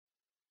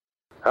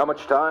How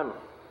much time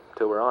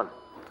till we're on?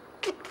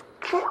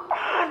 We're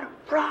on,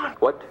 Ron.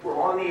 What?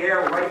 We're on the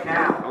air right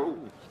now.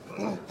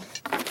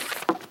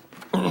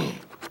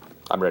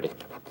 I'm ready.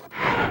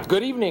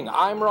 Good evening,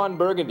 I'm Ron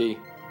Burgundy.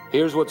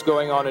 Here's what's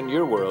going on in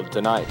your world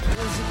tonight.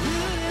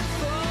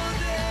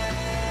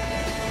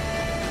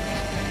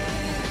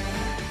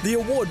 The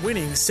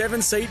award-winning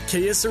 7-seat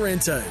Kia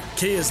Sorento,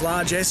 Kia's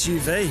large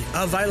SUV,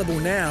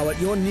 available now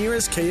at your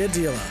nearest Kia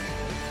dealer.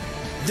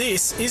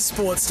 This is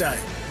Sportsday.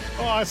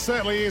 Oh, it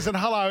certainly is. And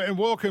hello and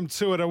welcome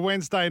to it, a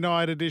Wednesday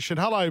night edition.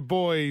 Hello,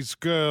 boys,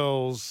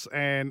 girls,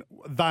 and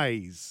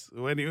theys.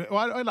 Anyway,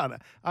 I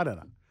don't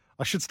know.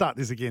 I should start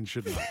this again,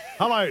 shouldn't I?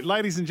 Hello,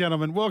 ladies and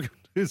gentlemen. Welcome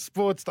to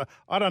Sportsday.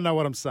 I don't know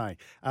what I'm saying.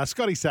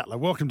 Scotty Sattler,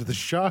 welcome to the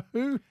show.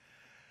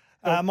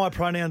 My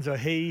pronouns are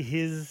he,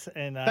 his,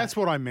 and... That's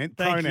what I meant,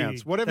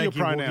 pronouns. Whatever your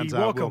pronouns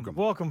are, welcome.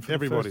 Welcome for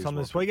the first time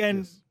this week.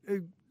 And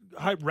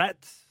hope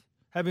Rat's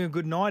having a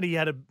good night. He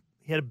had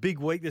a big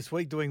week this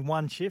week doing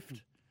one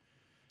shift.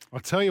 I'll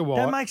tell you what.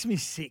 That makes me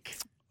sick.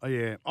 Oh,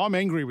 yeah. I'm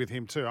angry with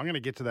him too. I'm going to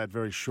get to that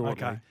very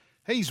shortly. Okay.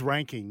 His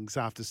rankings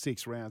after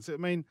 6 rounds. I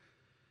mean,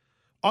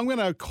 I'm going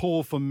to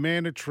call for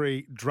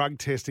mandatory drug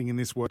testing in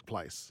this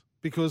workplace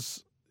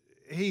because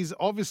he's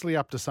obviously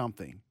up to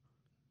something.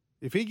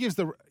 If he gives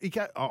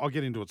I'll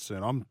get into it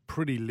soon. I'm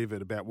pretty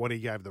livid about what he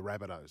gave the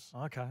Rabbitohs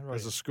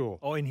as a score.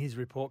 Oh, in his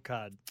report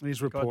card. His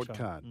report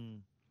card. Mm.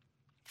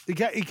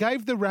 He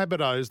gave the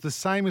Rabbitohs the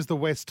same as the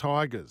West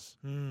Tigers.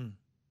 Mm.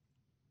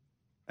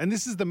 And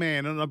this is the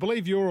man, and I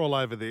believe you're all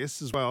over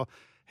this as well.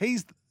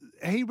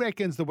 He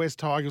reckons the West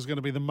Tigers are going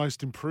to be the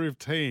most improved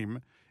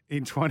team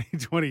in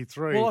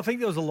 2023. Well, I think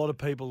there was a lot of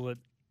people that,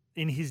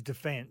 in his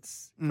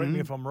defence, correct me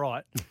if I'm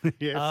right,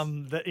 yes.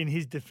 That in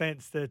his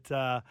defence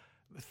that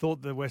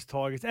thought the West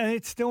Tigers, and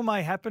it still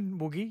may happen,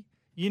 Woogie.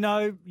 You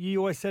know, you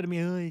always say to me,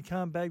 you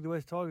can't bag the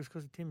West Tigers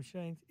because of Tim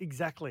Sheens.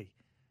 Exactly.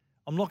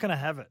 I'm not going to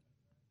have it.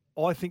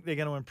 I think they're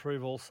going to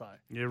improve also.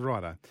 Yeah,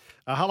 righto.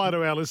 Hello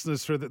to our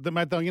listeners through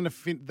mate.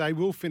 They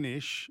will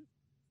finish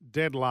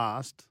dead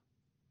last.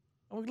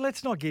 Well,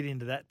 let's not get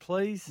into that,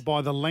 please.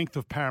 By the length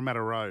of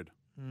Parramatta Road.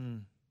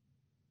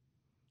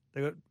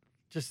 They've got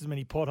just as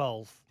many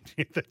potholes.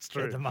 Yeah, that's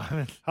true. At the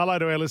moment. Hello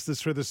to our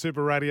listeners through the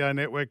Super Radio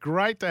Network.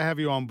 Great to have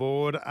you on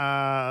board.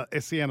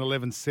 SEN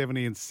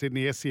 1170 in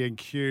Sydney,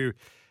 SENQ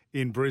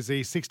in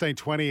Brizzy,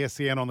 1620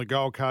 SEN on the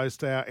Gold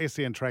Coast, our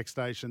SEN track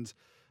stations.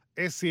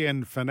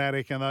 SEN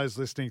Fanatic and those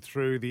listening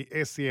through the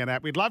SEN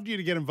app. We'd love you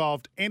to get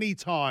involved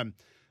anytime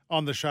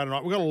on the show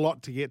tonight. We've got a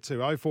lot to get to.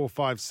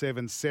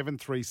 0457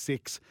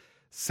 736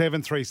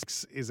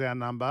 736 is our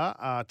number.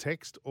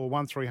 Text or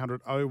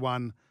 1300 01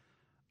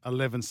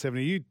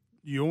 1170. Are you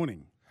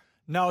yawning?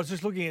 No, I was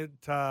just looking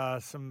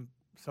at some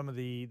of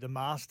the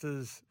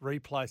Masters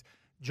replays.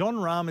 John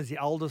Rahm is the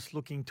oldest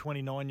looking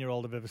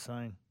 29-year-old I've ever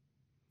seen.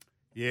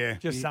 Yeah.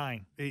 Just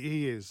saying.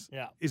 He is.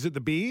 Yeah. Is it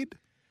the beard?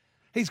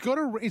 He's got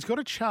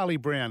a Charlie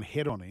Brown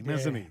head on him,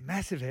 hasn't he?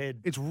 Massive head.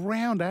 It's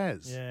round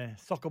as. Yeah,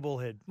 soccer ball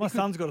head. My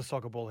son's got a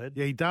soccer ball head.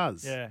 Yeah, he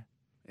does. Yeah.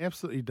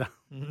 Absolutely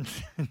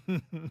does.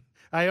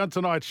 Hey, on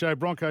tonight's show,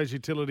 Broncos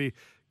utility,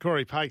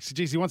 Corey Pakes.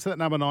 Geez, he wants that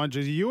number 9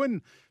 jersey. You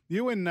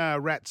and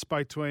Rat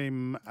spoke to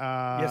him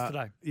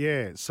yesterday.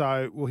 Yeah,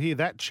 so we'll hear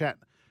that chat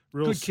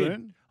real Good soon.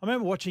 Kid. I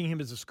remember watching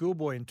him as a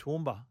schoolboy in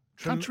Toowoomba.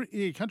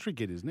 Country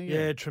kid, isn't he?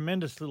 Yeah,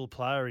 tremendous little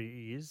player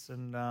he is.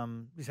 And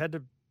he's had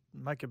to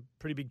make a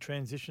pretty big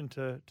transition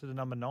to the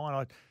number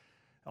 9.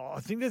 I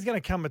think there's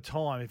going to come a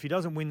time, if he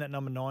doesn't win that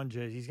number 9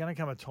 jersey, he's going to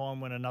come a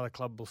time when another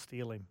club will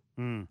steal him.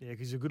 Yeah,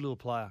 because he's a good little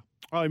player.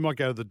 Oh, he might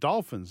go to the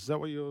Dolphins. Is that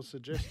what you're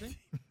suggesting?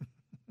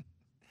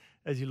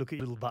 As you look at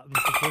your little buttons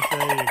to push,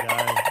 there you go.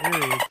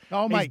 There he is.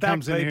 Oh, He's mate back,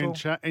 comes in people.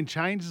 here and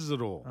changes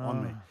it all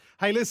on me.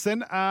 Hey,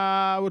 listen,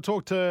 we'll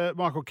talk to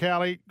Michael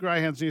Cowley,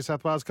 Greyhounds New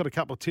South Wales. Got a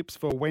couple of tips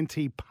for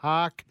Wenty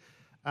Park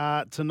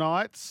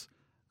tonight.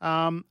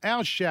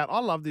 Our shout, I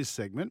love this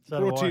segment,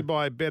 brought to you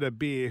by Better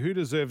Beer. Who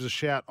deserves a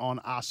shout on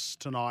us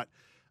tonight?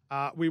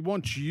 We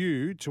want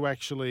you to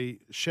actually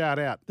shout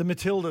out. The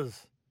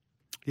Matildas.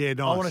 Yeah,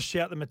 nice. I want to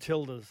shout the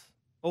Matildas.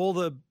 All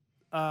the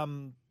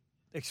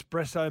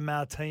espresso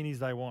martinis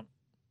they want.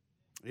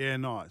 Yeah,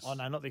 nice. Oh,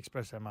 no, not the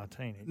espresso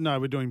martini. No,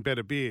 we're doing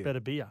Better Beer. Better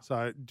Beer.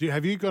 So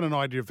have you got an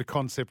idea of the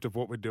concept of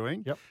what we're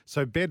doing? Yep.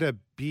 So Better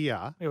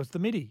Beer It was the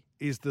MIDI.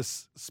 is the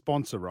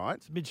sponsor, right?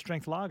 It's a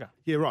mid-strength lager.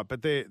 Yeah, right,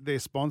 but they're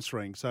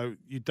sponsoring, so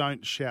you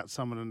don't shout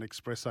someone an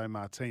espresso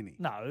martini.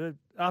 No,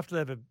 after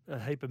they have a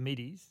heap of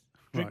middies,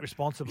 drink Right.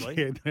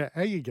 responsibly. Yeah,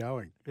 how are you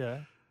going? Yeah.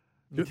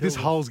 This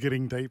hole's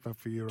getting deeper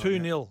for you right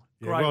 2-0. now.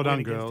 Yeah, Great well done,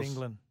 win girls. against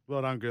England.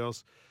 Well done,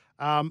 girls.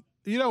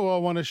 You know what I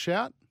want to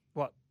shout?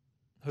 What?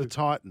 The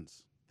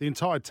Titans. The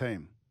entire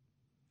team.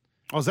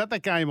 I was at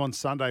that game on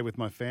Sunday with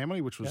my family,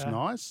 which was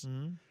nice.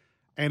 Mm-hmm.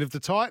 And if the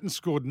Titans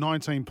scored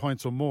 19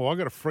 points or more, I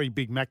got a free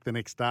Big Mac the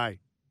next day.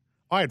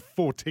 I had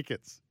 4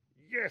 tickets.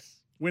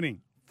 Yes.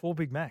 Winning. 4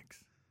 Big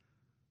Macs.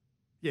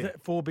 Yeah. Is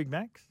that 4 Big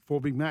Macs? 4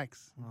 Big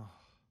Macs. Oh.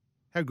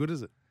 How good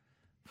is it?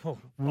 Oh,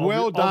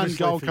 Well done,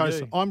 obviously Gold for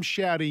Coast. you. I'm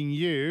shouting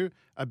you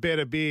a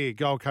Better Beer,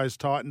 Gold Coast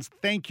Titans.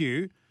 Thank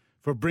you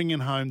for bringing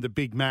home the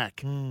Big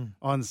Mac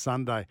on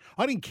Sunday.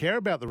 I didn't care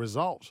about the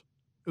result.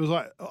 It was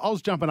like I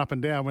was jumping up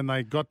and down when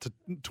they got to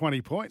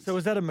 20 points. So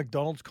was that a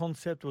McDonald's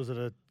concept? Was it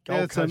a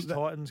Gold Coast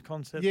Titans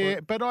concept? Yeah,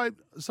 but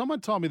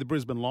someone told me the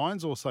Brisbane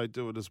Lions also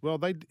do it as well.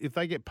 If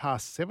they get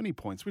past 70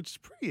 points, which is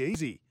pretty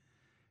easy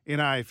in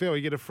AFL,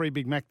 you get a free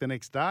Big Mac the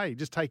next day. You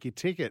just take your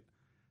ticket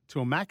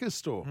to a Macca's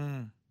store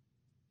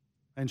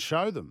and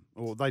show them,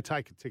 or they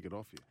take a ticket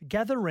off you.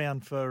 Gather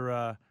round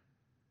for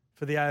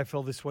the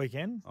AFL this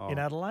weekend in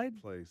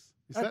Adelaide. Please.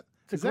 It's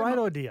a great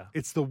idea.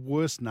 It's the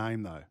worst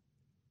name, though.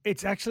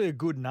 It's actually a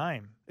good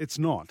name. It's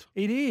not.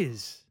 It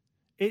is.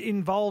 It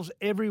involves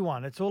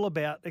everyone. It's all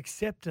about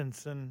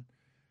acceptance and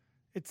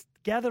it's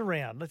gather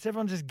round. Let's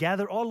everyone just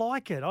gather. I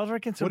like it. I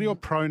reckon. What are your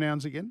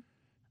pronouns again?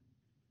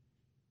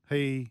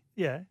 He.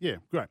 Yeah. Yeah,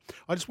 great.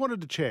 I just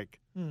wanted to check.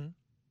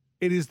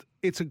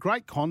 It's a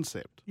great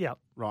concept. Yeah.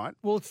 Right?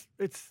 Well,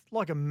 it's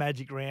like a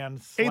magic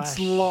round. It's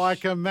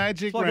like a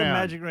magic round. Like a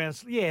magic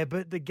round. Yeah,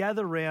 but the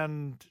gather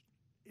round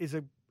is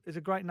a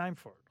great name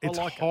for it. It's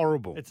I like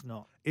horrible. It's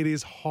not. It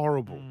is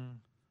horrible.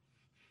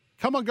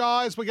 Come on,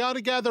 guys. We're going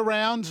to gather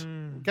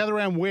round. Gather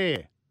round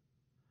where?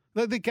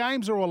 The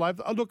games are all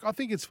over. Look, I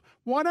think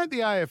why don't the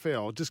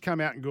AFL just come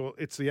out and go,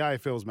 it's the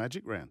AFL's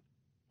magic round?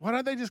 Why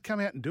don't they just come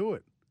out and do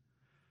it?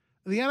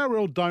 The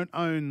NRL don't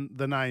own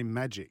the name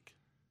Magic.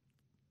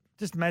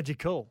 Just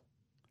magical.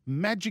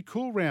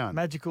 Magical round.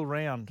 Magical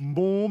round.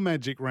 More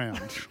magic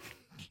round.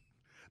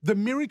 The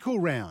miracle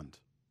round.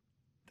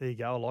 There you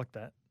go. I like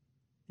that.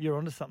 You're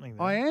onto something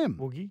there. I am.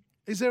 Woogie.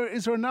 Is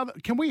there another?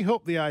 Can we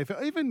help the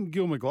AFL? Even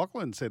Gil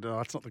McLaughlin said,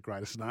 it's not the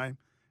greatest name.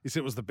 He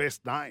said it was the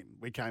best name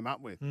we came up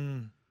with.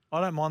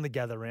 I don't mind the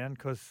gather round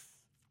because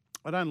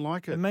I don't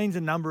like it. It means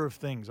a number of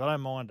things. I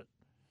don't mind it.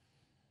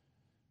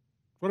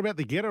 What about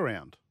the get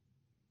around?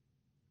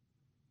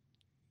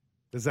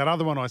 There's that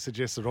other one I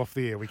suggested off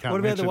the air. We can't.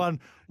 What about mention. the one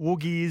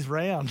Woogie is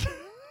round?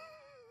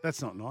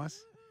 That's not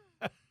nice.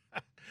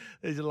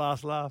 There's your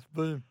last laugh.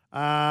 Boom.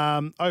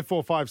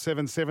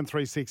 0457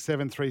 736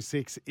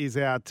 736 is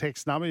our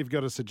text number. You've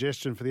got a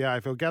suggestion for the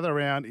AFL. Gather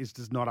around is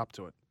just not up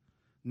to it.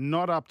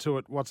 Not up to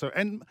it whatsoever.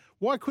 And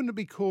why couldn't it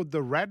be called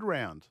the Rad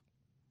Round?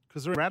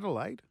 Because they're in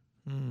Adelaide.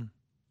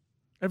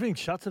 Everything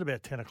shuts at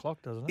about 10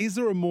 o'clock, doesn't it? Is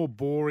there a more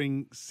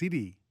boring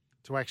city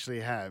to actually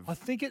have? I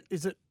think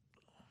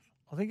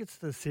it's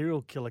the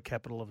serial killer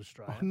capital of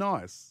Australia. Oh,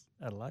 nice.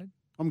 Adelaide.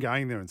 I'm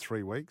going there in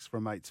 3 weeks for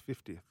a mate's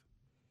 50th.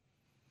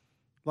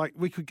 Like,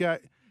 we could go...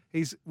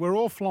 We're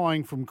all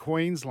flying from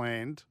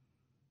Queensland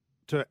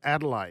to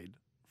Adelaide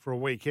for a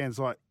weekend. It's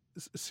like,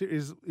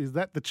 is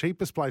that the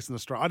cheapest place in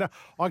Australia?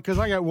 Because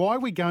I go, why are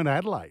we going to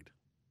Adelaide?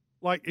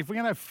 Like, if we're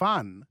going to have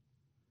fun,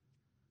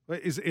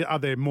 are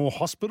there more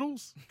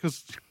hospitals?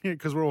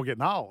 Because we're all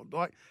getting old.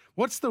 Like,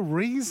 what's the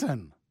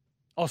reason?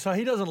 Oh, so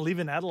he doesn't live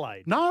in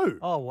Adelaide? No.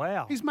 Oh,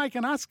 wow. He's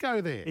making us go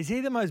there. Is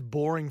he the most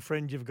boring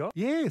friend you've got?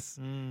 Yes.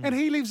 And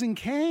he lives in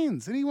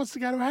Cairns and he wants to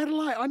go to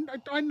Adelaide.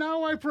 I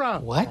know,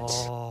 Oprah. What?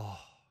 Oh,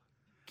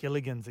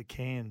 Gilligan's at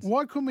Cairns.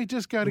 Why couldn't we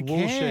just go to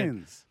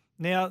Cairns?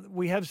 Now,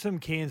 we have some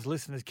Cairns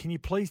listeners. Can you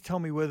please tell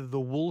me whether the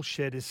wool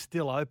shed is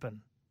still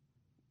open?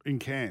 In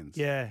Cairns?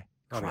 Yeah.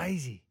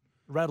 Crazy.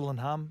 Rattle and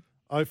hum.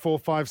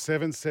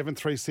 0457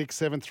 736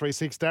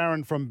 736.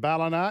 Darren from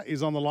Ballina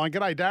is on the line.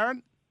 G'day,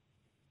 Darren.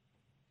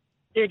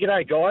 Yeah,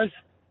 g'day, guys.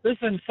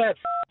 Listen, Sats,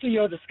 to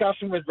your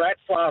discussion with Rats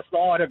last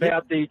night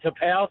about the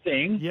Tapau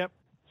thing. Yep.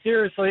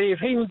 Seriously,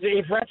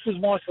 if Rats was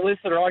my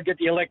solicitor, I'd get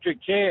the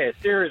electric chair.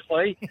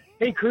 Seriously.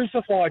 He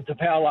crucified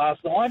Tapau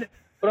last night,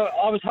 but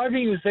I was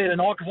hoping he was there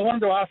tonight because I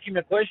wanted to ask him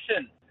a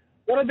question.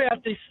 What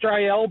about this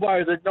stray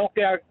elbow that knocked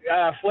out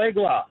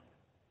Flegler?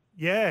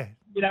 Yeah.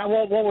 You know,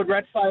 what would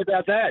Rats say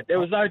about that? There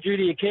was no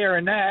duty of care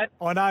in that.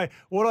 I know.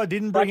 What I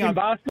didn't bring up... In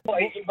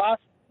basketball,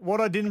 what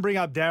I didn't bring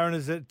up, Darren,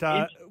 is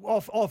that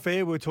off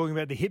air we were talking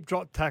about the hip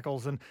drop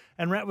tackles and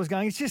Rat was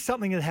going, it's just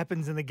something that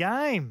happens in the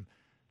game.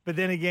 But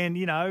then again,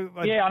 you know...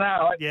 Yeah, I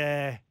know.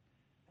 Yeah.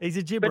 He's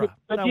a gibber.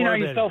 But you know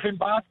yourself,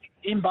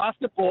 in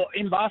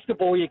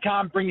basketball, you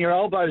can't bring your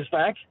elbows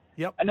back.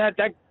 Yep. And that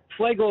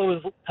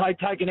Flegler was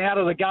taken out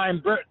of the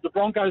game. The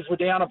Broncos were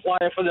down a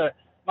player for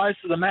most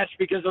of the match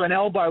because of an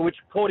elbow which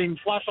caught him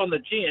flush on the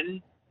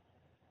chin.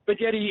 But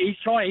yet he's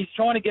trying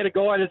to get a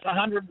guy that's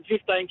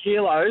 115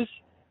 kilos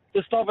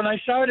to stop, and they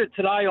showed it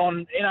today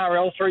on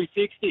NRL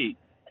 360.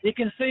 You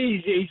can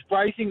see he's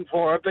bracing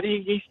for it, but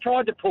he's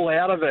tried to pull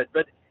out of it.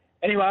 But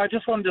anyway, I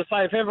just wanted to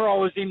say, if ever I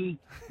was in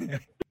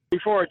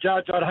before a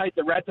judge, I'd hate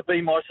the Rat to be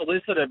my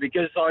solicitor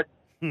because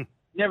I'd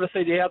never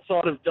see the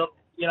outside of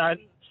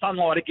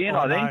sunlight again.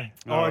 I think.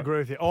 I agree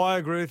with you. I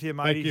agree with you,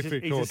 mate. Thank you for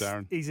your call,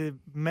 Darren. He's a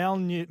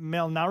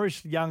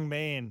malnourished young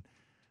man,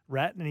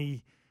 Rat,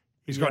 and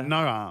He's got no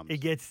arms. He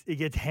gets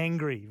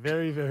hangry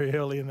very, very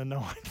early in the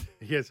night.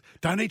 He goes,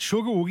 don't eat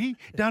sugar, Woogie.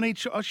 Don't eat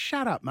sugar. Oh,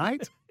 shut up,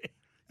 mate.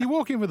 You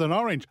walk in with an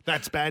orange.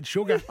 That's bad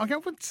sugar. I go,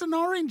 what's an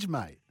orange,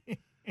 mate?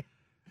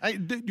 Hey,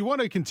 do you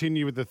want to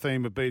continue with the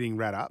theme of beating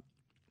Rat up?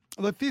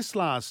 Look, this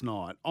last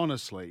night,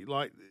 honestly,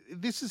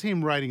 this is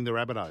him rating the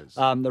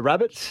Rabbitohs. The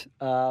Rabbits,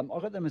 I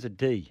got them as a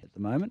D at the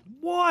moment.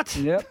 What?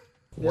 Yep.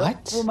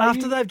 What? Well, maybe,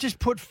 After they've just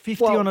put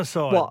 50 on a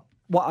side.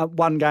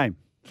 One game.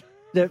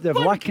 They've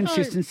lacked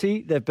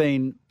consistency. They've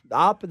been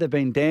up, they've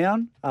been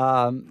down.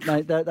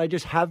 They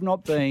just have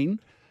not been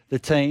the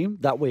team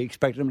that we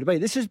expected them to be.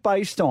 This is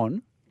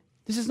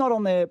not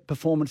on their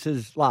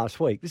performances last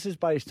week. This is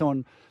based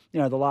on,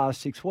 the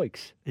last 6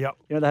 weeks. Yep.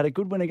 They had a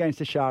good win against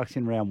the Sharks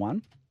in round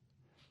one.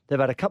 They've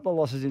had a couple of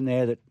losses in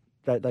there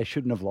that they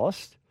shouldn't have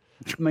lost.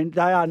 I mean,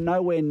 they are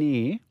nowhere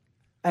near.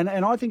 And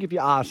I think if you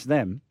ask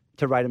them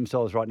to rate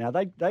themselves right now,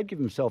 they'd give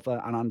themselves an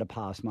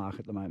underpass mark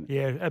at the moment.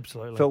 Yeah,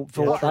 absolutely.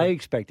 For what they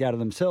expect out of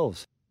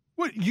themselves.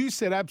 What, you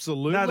said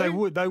absolutely?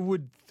 No, they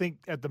would think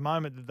at the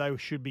moment that they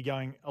should be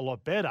going a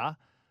lot better.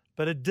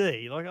 But a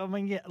D,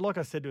 like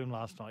I said to him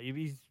last night,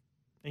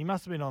 he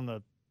must have been on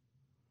the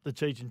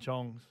Cheech and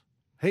Chongs.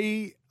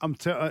 He's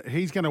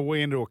going to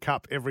weigh into a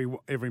cup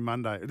every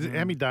Monday. How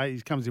many days?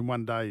 He comes in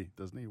one day,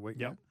 doesn't he? A week.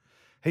 Yep.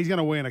 He's going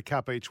to weigh in a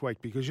cup each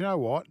week because you know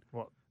what?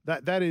 What?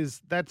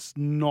 That's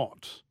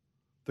not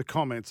the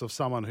comments of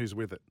someone who's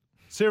with it.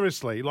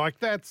 Seriously,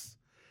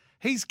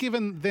 he's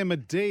given them a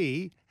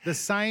D. The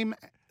same,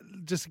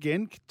 just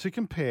again to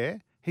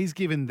compare, he's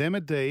given them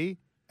a D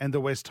and the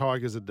West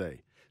Tigers a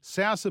D.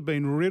 South have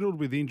been riddled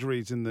with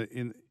injuries in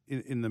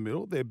the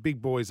middle. Their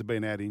big boys have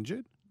been out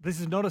injured. This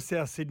is not a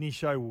South Sydney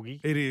show, Woogie.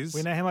 It is.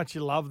 We know how much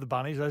you love the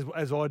Bunnies,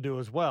 as I do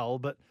as well.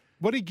 But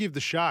what did he give the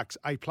Sharks?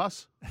 A+?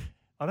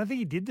 I don't think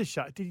he did the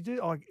Sharks. Did he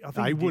do? I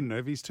think he wouldn't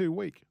have. He's too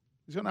weak.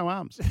 He's got no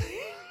arms.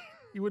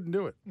 He wouldn't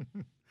do it.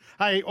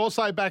 Hey,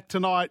 also back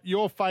tonight,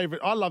 your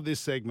favourite. I love this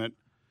segment.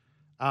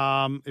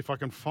 If I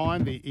can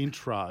find the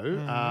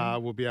intro,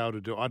 we'll be able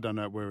to do it. I don't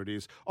know where it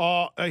is.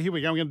 Oh, here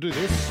we go. I'm going to do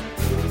this.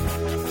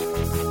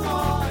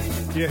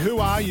 Yeah, who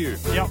are you?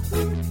 Yep.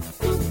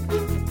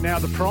 Now,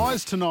 the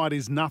prize tonight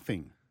is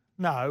nothing.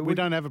 No. We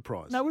don't have a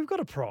prize. No, we've got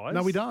a prize.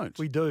 No, we don't.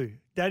 We do.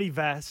 Daddy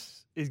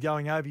Vass is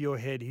going over your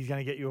head. He's going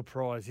to get you a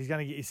prize. He's going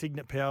to get your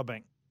Signet power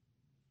bank.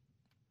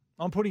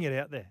 I'm putting it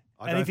out there.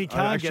 And if he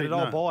can't get it,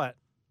 I'll buy it.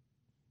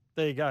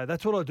 There you go.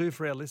 That's what I do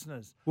for our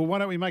listeners. Well, why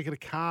don't we make it a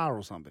car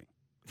or something?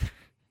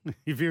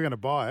 If you're going to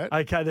buy it.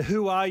 Okay, the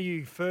who are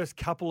you first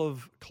couple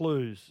of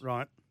clues.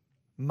 Right.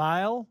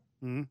 Male,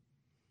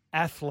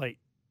 athlete,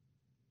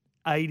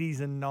 80s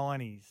and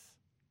 90s.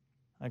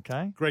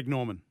 Okay. Greg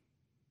Norman.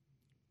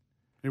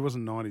 He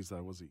wasn't 90s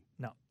though, was he?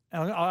 No.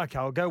 Okay,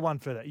 I'll go one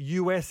further.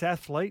 US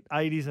athlete,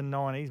 80s and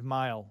 90s,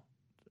 male.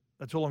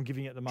 That's all I'm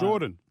giving you at the moment.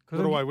 Jordan.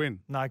 What do I win?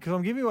 No, because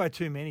I'm giving away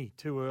too many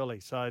too early.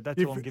 So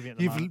that's all I'm giving you at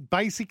the moment. You've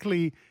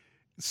basically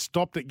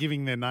stopped at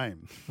giving their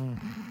name.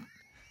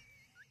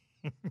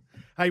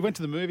 Hey, went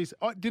to the movies.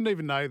 I didn't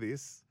even know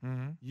this.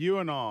 Mm-hmm. You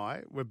and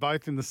I were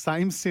both in the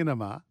same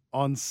cinema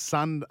on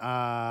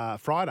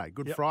Friday,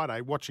 Good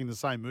Friday, watching the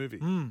same movie.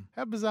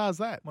 How bizarre is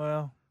that?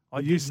 Well,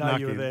 I did know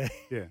you were there.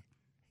 Yeah.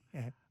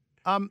 Yeah.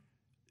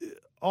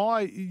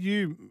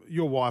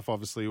 Your wife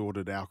obviously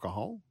ordered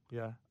alcohol.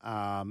 Yeah.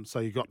 So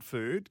you got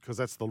food because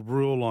that's the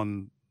rule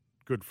on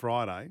Good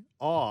Friday.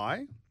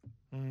 I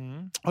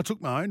took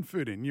my own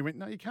food in. You went,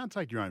 no, you can't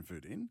take your own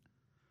food in.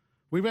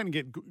 We went and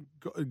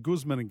get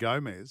Guzman and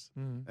Gomez,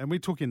 and we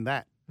took in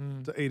that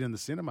to eat in the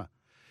cinema.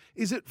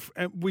 Is it?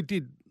 We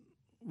did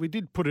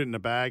put it in a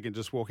bag and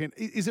just walk in.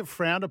 Is it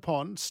frowned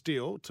upon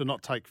still to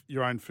not take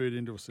your own food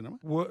into a cinema?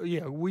 Well,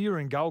 yeah. Well, you're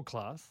in gold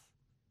class.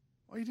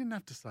 Oh, you didn't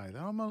have to say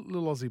that. I'm a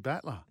little Aussie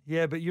battler.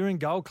 Yeah, but you're in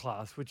gold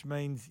class, which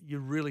means you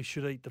really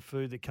should eat the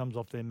food that comes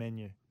off their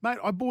menu. Mate,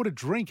 I bought a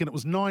drink and it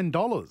was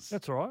 $9.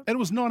 That's all right. And it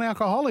was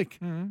non-alcoholic.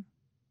 Mm-hmm.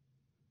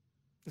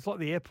 It's like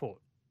the airport.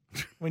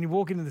 When you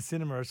walk into the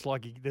cinema, it's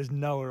like there's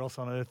nowhere else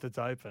on earth that's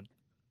open.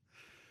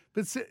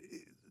 But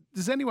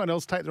does anyone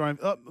else take their own?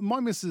 My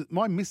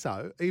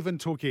misso even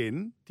took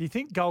in. Do you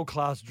think gold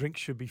class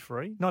drinks should be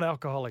free? Not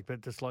alcoholic,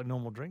 but just like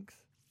normal drinks?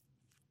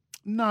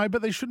 No,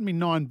 but they shouldn't be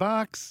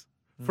 $9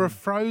 for a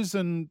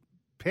frozen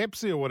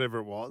Pepsi or whatever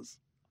it was.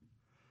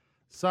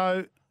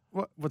 So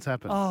what's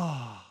happened?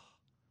 Oh.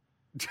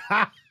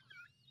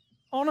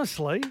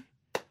 Honestly,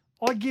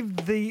 I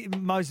give the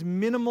most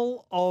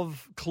minimal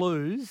of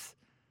clues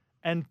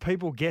and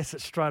people guess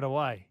it straight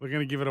away. We're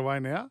going to give it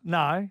away now?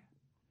 No,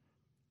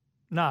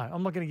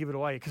 I'm not going to give it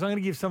away because I'm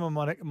going to give some of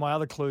my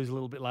other clues a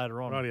little bit later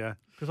on. Rightio.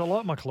 Because I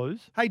like my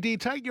clues. Hey, do you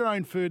take your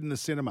own food in the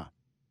cinema?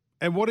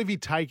 And what have you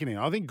taken in?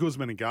 I think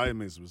Guzman and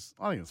Gomez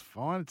I think it's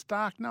fine. It's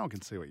dark. No one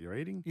can see what you're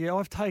eating. Yeah,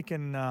 I've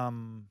taken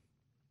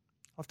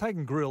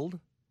grilled.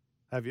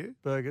 Have you?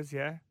 Burgers,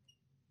 yeah.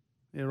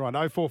 Yeah, right.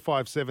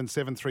 0457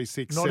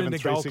 736 Not in the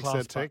gold 736, class,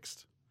 that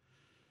text.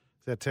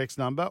 That text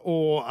number.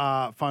 Or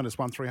phone us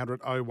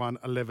 1300 01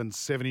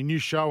 1170. New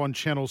show on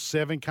Channel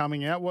 7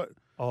 coming out. What?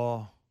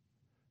 Oh,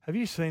 have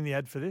you seen the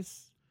ad for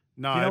this?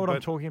 No. Do you know what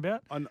I'm talking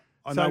about?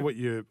 I know what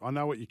you're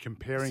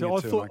comparing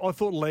it to. I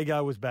thought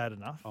Lego was bad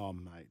enough. Oh,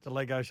 mate. The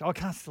Lego show. I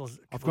can't still.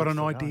 I've got an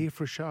idea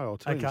for a show. I'll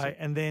tell you. Okay,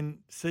 and then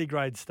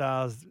C-grade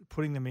stars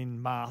putting them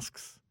in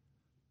masks.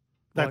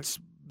 That's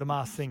like the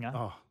Masked Singer.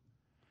 Oh.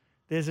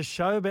 There's a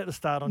show about to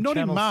start on Not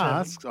Channel 7. in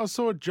masks. I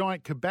saw a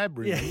giant kebab,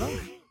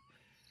 remember?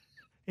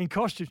 in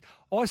costumes.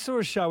 I saw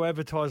a show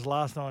advertised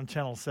last night on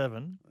Channel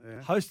 7,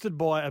 hosted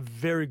by a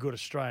very good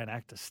Australian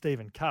actor,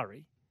 Stephen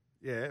Curry.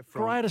 Yeah.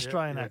 Great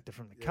Australian actor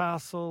from The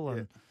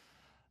Castle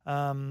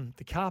and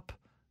The Cup.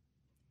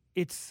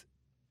 It's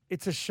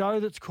a show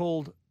that's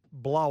called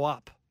Blow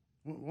Up.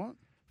 What?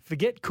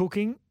 Forget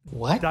cooking,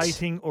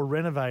 dating, or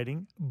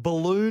renovating.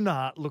 Balloon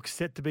art looks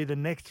set to be the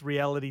next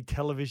reality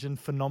television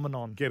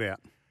phenomenon. Get out.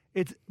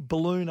 It's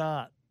balloon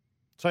art.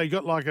 So you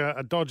got like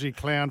a dodgy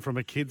clown from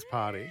a kid's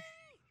party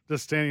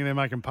just standing there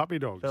making puppy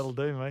dogs. That'll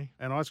do me.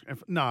 And ice cream.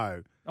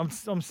 No. I'm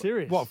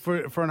serious. What, for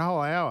an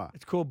whole hour?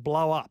 It's called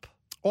Blow Up.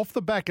 Off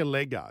the back of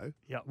Lego,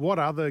 Yep. what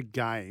other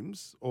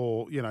games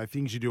or,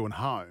 things you do at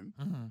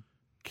home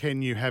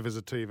can you have as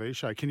a TV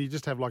show? Can you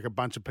just have like a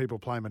bunch of people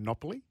playing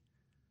Monopoly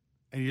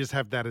and you just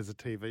have that as a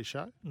TV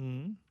show?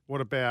 Mm.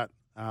 What about,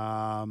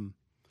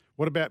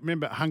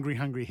 remember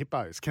Hungry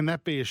Hippos? Can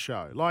that be a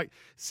show? Like,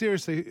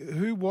 seriously,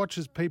 who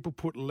watches people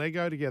put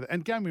Lego together?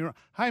 And don't get me wrong,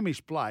 Hamish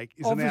Blake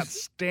is an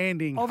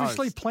outstanding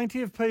Obviously, host.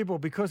 plenty of people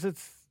because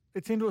it's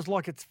into its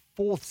like its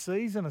 4th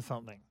season or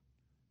something.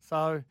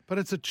 So, But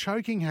it's a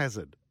choking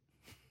hazard.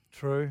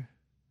 true.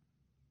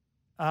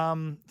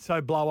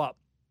 So Blow Up,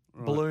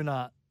 Right. balloon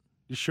art.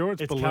 You sure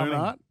it's balloon coming.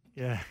 art?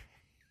 Yeah.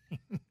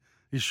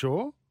 You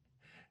sure?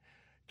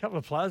 A couple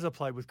of players I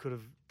played with could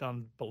have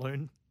done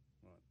balloon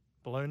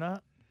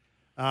art.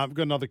 We've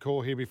got another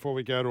call here before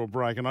we go to a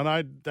break. And I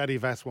know Daddy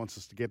Vass wants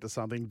us to get to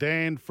something.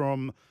 Dan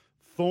from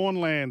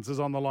Thornlands is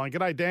on the line.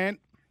 G'day, Dan.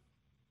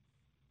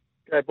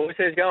 Hey, boys,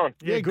 how's it going?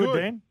 Yeah, good,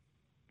 Dan.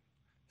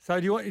 So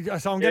do you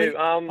want? So I'm going.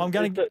 I'm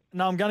going to.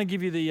 No, I'm going to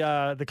give you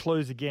the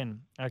clues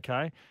again.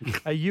 Okay,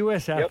 a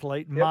US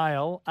athlete,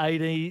 male,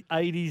 80s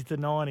to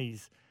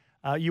 90s.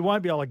 You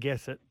won't be able to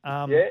guess it.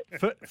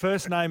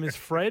 First name is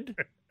Fred.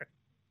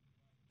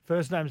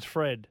 First name's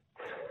Fred.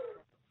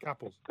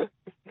 Couples.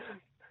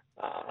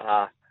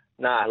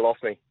 Nah,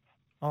 lost me.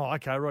 Oh,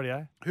 okay,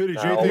 rightio. Who did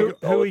you I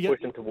think? was, I was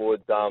pushing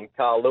towards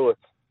Carl Lewis.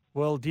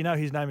 Well, do you know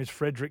his name is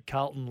Frederick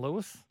Carlton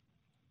Lewis?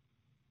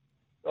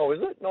 Oh, is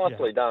it?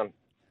 Nicely done.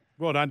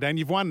 Well done, Dan.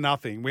 You've won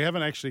nothing. We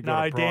haven't actually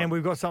got a prize. Dan,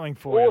 we've got something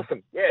for you.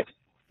 Awesome, yes.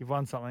 You've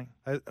won something.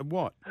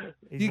 What?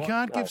 He's You won-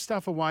 can't give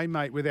stuff away,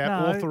 mate,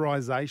 without No.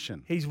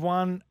 authorization. He's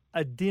won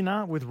a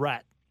dinner with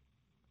Rat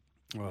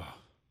Oh.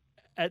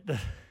 at the.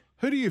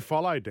 Who do you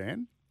follow,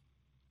 Dan?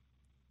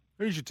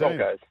 Who's your team?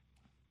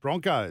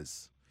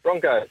 Broncos.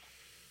 Broncos.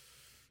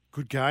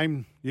 Good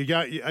game. You go.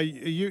 Are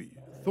you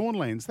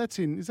Thornlands?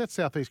 Is that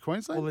southeast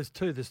Queensland? Well, there's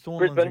two. There's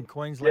Thornlands Brisbane. in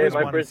Queensland. Yeah, There's mate,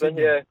 one in Brisbane,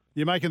 Sydney. yeah.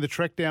 You're making the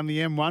trek down the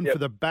M1 Yep. for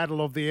the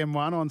Battle of the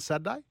M1 on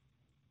Saturday?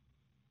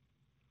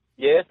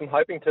 Yes, I'm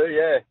hoping to,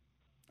 yeah.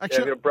 Actually,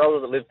 I've got a brother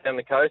that lives down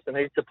the coast and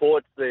he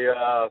supports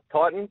the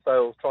Titans, so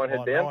I'll try and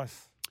head down.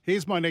 Nice.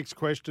 Here's my next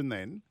question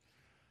then.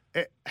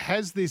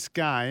 Has this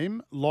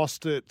game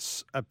lost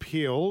its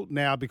appeal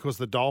now because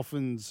the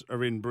Dolphins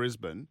are in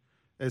Brisbane?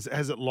 Has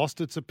it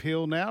lost its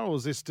appeal now, or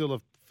is this still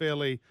a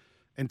fairly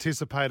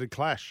anticipated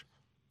clash?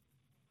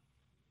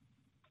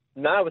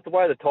 No, with the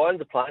way the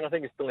Titans are playing, I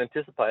think it's still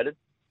anticipated.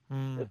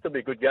 It'll still be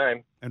a good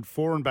game. And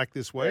foreign back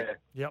this week.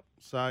 Yeah. Yep.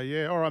 So,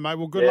 yeah, all right, mate.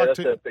 Well, good Yeah, luck that's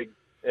to a big...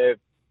 Yeah.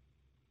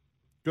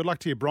 good luck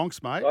to your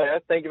Bronx, mate. Oh, yeah,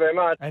 thank you very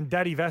much. And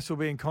Daddy Vass will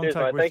be in contact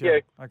mate. with Thank you.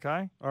 you.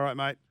 Okay. All right,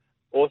 mate.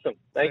 Awesome.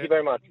 Thank you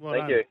very much. Well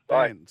Thank done. you.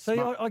 Bye. Dan, See,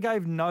 smart. I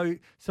gave no.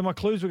 So my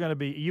clues were going to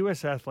be a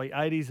US athlete,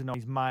 80s and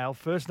 90s, male,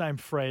 first name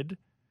Fred,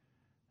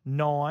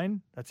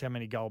 9. That's how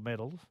many gold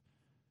medals.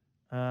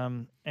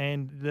 And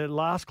the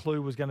last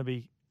clue was going to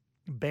be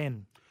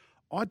Ben.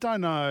 I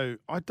don't know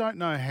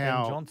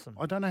how Johnson.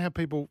 I don't know how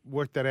people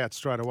work that out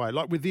straight away.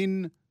 Like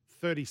within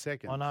 30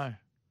 seconds. I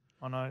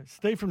know.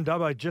 Steve from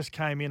Dubbo just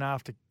came in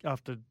after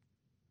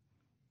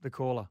the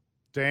caller.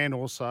 Dan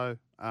also.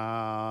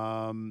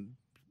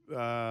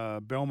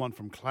 Belmont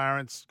from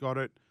Clarence got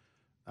it.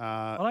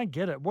 I don't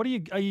get it. What are you?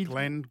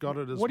 Glenn got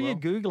it as well. What are you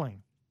googling?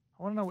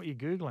 I want to know what you're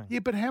googling. Yeah,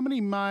 but how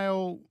many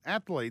male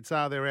athletes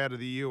are there out of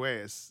the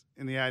US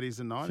in the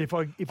 80s and 90s? See,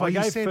 if I you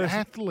gave said first,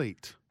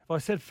 athlete. if I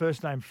said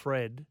first name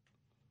Fred,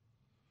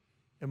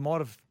 it might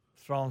have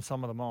thrown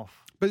some of them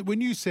off. But when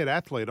you said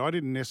athlete, I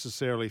didn't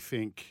necessarily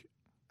think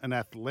an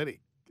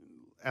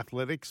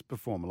athletics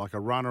performer, like a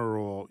runner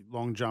or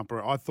long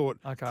jumper. I thought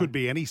could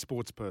be any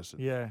sports person.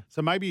 Yeah.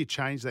 So maybe you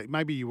changed that.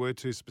 Maybe you were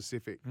too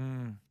specific.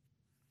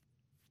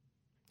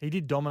 He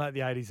did dominate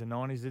the 80s and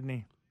 90s, didn't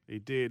he? He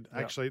did.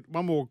 Yep. Actually,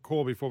 one more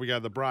call before we go to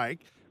the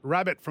break.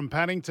 Rabbit from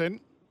Paddington.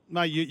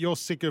 No, you're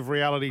sick of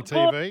reality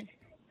TV.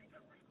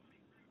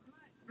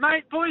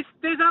 Mate, boys,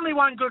 there's only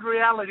one good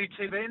reality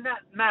TV, and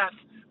that's maths.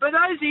 But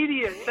those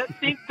idiots that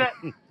think that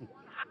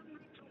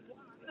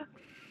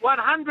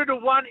 100 to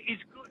 1 is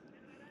good,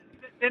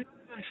 they're not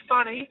even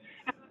funny.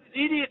 And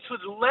there's idiots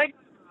with leg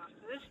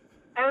masters,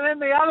 and then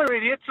the other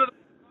idiots with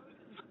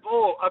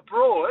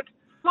abroad.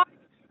 Like,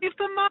 if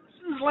the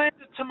Martians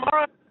landed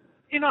tomorrow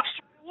in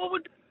Australia, what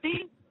would they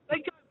be? They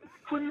go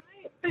back, wouldn't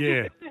they?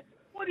 Yeah.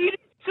 What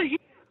idiots are here?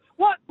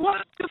 What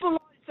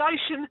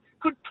civilization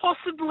could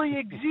possibly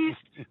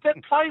exist that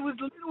play with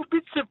little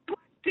bits of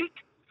plastic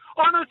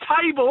on a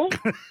table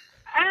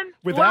and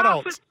With laugh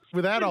adults. at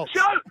With the adults.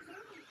 joke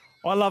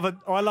I love it.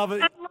 I love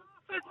it.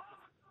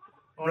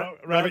 and laugh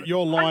at Rabbit,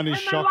 your line is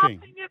and they're shocking.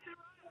 laughing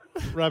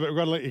at Rabbit, we've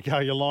got to let you go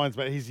your lines,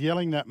 but he's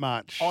yelling that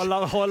much. I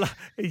love.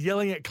 He's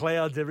yelling at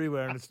clouds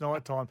everywhere, and it's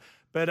night time.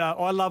 But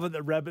I love it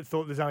that Rabbit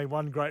thought there's only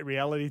one great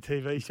reality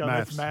TV show.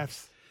 Maths. That's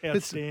Maths.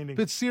 Outstanding.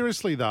 But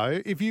seriously,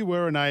 though, if you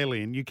were an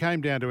alien, you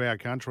came down to our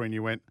country and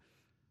you went,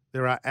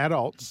 there are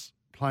adults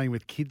playing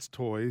with kids'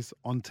 toys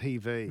on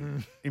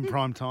TV in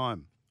prime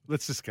time.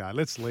 Let's just go.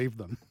 Let's leave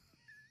them.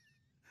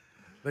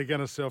 They're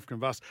going to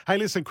self-combust. Hey,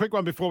 listen, quick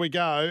one before we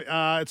go.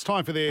 It's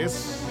time for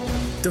this.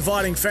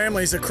 Dividing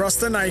families across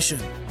the nation.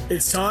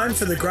 It's time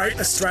for the Great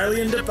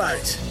Australian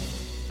Debate.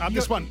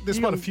 This one.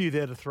 You got a few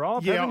there to throw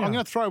up. Yeah, haven't you? I'm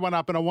going to throw one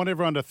up, and I want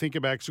everyone to think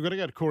about it because we've got to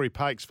go to Corey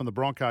Pakes from the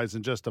Broncos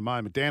in just a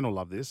moment. Dan will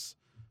love this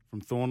from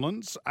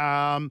Thornlands.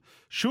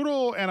 Should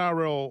all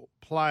NRL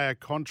player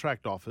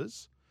contract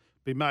offers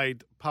be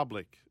made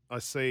public? I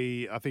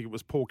think it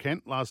was Paul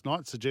Kent last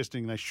night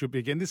suggesting they should be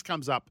again. This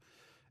comes up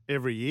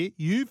every year.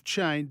 You've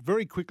changed,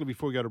 very quickly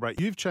before we go to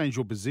break, you've changed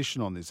your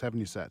position on this,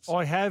 haven't you, Sats?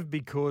 I have,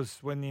 because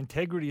when the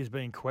integrity is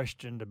being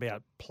questioned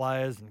about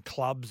players and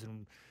clubs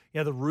and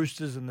the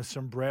Roosters and the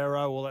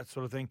sombrero, all that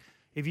sort of thing,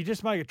 if you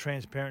just make it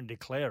transparent and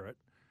declare it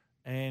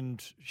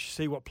and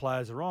see what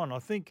players are on, I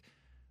think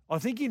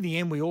in the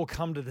end we all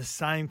come to the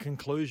same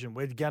conclusion.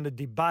 We're going to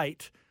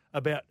debate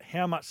about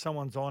how much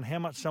someone's on, how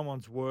much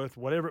someone's worth,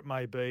 whatever it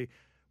may be.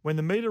 When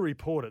the media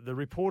report it, the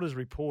reporters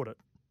report it,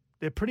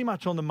 they're pretty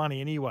much on the money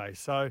anyway.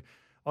 So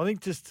I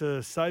think just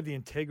to save the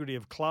integrity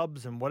of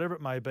clubs and whatever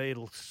it may be,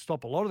 it'll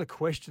stop a lot of the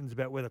questions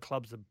about whether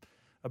clubs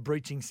are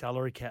breaching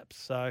salary caps.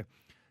 So,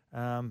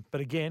 but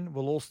again,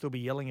 we'll all still be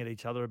yelling at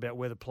each other about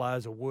whether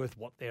players are worth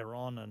what they're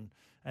on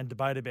and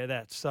debate about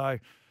that. So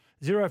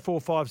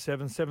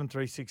 0457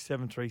 736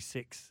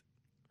 736,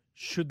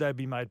 should they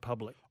be made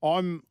public?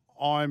 I'm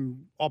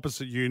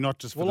opposite you, not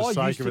just for the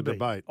sake of a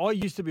debate. I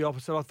used to be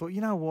opposite. I thought,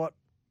 you know what?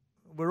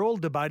 We're all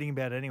debating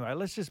about it anyway.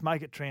 Let's just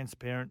make it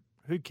transparent.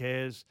 Who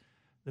cares?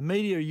 The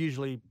media are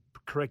usually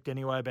correct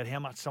anyway about how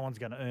much someone's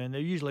going to earn. They're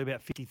usually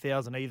about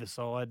 50,000 either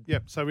side.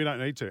 Yep, so we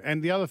don't need to.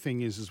 And the other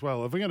thing is as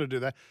well, if we're going to do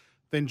that,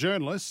 then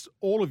journalists,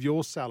 all of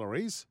your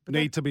salaries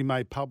need to be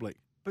made public.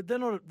 But they're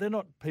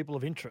not people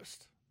of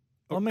interest.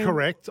 I mean,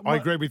 correct. I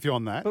agree with you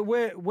on that. But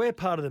we're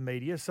part of the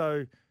media,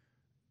 so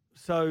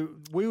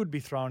we would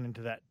be thrown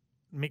into that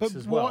mix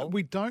as well.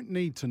 We don't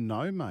need to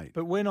know, mate.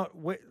 But we're not.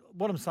 What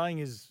I'm saying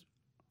is,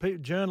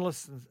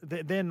 journalists,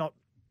 they're not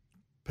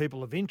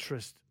people of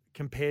interest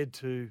compared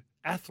to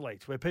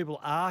athletes, where people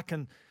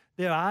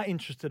they are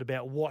interested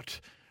about what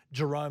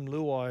Jerome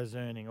Luai is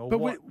earning or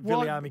what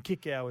Viliami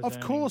Kikau is earning. Of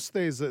course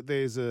there's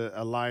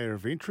a layer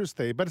of interest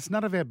there, but it's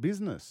none of our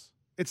business.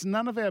 It's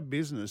none of our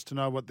business to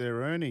know what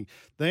they're earning.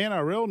 The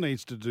NRL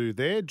needs to do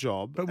their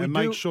job and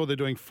make sure they're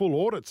doing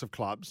full audits of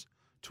clubs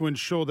to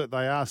ensure that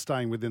they are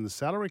staying within the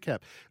salary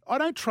cap. I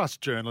don't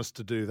trust journalists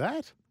to do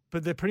that.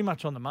 But they're pretty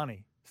much on the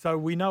money. So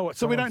we know what.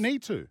 So we don't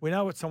need to. We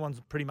know what someone's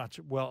pretty much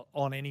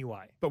on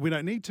anyway. But we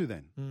don't need to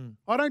then.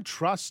 I don't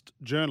trust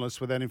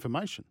journalists with that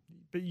information.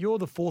 But you're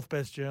the fourth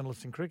best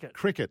journalist in cricket.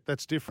 Cricket,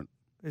 that's different.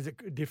 Is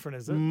it different?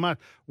 Is it?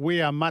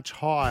 We are much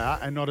higher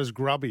and not as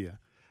grubbier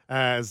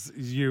as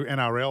you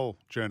NRL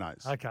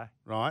journos. Okay.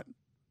 Right?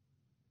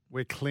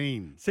 We're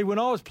clean. See, when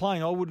I was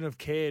playing, I wouldn't have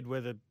cared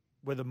whether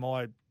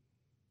my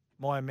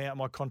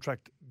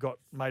contract got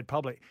made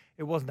public.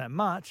 It wasn't that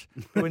much.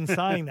 But in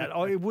saying that,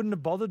 it wouldn't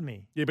have bothered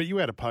me. Yeah, but you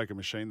had a poker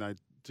machine, though,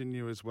 didn't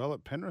you, as well,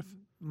 at Penrith?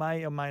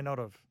 May or may not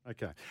have.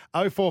 Okay.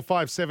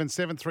 0457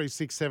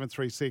 736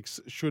 736.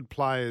 Should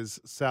players'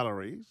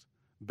 salaries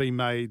be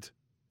made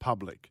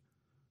public?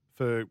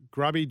 For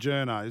grubby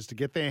journos to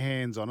get their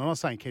hands on, I'm not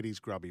saying Keddy's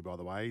grubby, by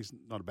the way, he's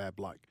not a bad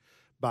bloke,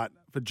 but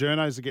for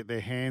journos to get their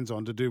hands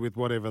on to do with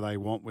whatever they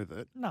want with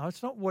it. No,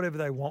 it's not whatever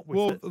they want with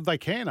it. Well, they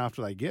can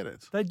after they get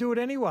it. They do it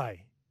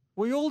anyway.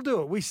 We all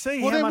do it. We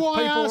see how much then why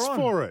people ask are on.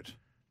 for it?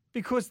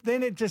 Because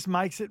then it just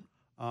makes it.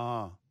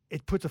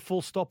 It puts a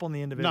full stop on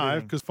the end of everything.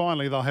 No, because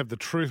finally they'll have the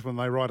truth when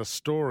they write a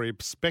story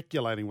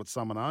speculating what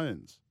someone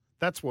owns.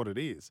 That's what it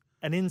is.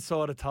 An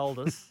insider told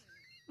us.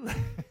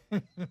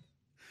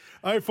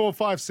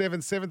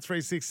 0457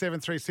 736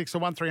 736 or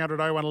 1300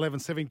 01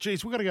 1170.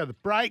 Geez, we've got to go to the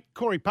break.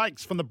 Corey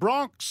Pakes from the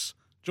Bronx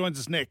joins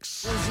us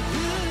next.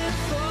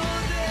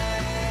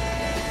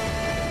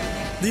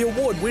 The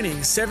award-winning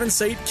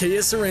 7-seat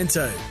Kia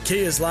Sorrento,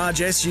 Kia's large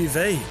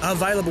SUV,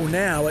 available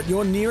now at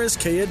your nearest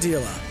Kia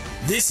dealer.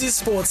 This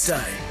is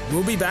Sportsday.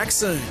 We'll be back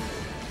soon.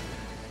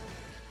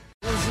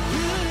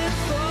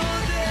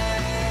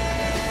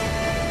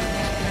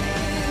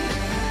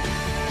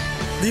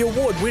 The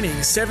award-winning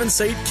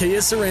 7-seat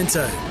Kia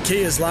Sorrento,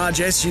 Kia's large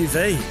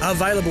SUV,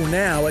 available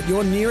now at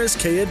your nearest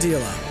Kia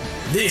dealer.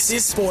 This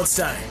is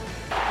Sportsday.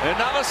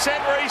 Another set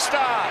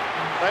restart.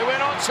 They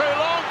went on too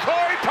long.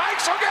 Corey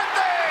Pakes will get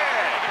there.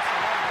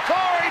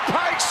 Corey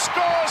Pakes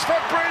scores for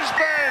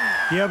Brisbane.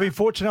 Yeah, I've been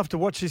fortunate enough to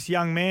watch this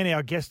young man,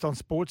 our guest on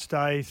Sports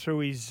Day, through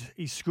his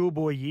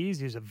schoolboy years.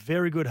 He was a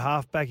very good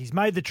halfback. He's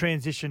made the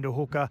transition to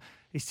hooker.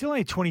 He's still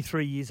only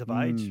 23 years of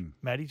age,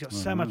 Matt. He's got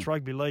so much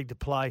rugby league to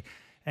play,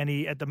 and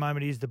he at the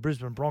moment is the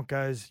Brisbane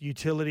Broncos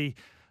utility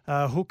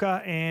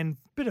hooker and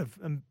bit of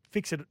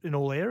fix it in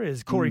all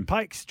areas. Corey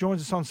Pakes joins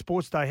us on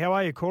Sports Day. How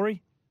are you,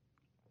 Corey?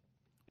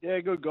 Yeah,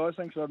 good, guys.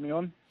 Thanks for having me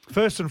on.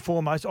 First and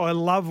foremost, I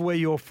love where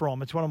you're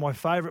from. It's one of my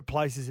favourite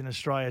places in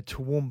Australia,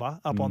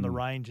 Toowoomba, up on the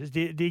ranges. Do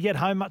you get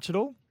home much at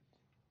all?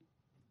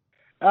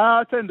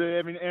 I tend to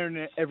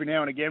every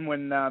now and again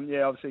when,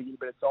 obviously get a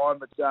bit of time.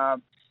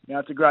 But,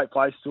 it's a great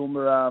place,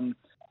 Toowoomba.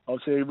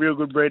 Obviously a real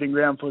good breeding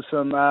ground for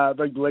some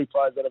rugby league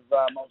players that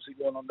have obviously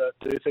gone on to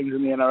do things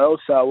in the NRL.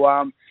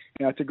 So,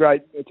 it's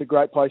a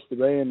great place to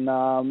be, and,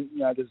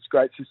 there's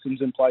great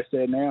systems in place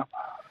there now.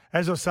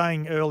 As I was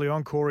saying early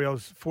on, Corey, I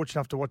was fortunate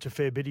enough to watch a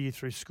fair bit of you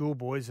through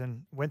schoolboys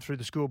and went through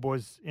the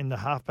schoolboys in the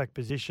halfback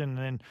position. And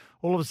then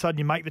all of a sudden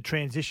you make the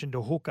transition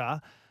to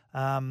hooker,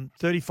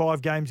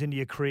 35 games into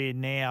your career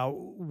now.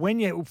 When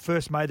you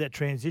first made that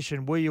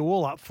transition, were you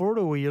all up for it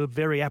or were you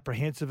very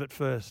apprehensive at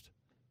first?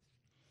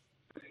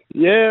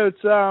 Yeah,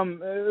 it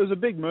was a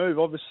big move.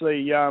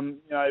 Obviously,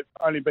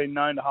 only been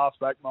known to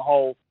halfback my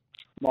whole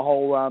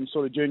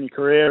sort of junior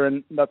career,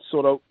 and that's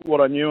sort of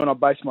what I knew, and I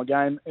based my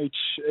game each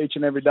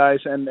and every day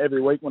and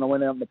every week when I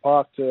went out in the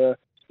park to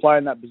play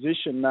in that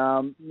position.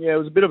 It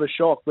was a bit of a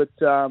shock, but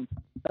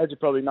as you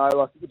probably know,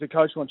 like if the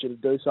coach wants you to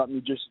do something,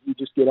 you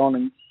just get on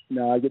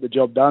and get the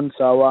job done.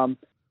 So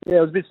it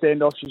was a bit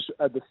standoffish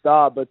at the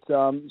start, but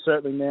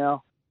certainly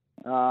now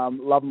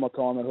loving my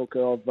time at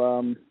hooker.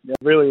 I've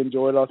really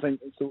enjoyed it. I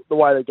think it's the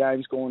way the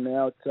game's going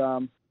now.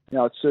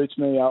 It suits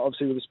me,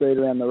 obviously, with the speed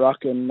around the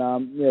ruck and,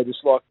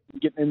 just like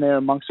getting in there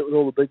amongst it with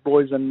all the big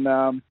boys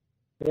and,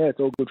 it's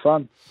all good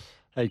fun.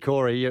 Hey,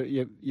 Corey,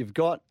 you've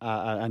got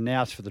a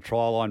nous for the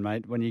try line,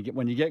 mate. When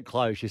you get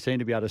close, you seem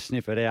to be able to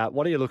sniff it out.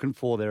 What are you looking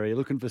for there? Are you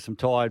looking for some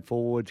tired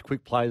forwards,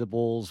 quick play the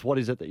balls? What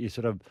is it that you're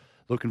sort of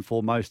looking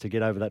for most to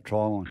get over that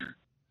try line?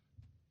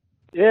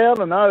 Yeah, I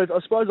don't know. I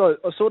suppose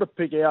I sort of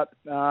pick out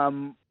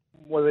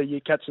whether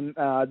you're catching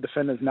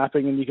defenders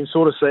napping, and you can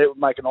sort of see it with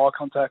making eye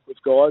contact with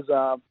guys.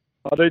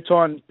 I do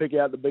try and pick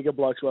out the bigger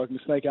blokes where I can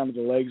sneak under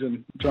the legs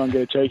and try and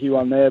get a cheeky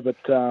one there. But,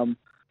 I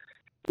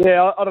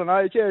don't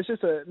know. It's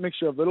just a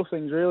mixture of little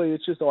things, really.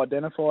 It's just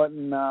identify it.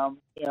 And,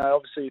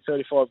 obviously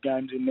 35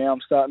 games in now,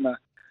 I'm starting to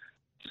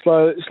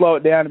slow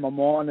it down in my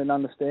mind and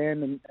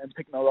understand and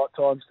pick my right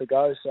times to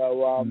go.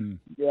 So,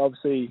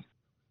 obviously,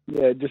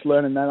 just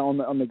learning that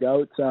on the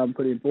go, it's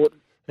pretty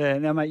important. Yeah,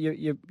 now, mate,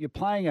 you're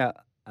playing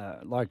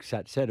like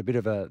Sat said, a bit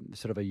of a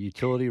sort of a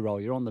utility role.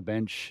 You're on the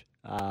bench.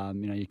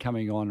 You're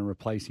coming on and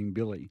replacing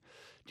Billy.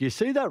 Do you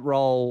see that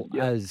role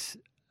as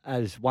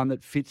one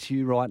that fits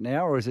you right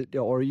now, or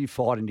are you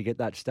fighting to get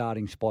that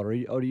starting spot,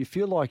 or do you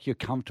feel like you're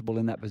comfortable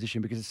in that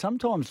position? Because it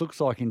sometimes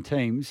looks like in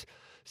teams,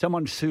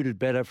 someone's suited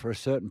better for a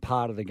certain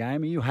part of the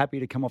game. Are you happy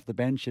to come off the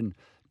bench and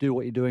do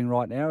what you're doing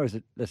right now, or is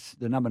it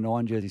the number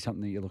 9 jersey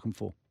something that you're looking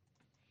for?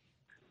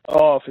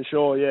 Oh, for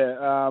sure, yeah.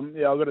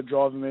 I've got a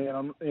drive in me, and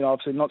I'm,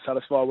 obviously not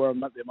satisfied where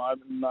I'm at the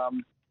moment.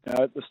 And,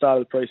 at the start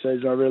of the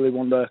pre-season, I really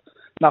wanted to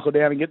knuckle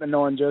down and get the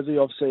 9 jersey.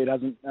 Obviously, it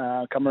hasn't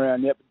come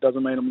around yet, but it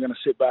doesn't mean I'm going to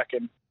sit back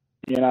and,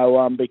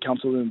 be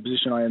comfortable in the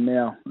position I am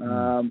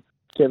now.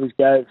 Kevin's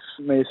gave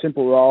me a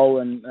simple role,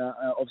 and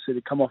obviously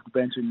to come off the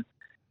bench and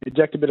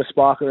inject a bit of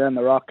spark around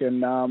the ruck,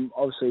 and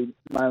obviously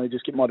mainly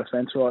just get my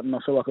defence right. And I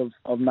feel like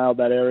I've nailed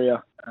that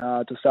area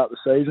to start the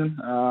season.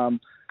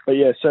 But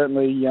yeah,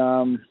 certainly,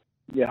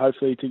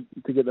 hopefully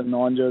to get the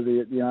 9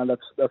 jersey,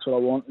 that's what I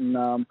want.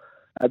 And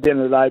at the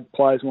end of the day,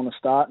 players want to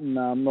start, and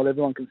not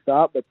everyone can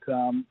start. But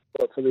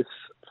for this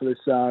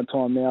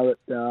time now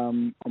that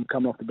I'm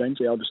coming off the bench,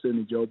 I'll just do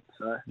my job.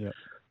 So yeah.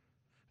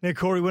 Now,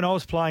 Corey, when I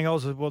was playing, I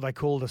was what they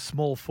called a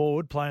small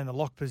forward, playing in the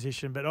lock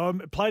position. But I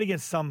played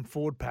against some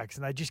forward packs,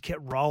 and they just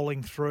kept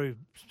rolling through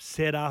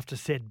set after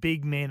set,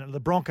 big men. The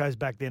Broncos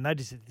back then, they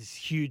just had this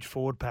huge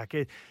forward pack.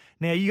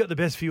 Now, you got the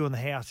best view in the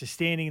house. You're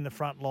standing in the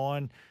front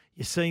line.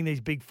 You're seeing these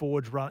big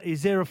forwards run.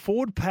 Is there a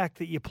forward pack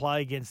that you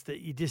play against that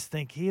you just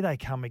think, here they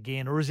come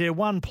again? Or is there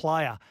one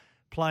player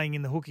playing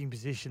in the hooking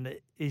position that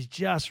is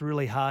just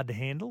really hard to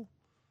handle?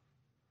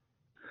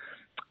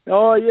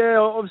 Oh yeah,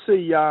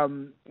 obviously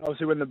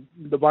when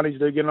the bunnies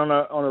do get on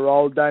a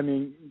roll,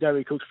 Damien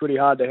Cook's pretty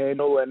hard to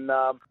handle, and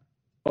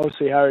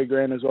obviously Harry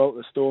Grant as well at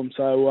the Storm.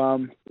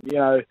 So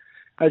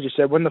as you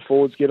said, when the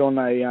forwards get on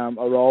a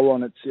roll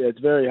on, it's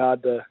very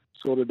hard to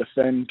sort of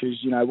defend, because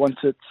once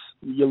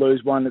you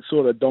lose one, it's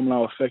sort of a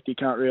domino effect. You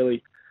can't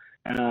really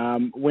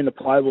win the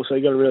playable, so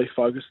you got to really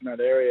focus in that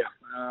area.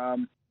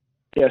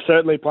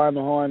 Certainly playing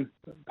behind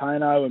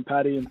Payno and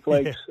Paddy and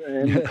Flex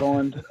and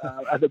kind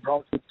at the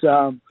Bronx,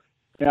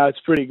 it's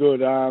pretty good.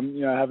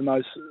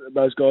 Having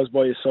those guys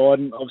by your side,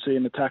 and obviously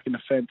an attack and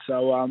defence.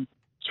 So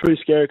it's pretty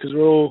scary, because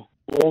we're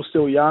all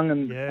still young,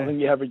 and I think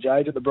the average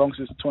age at the Bronx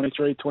is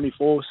 23,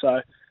 24.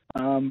 So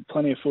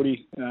plenty of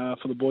footy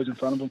for the boys in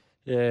front of them.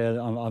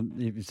 Yeah,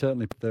 you've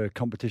certainly put the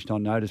competition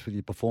on notice with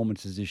your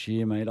performances this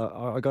year, mate.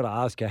 I got to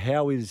ask you,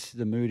 how is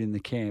the mood in the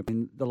camp?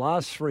 In the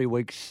last 3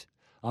 weeks,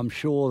 I'm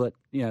sure that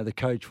the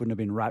coach wouldn't have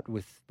been wrapped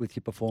with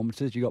your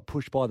performances. You got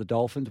pushed by the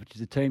Dolphins, which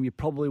is a team you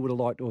probably would have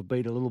liked to have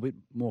beat a little bit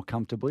more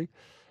comfortably.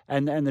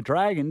 And the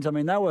Dragons, I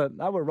mean, they were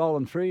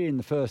rolling through you in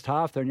the first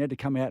half there, and you had to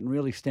come out and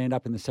really stand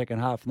up in the second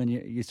half, and then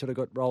you sort of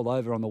got rolled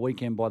over on the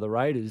weekend by the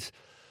Raiders.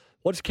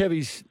 What's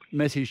Kevy's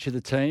message to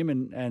the team,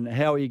 and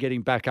how are you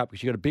getting back up?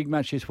 Because you've got a big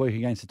match this week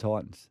against the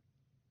Titans.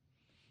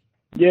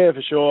 Yeah,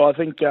 for sure. I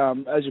think,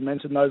 as you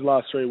mentioned, those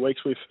last 3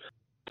 weeks we've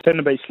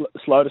tended to be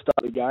slow to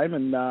start the game,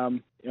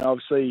 and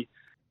obviously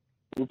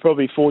we're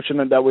probably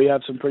fortunate that we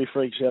have some pretty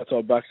freaks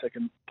outside backs that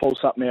can pull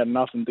something out of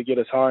nothing to get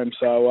us home.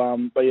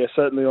 So, but yeah,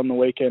 certainly on the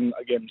weekend,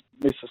 again,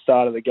 missed the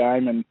start of the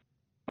game, and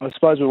I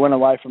suppose we went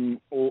away from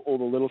all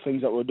the little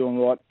things that we were doing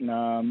right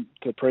to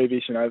the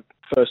previous,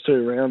 first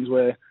 2 rounds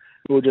where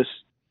we were just,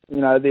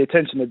 the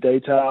attention to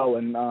detail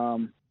and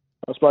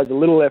I suppose the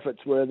little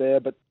efforts were there,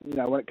 but,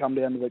 when it come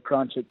down to the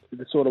crunch, it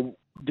sort of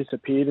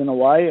disappeared in a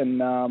way.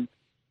 And I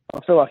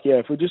feel like,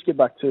 if we just get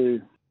back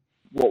to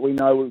what we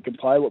know we can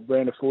play, what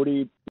brand of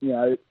footy,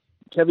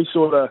 Kevy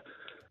sort of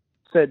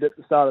said at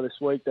the start of this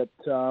week that,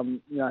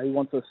 he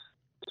wants us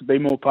to be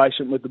more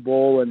patient with the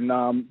ball and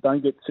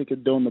don't get sick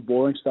of doing the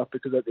boring stuff,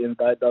 because at the end of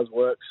the day it does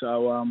work.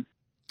 So,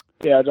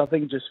 I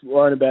think just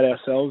worrying about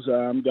ourselves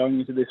going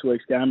into this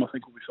week's game, I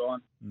think we'll be fine.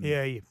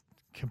 Yeah,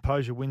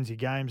 composure wins your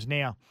games.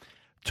 Now,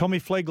 Tommy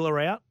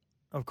Flegler out,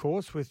 of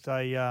course, with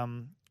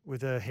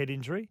a head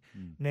injury.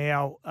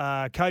 Now,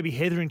 Kobe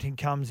Hetherington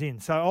comes in.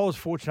 So I was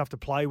fortunate enough to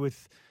play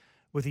with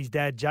his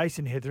dad,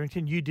 Jason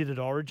Hetherington. You did at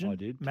Origin. I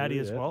did. Matty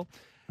as well.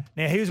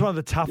 Now, he was one of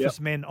the toughest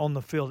men on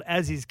the field,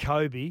 as is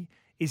Kobe.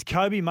 Is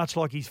Kobe much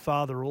like his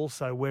father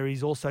also, where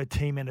he's also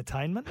team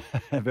entertainment?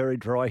 Very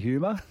dry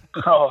humour.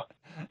 Oh,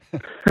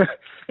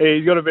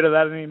 he's got a bit of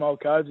that in him,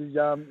 old coach. He's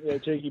a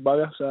cheeky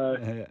bugger.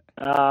 So,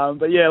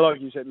 but yeah,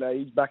 like you said,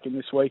 he's back in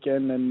this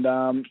weekend,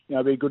 and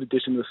be a good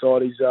addition to the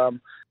side.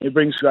 He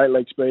brings great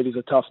leg speed. He's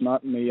a tough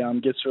nut, and he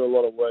gets through a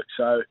lot of work.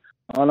 So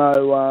I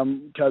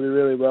know Kobe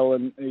really well,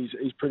 and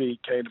he's pretty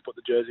keen to put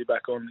the jersey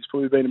back on. He's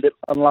probably been a bit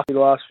unlucky the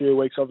last few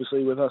weeks,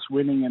 obviously with us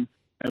winning and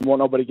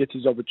whatnot, but he gets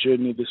his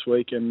opportunity this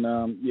week, and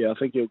I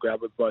think he'll grab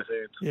it with both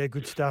hands. Yeah,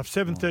 good stuff.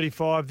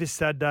 7:35 this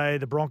Saturday,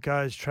 the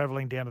Broncos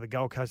travelling down to the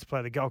Gold Coast to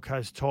play the Gold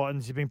Coast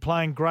Titans. You've been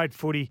playing great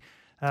footy,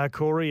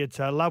 Corey. It's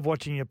love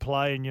watching you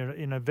play, and you're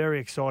in a very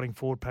exciting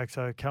forward pack,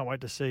 so can't wait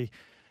to see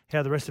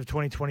how the rest of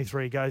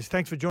 2023 goes.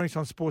 Thanks for joining us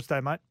on Sports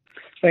Day, mate.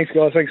 Thanks,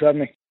 guys. Thanks for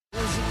having me.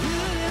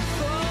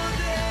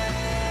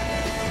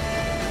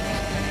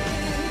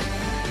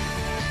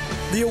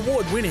 The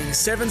award-winning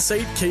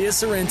 7-seat Kia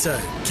Sorrento,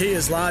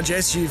 Kia's large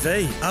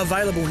SUV,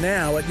 available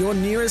now at your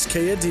nearest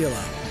Kia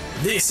dealer.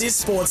 This is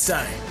Sports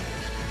Day.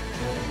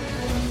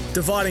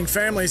 Dividing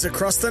families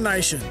across the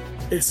nation.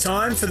 It's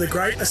time for the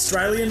Great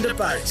Australian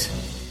Debate.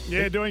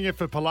 Yeah, doing it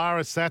for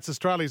Polaris Sats,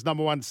 Australia's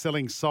 #1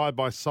 selling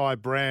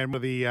side-by-side brand,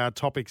 with the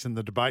topics in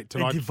the debate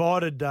tonight. It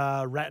divided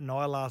Rat and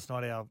I last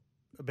night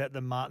about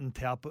the Martin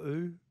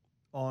Taupau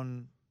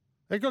on...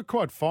 They got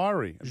quite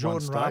fiery at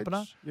Jordan one stage.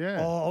 Rapiner.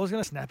 Yeah. Oh, I was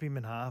going to snap him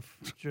in half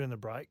during the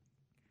break.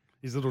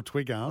 His little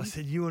twig I arms.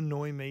 said, you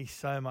annoy me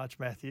so much,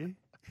 Matthew.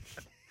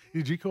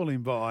 Did you call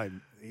him by,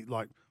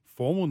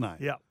 formal name?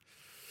 Yeah.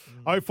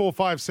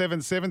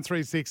 0457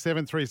 736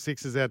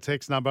 736 is our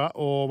text number,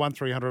 or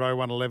 1300 01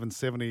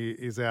 1170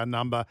 is our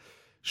number.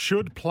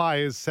 Should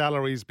players'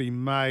 salaries be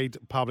made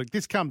public?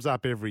 This comes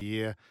up every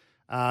year.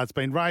 It's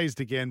been raised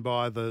again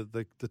by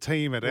the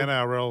team at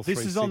NRL 360.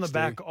 This is on the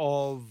back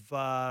of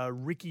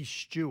Ricky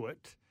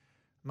Stewart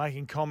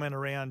making comment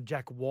around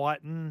Jack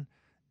Whiten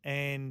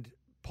and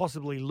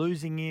possibly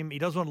losing him. He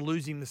doesn't want to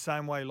lose him the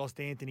same way he lost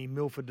Anthony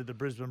Milford to the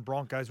Brisbane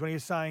Broncos, when he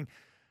was saying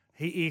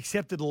he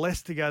accepted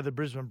less to go to the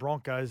Brisbane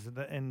Broncos,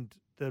 and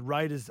the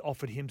Raiders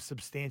offered him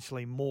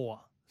substantially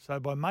more. So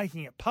by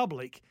making it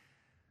public,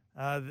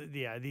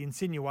 the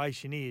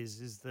insinuation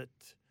is that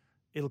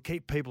it'll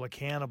keep people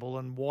accountable,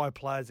 and why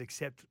players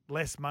accept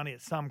less money at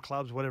some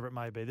clubs, whatever it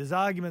may be. There's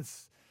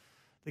arguments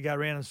that go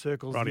around in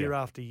circles year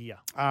after year.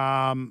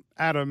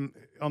 Adam,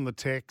 on the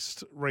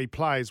text,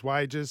 replays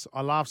wages.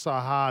 I laughed so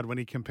hard when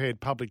he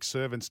compared public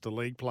servants to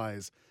league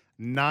players.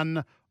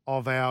 None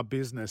of our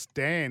business.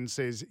 Dan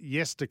says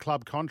yes to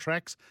club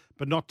contracts,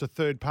 but not to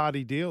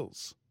third-party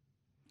deals.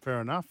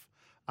 Fair enough.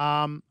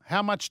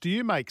 How much do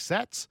you make,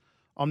 Sats?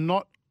 I'm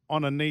not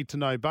on a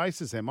need-to-know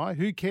basis, am I?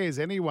 Who cares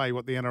anyway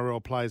what the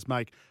NRL players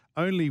make?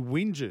 Only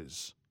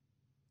whingers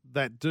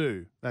that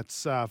do. That's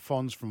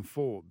Fonz from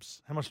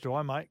Forbes. How much do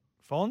I make,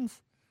 Fonz?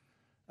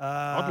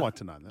 I'd like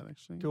to know that,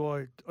 actually. Do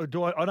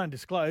I? I don't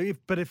disclose.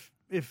 But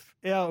if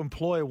our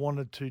employer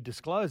wanted to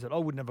disclose it, I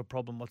wouldn't have a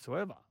problem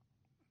whatsoever.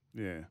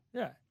 Yeah.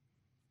 Yeah,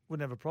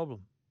 wouldn't have a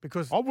problem,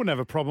 because I wouldn't have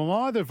a problem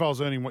either if I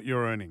was earning what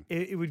you're earning.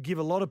 It would give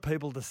a lot of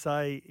people to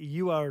say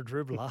you are a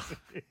dribbler.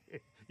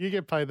 You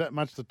get paid that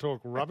much to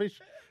talk rubbish.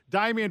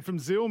 Damien from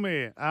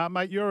Zilmere,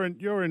 mate,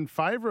 you're in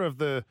favour of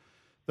the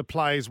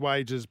players'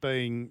 wages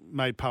being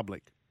made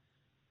public.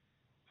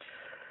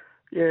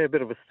 Yeah, a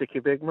bit of a sticky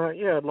bag, mate.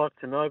 Yeah, I'd like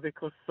to know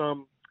because,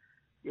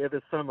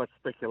 there's so much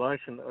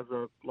speculation. As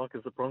a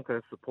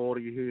Broncos supporter,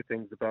 you hear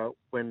things about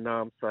when,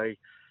 say,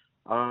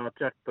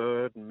 Jack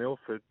Bird and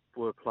Milford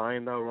were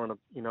playing. They were on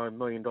 $1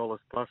 million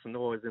plus and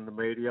always in the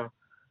media.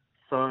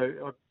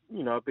 So,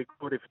 it'd be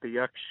good if the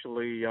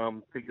actually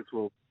figures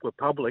were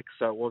public,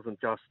 so it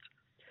wasn't just,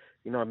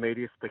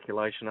 media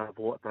speculation over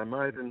what they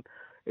made. And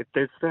if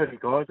there's 30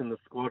 guys in the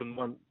squad and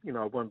one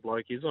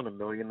bloke is on $1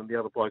 million and the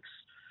other bloke's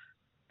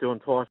doing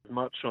twice as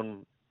much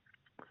on,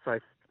 say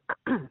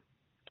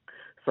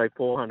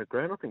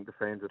 $400,000, I think the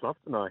fans would love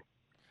to know.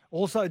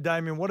 Also,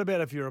 Damien, what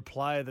about if you're a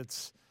player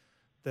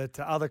that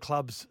other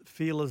clubs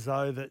feel as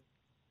though that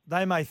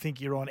they may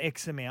think you're on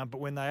X amount, but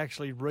when they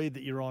actually read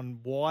that you're on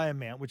Y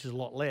amount, which is a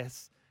lot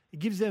less, it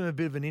gives them a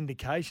bit of an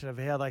indication of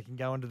how they can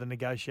go into the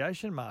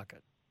negotiation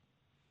market.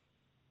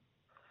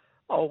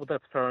 Oh, well,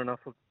 that's fair enough.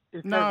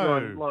 If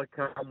everyone,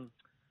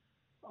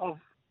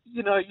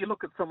 you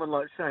look at someone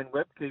like Shane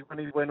Webke when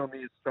he went on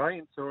the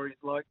Australian tour, he's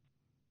like,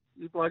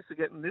 you blokes are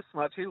getting this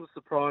much. He was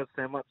surprised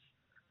how much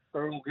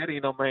they're all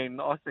getting. I mean,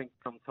 I think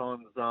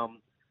sometimes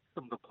some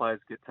of the players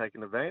get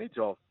taken advantage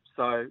of.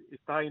 So if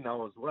they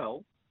know as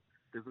well,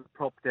 there's a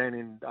prop down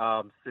in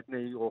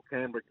Sydney or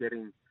Canberra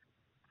getting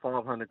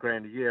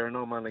 $500,000 a year and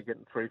I'm only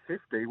getting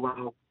 $350.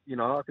 Well,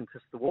 I can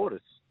test the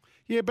waters.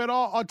 Yeah, but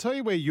I'll tell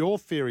you where your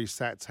theory,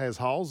 Sats, has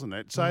holes in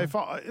it. So if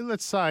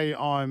let's say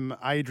I'm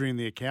Adrian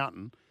the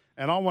accountant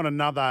and I want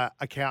another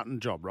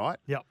accountant job, right?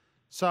 Yep.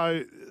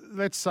 So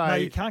let's say... No,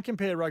 you can't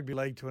compare rugby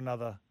league to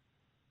another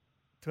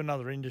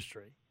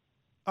industry.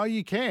 Oh,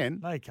 you can?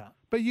 No, you can't.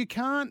 But you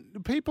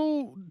can't...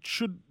 People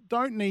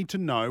don't need to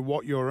know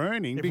what you're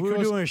earning if because... we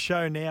were doing a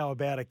show now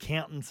about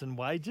accountants and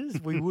wages,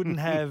 we wouldn't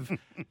have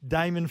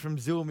Damon from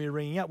Zilmi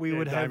ringing up. We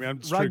would have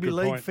rugby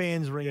league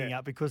fans ringing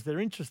up because they're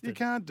interested. You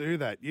can't do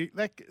that.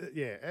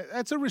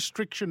 That's a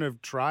restriction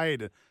of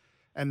trade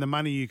and the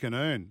money you can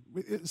earn.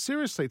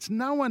 Seriously, it's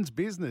no one's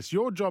business.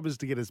 Your job is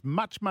to get as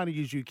much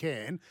money as you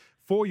can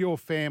for your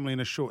family in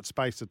a short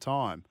space of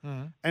time.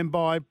 Mm. And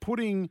by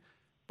putting...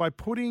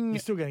 You're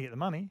still going to get the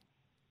money.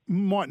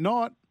 Might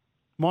not.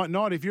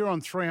 If you're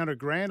on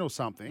 $300,000 or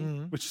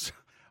something, which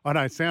I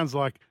know sounds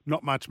like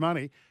not much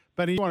money,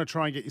 but if you want to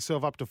try and get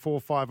yourself up to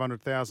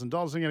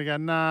 $400,000-$500,000, you're going to go,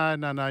 no,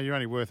 you're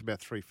only worth about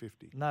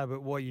 $350,000. No,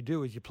 but what you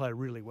do is you play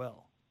really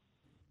well.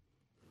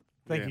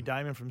 Thank you,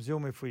 Damon from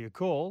Zilmi, for your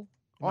call.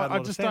 I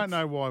just don't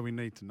know why we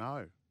need to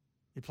know.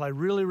 You play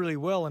really, really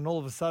well, and all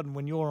of a sudden,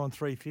 when you're on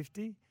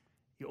 $350,000,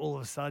 all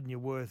of a sudden you're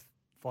worth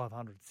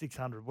 $500,000,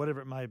 $600,000, whatever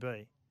it may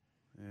be.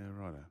 Yeah,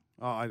 right.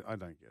 Oh, I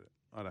don't get it.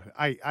 I don't.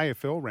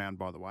 AFL round,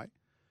 by the way.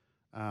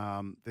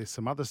 There's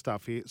some other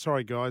stuff here.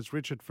 Sorry, guys.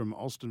 Richard from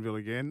Alstonville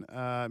again.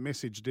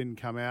 Message didn't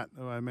come out.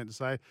 I meant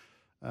to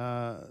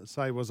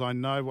say was I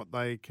know what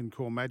they can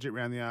call magic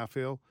round the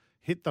AFL.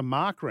 Hit the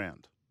mark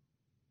round.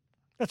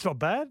 That's not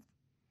bad.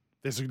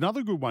 There's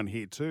another good one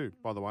here too,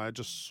 by the way. I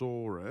just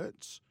saw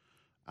it.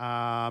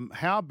 How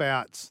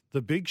about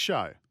the Big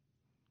Show?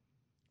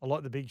 I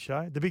like the Big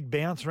Show. The Big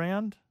Bounce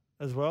round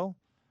as well.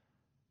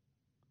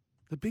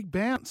 The Big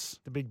Bounce.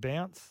 The Big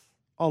Bounce.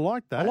 I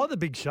like that. I like the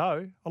Big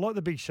Show. I like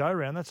the Big Show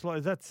round.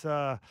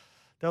 That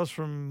was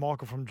from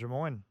Michael from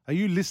Drummoyne. Are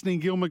you listening,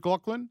 Gil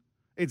McLaughlin?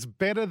 It's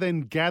better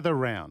than Gather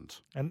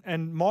Round.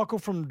 And Michael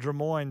from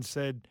Drummoyne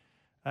said,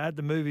 at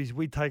the movies,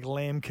 we take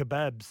lamb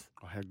kebabs.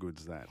 Oh, how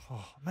good's that?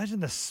 Oh,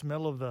 imagine the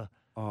smell of the...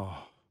 Oh.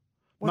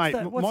 What's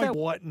that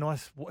white,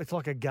 nice... It's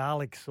like a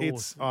garlic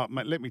sauce.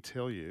 Mate, let me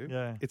tell you.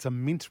 Yeah. It's a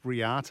mint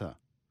riata.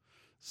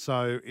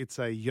 So it's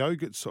a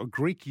yogurt, a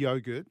Greek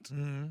yogurt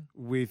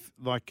with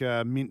like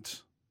a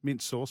mint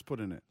sauce put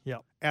in it.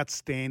 Yep.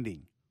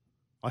 Outstanding.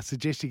 I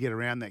suggest you get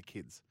around that,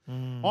 kids.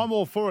 I'm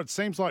all for it.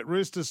 Seems like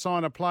Roosters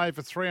sign a player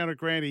for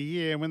 $300,000 a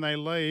year, and when they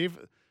leave,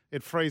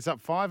 it frees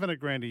up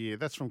 $500,000 a year.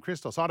 That's from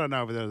Christos. I don't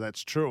know whether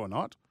that's true or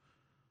not.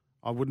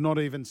 I would not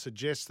even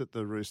suggest that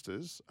the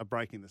Roosters are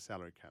breaking the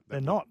salary cap.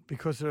 They're not,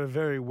 because they're a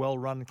very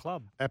well-run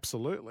club.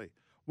 Absolutely.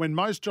 When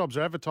most jobs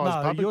are advertised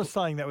publicly... you're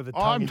saying that with a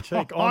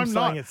tongue-in-cheek. I'm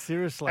saying it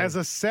seriously. As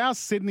a South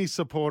Sydney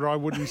supporter, I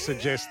wouldn't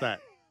suggest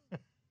that.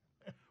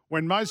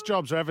 When most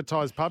jobs are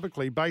advertised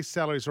publicly, base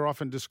salaries are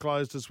often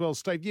disclosed as well,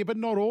 Steve. Yeah, but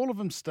not all of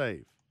them,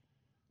 Steve.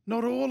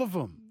 Not all of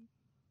them.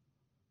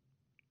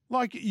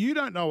 Like, you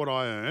don't know what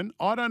I earn.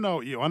 I don't know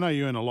what you... I know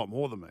you earn a lot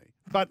more than me.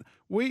 But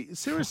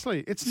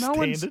seriously, it's no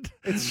one's...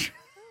 Standard.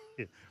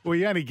 Well,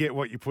 you only get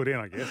what you put in,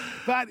 I guess.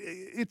 But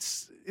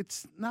it's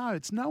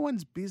no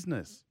one's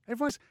business.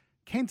 Everyone's...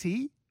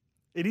 Kenty,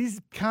 it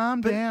is.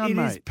 Calm down,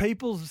 mate.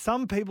 It is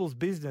some people's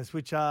business,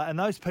 and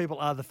those people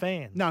are the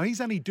fans. No, he's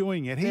only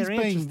doing it.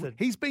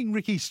 He's being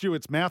Ricky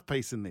Stewart's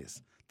mouthpiece in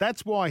this.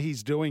 That's why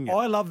he's doing it.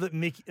 I love that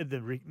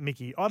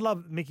Mickey. I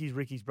love Mickey's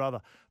Ricky's brother,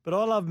 but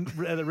I love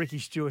that Ricky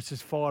Stewart's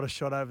just fired a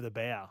shot over the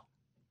bow.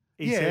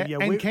 He said,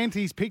 and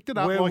Kenty's picked it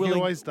up like he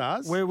always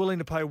does. We're willing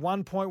to pay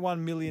 $1.1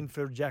 million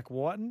for Jack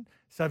Whiten.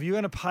 So if you're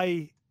going to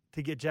pay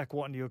to get Jack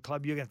Whiten to your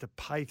club, you're going to have to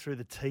pay through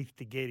the teeth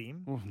to get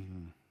him.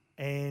 Mm-hmm.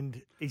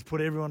 And he's put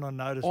everyone on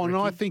notice. Oh, Ricky.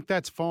 and I think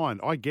that's fine.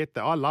 I get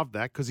that. I love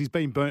that because he's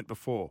been burnt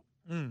before.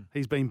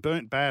 He's been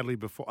burnt badly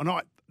before. And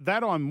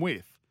I'm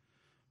with.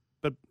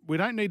 But we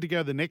don't need to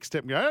go the next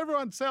step and go,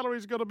 everyone's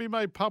salary's got to be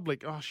made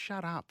public. Oh,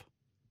 shut up.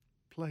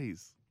 Please.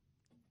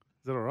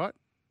 Is that all right?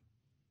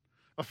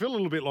 I feel a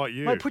little bit like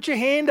you. Mate, put your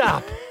hand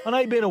up. I know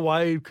you've been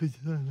away because...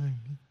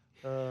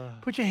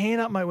 put your hand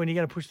up, mate, when you're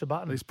going to push the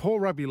button. These poor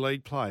rugby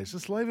league players,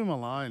 just leave them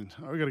alone.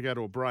 We've got to go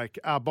to a break.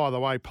 By the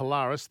way,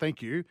 Polaris,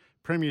 thank you.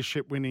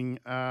 Premiership winning,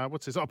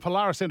 what's this?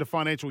 Polaris Centre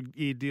financial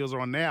year deals are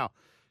on now.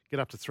 Get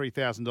up to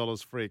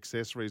 $3,000 free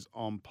accessories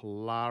on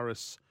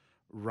Polaris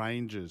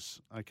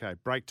Rangers. Okay,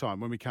 break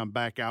time. When we come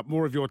back,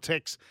 more of your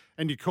texts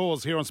and your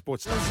calls here on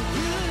Sports Day.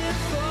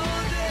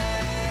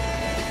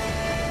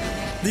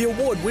 The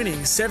award-winning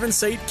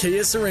 7-seat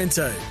Kia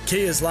Sorento,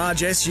 Kia's large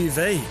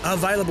SUV,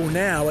 available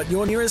now at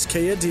your nearest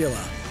Kia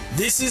dealer.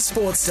 This is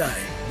Sports Day.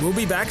 We'll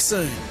be back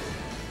soon.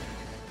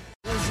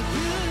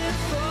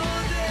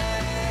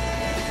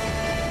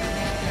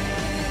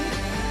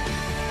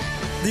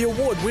 The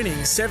award-winning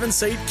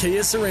 7-seat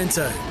Kia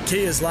Sorento,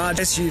 Kia's large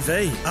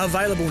SUV,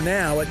 available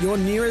now at your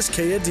nearest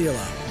Kia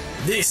dealer.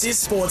 This is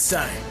Sports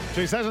Day.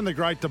 Geez, hasn't the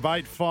great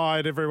debate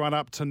fired everyone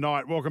up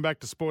tonight? Welcome back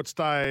to Sports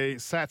Day.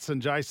 Sats and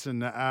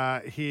Jason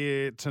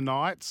here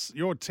tonight.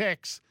 Your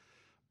texts,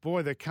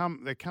 boy, they're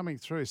coming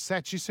through.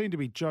 Sats, you seem to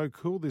be Joe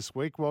Cool this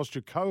week, whilst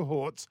your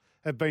cohorts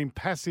have been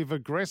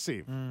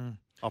passive-aggressive.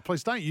 Oh,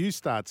 please, don't you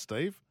start,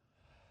 Steve.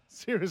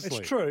 Seriously.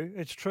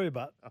 It's true,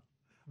 but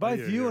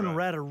both you and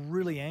Rat are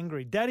really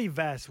angry. Daddy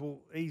Vass, well,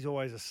 he's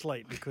always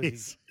asleep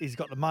because he's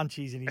got the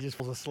munchies and he just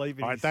falls asleep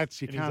in his office.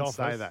 You can't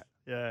say that.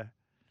 Yeah.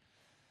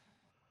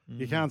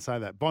 You can't say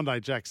that.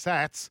 Bondi Jack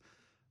Sats.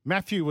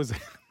 Matthew was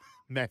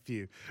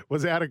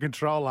out of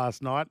control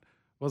last night.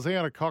 Was he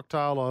on a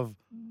cocktail of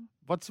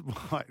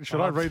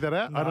should I read that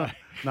out? No. I don't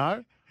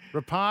know.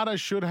 Rapata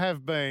should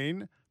have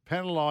been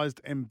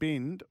penalised and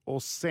binned or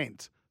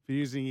sent for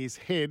using his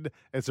head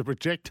as a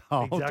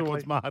projectile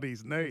towards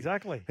Marty's knee.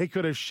 Exactly. He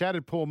could have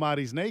shattered poor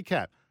Marty's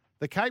kneecap.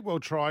 The Cape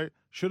World try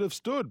should have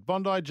stood.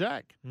 Bondi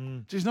Jack.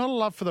 There's not a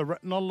lot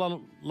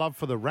of love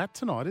for the Rat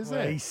tonight, is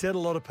there? He set a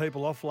lot of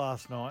people off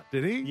last night.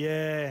 Did he?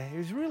 Yeah, he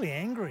was really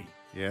angry.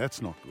 Yeah,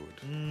 that's not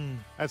good.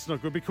 That's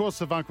not good. Because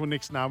of Uncle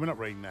Nick's, no, we're not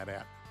reading that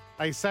out.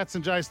 Hey, Sats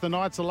and Jace, the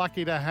Knights are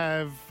lucky to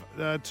have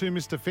two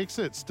Mr.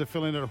 Fix-Its to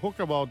fill in at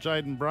hooker while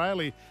Jaden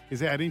Brayley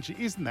is out injured.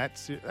 Isn't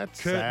that's Kurt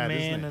sad, Mann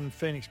isn't it? and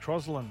Phoenix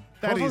Crosland.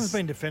 That Crosland's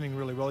been defending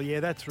really well.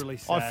 Yeah, that's really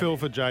sad. I feel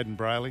for Jaden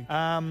Brayley.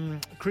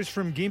 Chris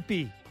from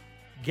Gympie.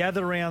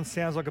 Gather Round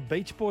sounds like a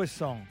Beach Boys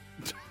song.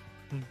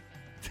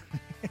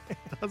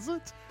 Does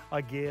it? I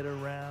get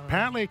around.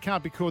 Apparently it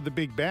can't be called the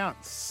Big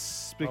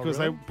Bounce because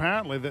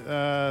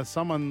really?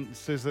 someone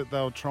says that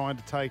they were trying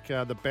to take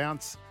the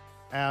bounce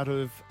out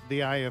of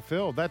the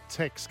AFL. That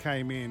text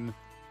came in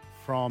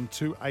from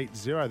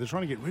 280. They're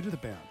trying to get rid of the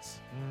bounce.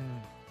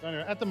 So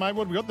anyway, at the moment,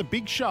 what have we got? The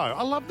Big Show.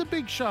 I love the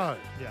Big Show.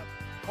 Yeah.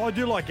 Oh, I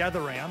do like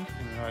Gather Round.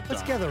 No,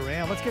 Let's gather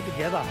around. Let's get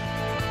together.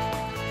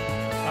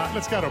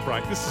 Let's go to a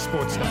break. This is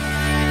Sports Day.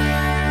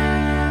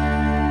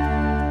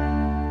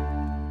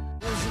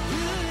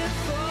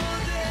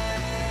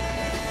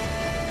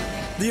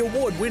 The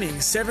award-winning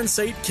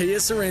 7-seat Kia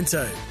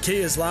Sorento,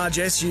 Kia's large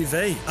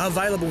SUV,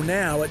 available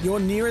now at your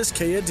nearest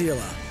Kia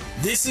dealer.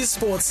 This is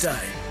Sports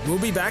Day. We'll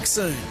be back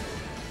soon.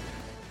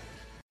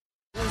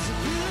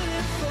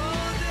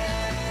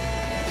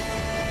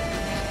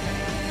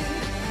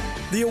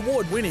 The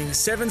award-winning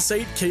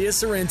 7-seat Kia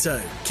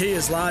Sorento,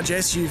 Kia's large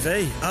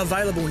SUV,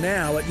 available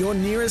now at your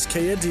nearest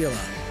Kia dealer.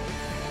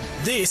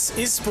 This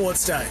is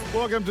Sports Day.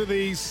 Welcome to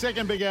the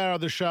second big hour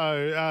of the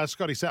show.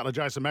 Scotty Sattler,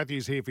 Jason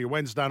Matthews here for your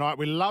Wednesday night.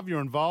 We love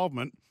your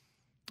involvement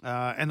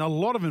and a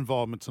lot of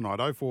involvement tonight.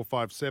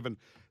 0457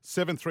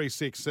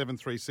 736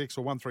 736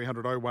 or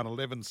 1300 01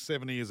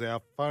 1170 is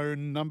our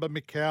phone number.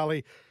 Mick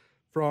Cowley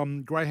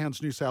from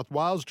Greyhounds New South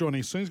Wales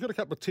joining us soon. He's got a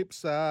couple of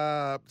tips,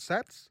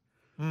 Sats.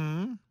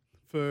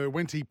 For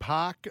Wenty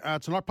Park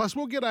tonight. Plus,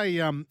 we'll get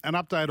an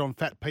update on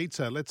Fat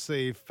Pizza. Let's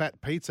see if Fat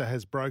Pizza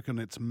has broken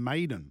its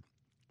maiden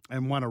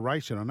and won a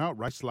race. And I know it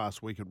raced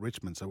last week at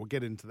Richmond, so we'll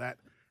get into that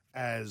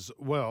as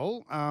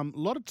well. A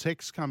lot of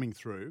texts coming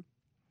through.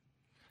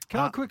 Can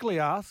I quickly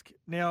ask,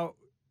 now,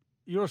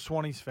 you're a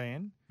Swannies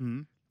fan,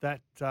 that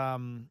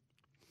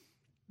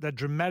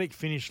dramatic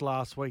finish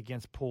last week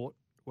against Port,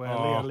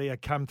 where Leah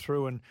come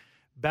through and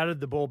batted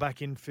the ball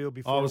back in field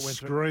before I was it went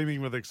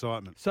screaming with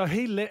excitement. So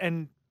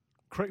and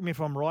correct me if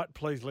I'm right,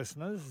 please,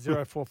 listeners,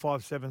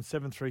 0457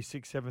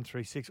 736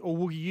 736, or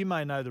Woogie, you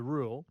may know the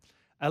rule.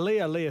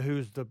 Aliyah,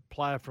 who's the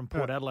player from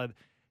Port Adelaide,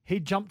 he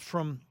jumped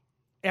from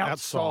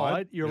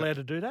outside. You're allowed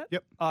to do that?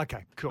 Yep.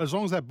 Okay, cool. As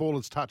long as that ball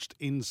is touched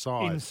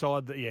inside.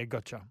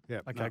 Gotcha.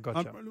 Yep. Okay,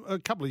 gotcha. A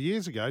couple of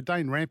years ago,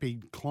 Dane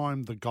Rampy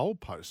climbed the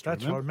goalpost.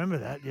 That's right, I remember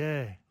that,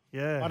 yeah.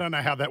 I don't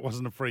know how that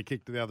wasn't a free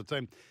kick to the other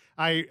team.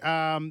 Hey,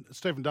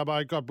 Stephen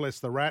Dubbo, God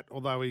bless the Rat,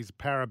 although his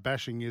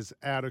para-bashing is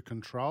out of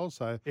control.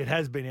 So it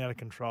has been out of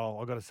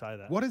control, I've got to say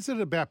that. What is it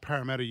about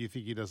Parramatta you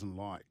think he doesn't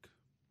like?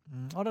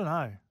 I don't know.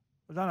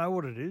 I don't know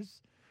what it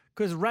is.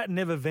 Because Rat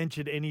never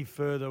ventured any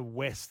further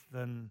west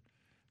than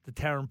the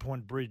Tarrant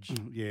Point Bridge.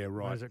 Yeah,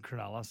 right. Whereas at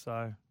Cronulla,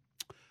 so.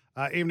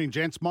 Evening,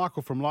 gents.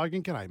 Michael from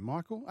Logan. G'day,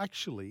 Michael.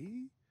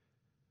 Actually,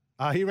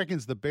 he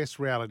reckons the best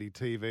reality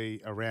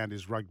TV around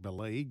is rugby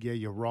league. Yeah,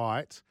 you're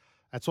right.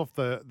 That's off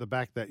the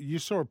back that you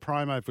saw a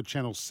promo for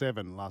Channel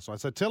 7 last night.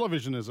 So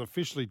television has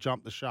officially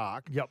jumped the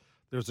shark. Yep.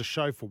 There's a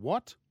show for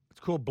what? It's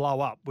called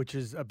Blow Up, which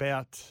is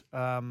about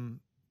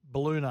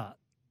balloon art.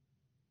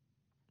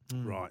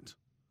 Right.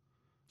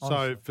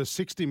 Honestly. So for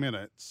 60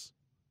 minutes,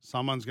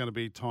 someone's going to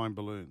be tying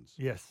balloons.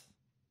 Yes.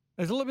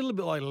 It's a little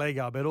bit like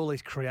Lego, about all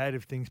these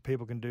creative things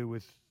people can do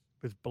with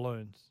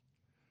balloons.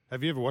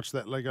 Have you ever watched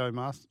that Lego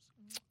Masters?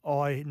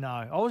 No.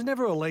 I was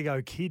never a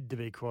Lego kid, to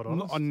be quite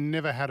honest. I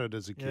never had it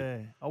as a kid. Yeah.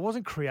 I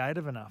wasn't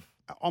creative enough.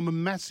 I'm a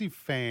massive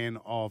fan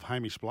of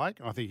Hamish Blake.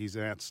 I think he's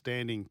an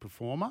outstanding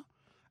performer.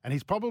 And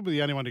he's probably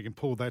the only one who can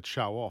pull that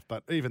show off.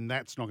 But even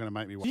that's not going to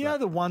make me watch Do you know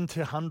the 1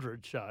 to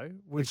 100 show?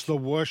 It's the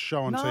worst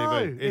show on no,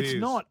 TV. It's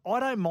not. I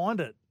don't mind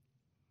it.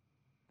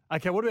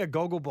 Okay, what about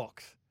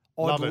Gogglebox?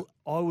 Love it.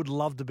 I would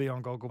love to be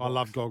on Gogglebox. I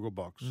love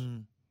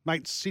Gogglebox.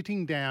 Mate,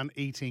 sitting down,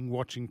 eating,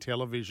 watching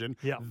television,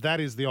 Yeah. that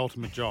is the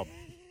ultimate job.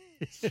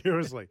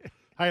 Seriously.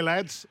 Hey,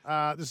 lads,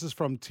 this is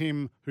from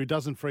Tim, who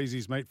doesn't freeze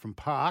his meat from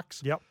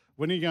Parks. Yep.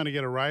 When are you going to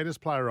get a Raiders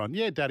player on?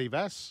 Yeah, Daddy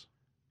Vass.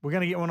 We're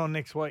going to get one on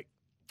next week.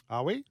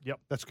 Are we? Yep.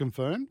 That's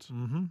confirmed?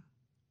 Mm-hmm.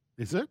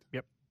 Is it?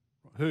 Yep.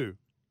 Who?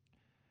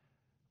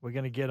 We're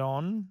going to get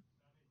on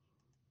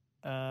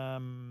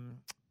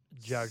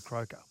Jared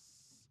Croker.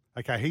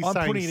 Okay, he's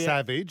saying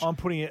Savage. I'm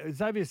putting it.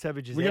 Xavier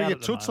Savage is We're going out to at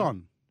get the Toots moment.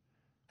 on.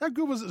 How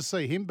good was it to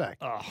see him back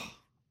Oh,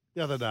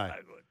 the other day?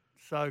 so good.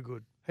 So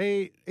good.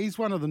 He's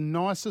one of the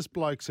nicest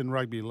blokes in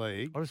rugby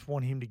league. I just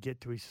want him to get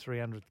to his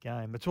 300th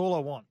game. That's all I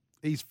want.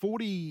 He's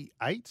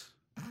 48,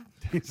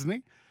 isn't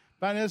he?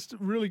 But it's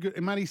really good.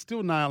 Mate, he's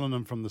still nailing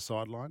them from the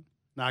sideline.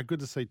 No, good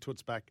to see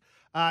Toots back.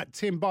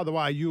 Tim, by the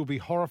way, you'll be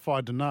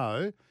horrified to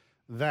know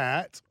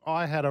that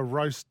I had a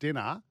roast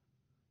dinner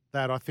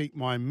that I think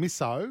my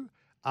misso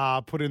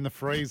put in the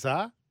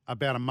freezer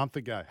about a month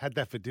ago. Had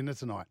that for dinner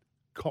tonight.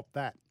 Cop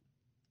that.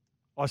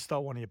 I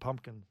stole one of your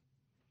pumpkins.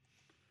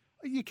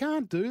 You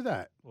can't do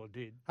that. Well, I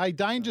did. Hey,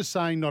 Danger's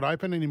saying not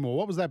open anymore.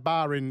 What was that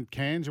bar in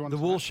Cairns you want The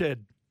to Wool say?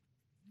 Shed.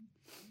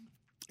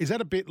 Is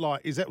that a bit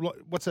like,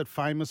 what's that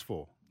famous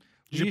for?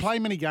 Did you play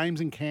many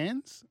games in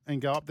Cairns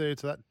and go up there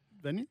to that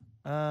venue?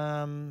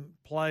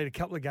 Played a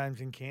couple of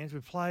games in Cairns. We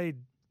played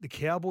the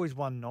Cowboys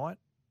one night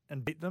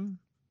and beat them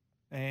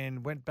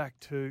and went back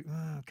to,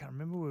 I can't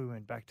remember where we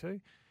went back to.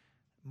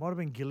 Might have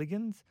been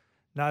Gilligan's.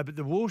 No, but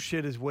the Wool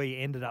Shed is where you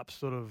ended up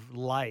sort of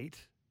late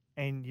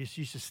and you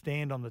used to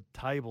stand on the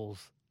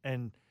tables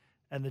and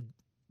the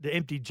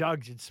empty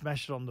jugs, you'd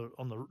smash it on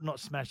the not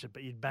smash it,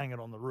 but you'd bang it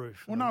on the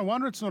roof. Well, no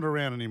wonder it's not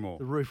around anymore.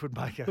 The roof would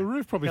make The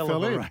roof probably hell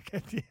fell of a in.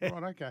 racket, yeah.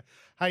 Right, okay.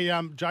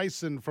 Hey,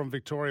 Jason from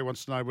Victoria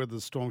wants to know whether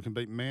the Storm can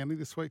beat Manly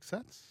this week,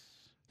 Sats?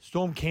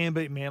 Storm can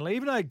beat Manly.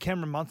 Even though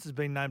Cameron Muntz has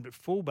been named at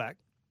fullback,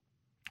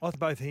 I think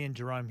both he and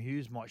Jerome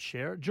Hughes might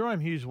share it. Jerome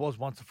Hughes was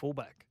once a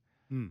fullback.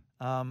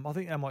 I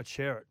think they might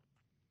share it.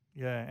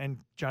 Yeah, and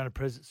Jonah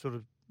Prezet sort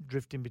of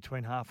drift in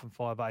between half and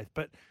 5/8.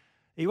 But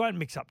he won't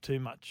mix up too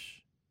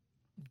much,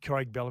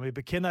 Craig Bellamy.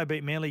 But can they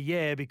beat Manly?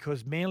 Yeah,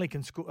 because Manly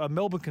can score.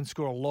 Melbourne can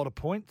score a lot of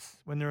points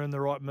when they're in the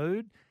right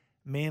mood.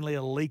 Manly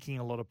are leaking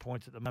a lot of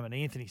points at the moment.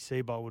 Anthony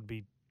Sebo would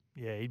be,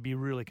 he'd be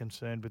really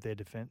concerned with their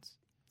defence.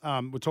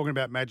 We're talking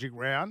about Magic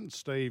Round.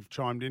 Steve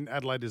chimed in.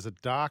 Adelaide is a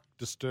dark,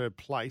 disturbed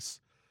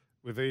place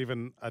with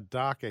even a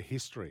darker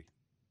history.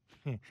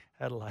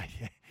 Adelaide,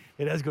 yeah.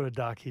 It has got a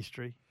dark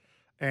history.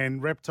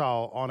 And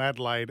Reptile on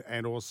Adelaide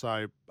and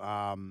also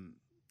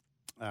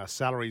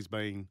salaries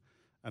being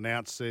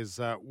announced says,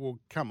 well,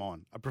 come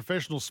on. A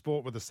professional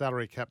sport with a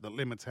salary cap that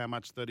limits how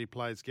much 30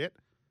 players get.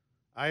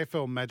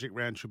 AFL Magic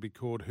Round should be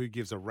called Who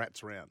Gives a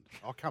Rat's Round.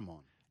 Oh, come on.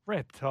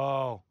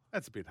 Reptile.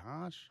 That's a bit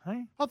harsh.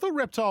 Hey? I thought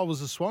Reptile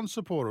was a Swan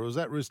supporter. Or was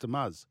that Rooster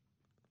Muzz?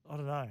 I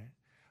don't know.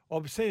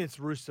 I've seen it's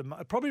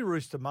probably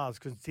Rooster Muzz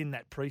because it's in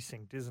that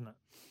precinct, isn't it?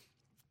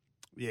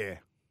 Yeah.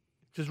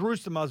 Because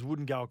Rooster Muzz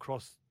wouldn't go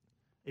across.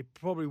 It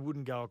probably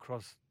wouldn't go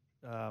across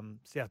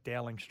South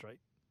Dowling Street.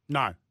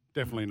 No,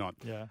 definitely not.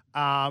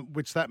 Yeah.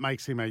 Which that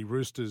makes him a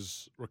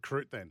Roosters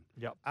recruit then.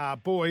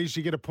 Yep. Boys,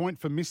 you get a point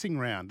for missing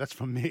round. That's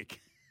from Mick.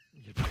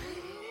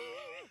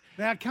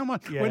 Now, come on.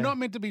 Yeah. We're not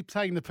meant to be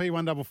taking the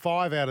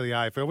P155 out of the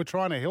AFL. We're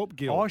trying to help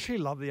Gil. I actually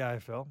love the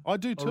AFL. I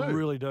do too. I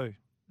really do.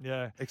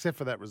 Yeah. Except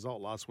for that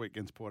result last week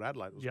against Port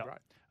Adelaide. It was great.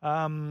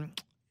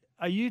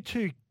 Are you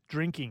two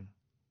drinking?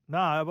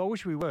 No, but I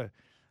wish we were.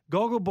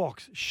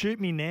 Gogglebox, shoot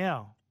me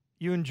now.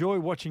 You enjoy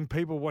watching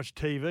people watch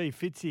TV.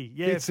 Fitzy.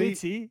 Yeah,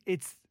 Fitzy.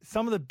 It's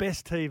some of the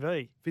best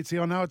TV.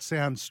 Fitzy, I know it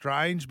sounds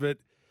strange, but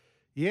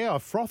yeah, I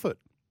froth it.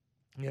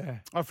 Yeah.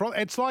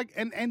 It's like,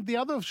 and the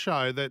other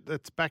show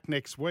that's back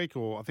next week,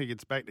 or I think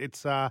it's back,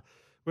 it's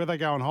where they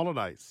go on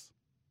holidays.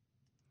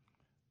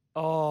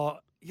 Oh,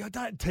 you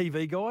don't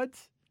TV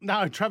guides?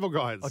 No, travel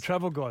guides. Oh,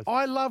 travel guides.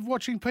 I love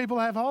watching people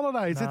have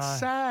holidays. No. It's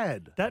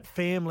sad. That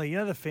family,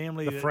 the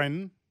family. The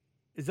friend.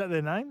 Is that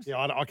their names? Yeah,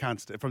 I can't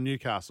from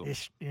Newcastle.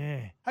 Yes,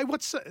 yeah. Hey,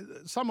 what's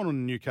someone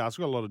in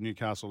Newcastle? Got a lot of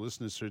Newcastle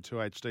listeners through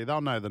 2HD.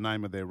 They'll know the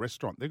name of their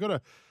restaurant. They've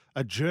got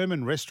a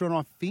German restaurant,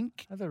 I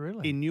think. Are they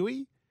really? In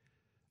Newey.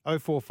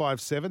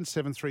 0457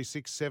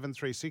 736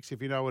 736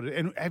 if you know what it is.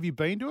 And have you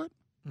been to it?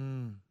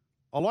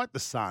 I like the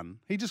son.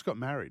 He just got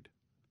married.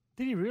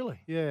 Did he really?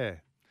 Yeah.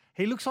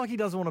 He looks like he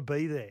doesn't want to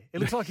be there. It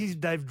looks like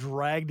they've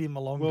dragged him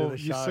along to the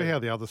show. You see how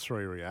the other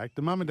three react.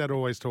 The mum and dad are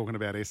always talking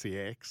about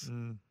SEX.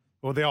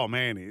 Well, the old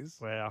man is.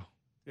 Wow.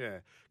 Yeah.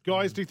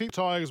 Guys, do you think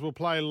Tigers will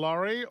play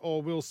Laurie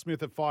or Will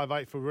Smith at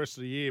 5'8" for the rest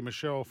of the year?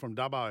 Michelle from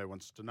Dubbo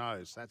wants to know.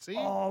 Satsy?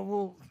 Oh,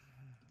 well,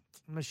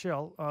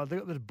 Michelle, they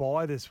got the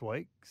bye this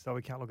week, so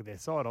we can't look at their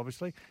side,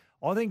 obviously.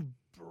 I think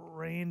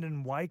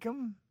Brandon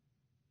Wakeham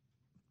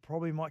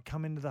probably might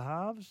come into the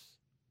halves,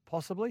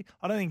 possibly.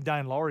 I don't think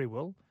Dane Laurie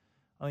will.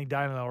 I think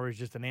Dane Laurie is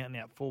just an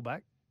out-and-out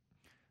fullback.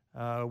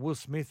 Will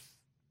Smith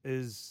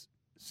is,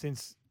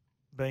 since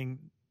being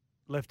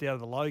left out of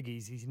the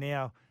Logies, he's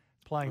now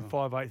playing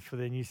 5'8" for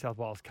their New South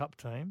Wales Cup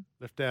team.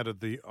 Left out of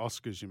the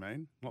Oscars, you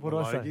mean? Not What the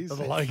did I say? Logies. Oh,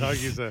 the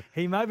Logies.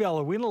 He may be able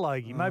to win a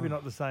Logie, maybe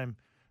not the same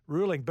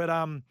ruling. But,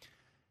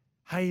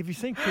 hey, have you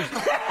seen Chris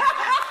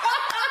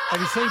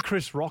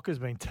Rock has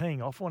been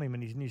teeing off on him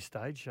in his new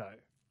stage show?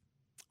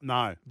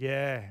 No.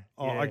 Yeah.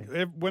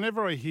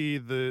 Whenever I hear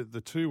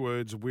the two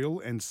words Will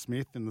and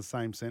Smith in the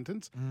same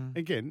sentence,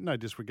 again, no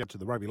disregard to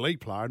the rugby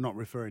league player, not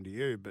referring to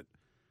you, but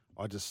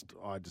I just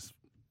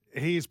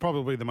he is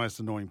probably the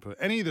most annoying person.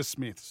 Any of the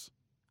Smiths.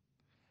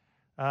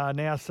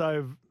 Now,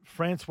 so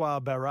Francois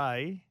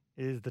Barret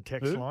is the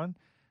text line.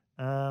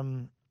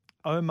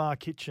 Omar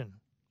Kitchen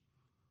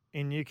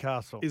in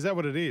Newcastle. Is that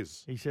what it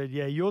is? He said,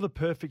 yeah, you're the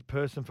perfect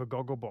person for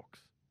Gogglebox.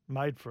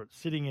 Made for it.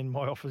 Sitting in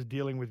my office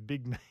dealing with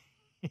Big Me.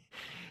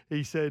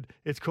 He said,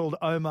 it's called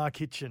Omar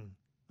Kitchen.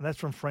 And that's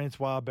from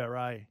Francois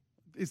Barret.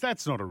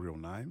 That's not a real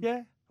name?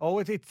 Yeah. Oh,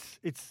 it's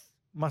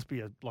must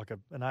be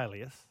an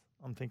alias,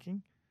 I'm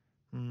thinking.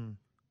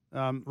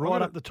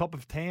 Right up the top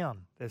of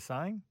town, they're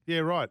saying. Yeah,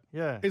 right.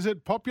 Yeah. Is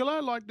it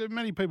popular? Like, do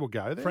many people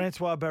go there?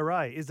 Francois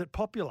Barret, is it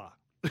popular?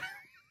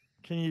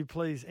 Can you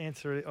please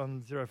answer it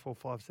on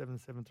 0457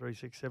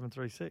 736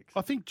 736?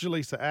 I think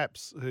Jaleesa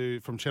Apps, who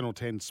from Channel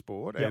 10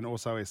 Sport and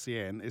also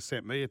SEN, has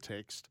sent me a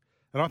text,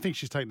 and I think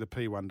she's taking the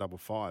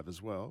P155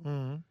 as well.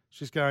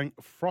 She's going,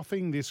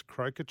 frothing this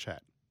Croker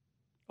chat.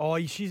 Oh,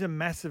 she's a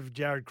massive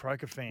Jared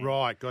Croker fan.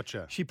 Right,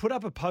 gotcha. She put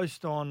up a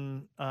post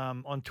on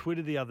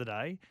Twitter the other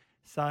day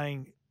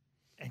saying,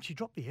 and she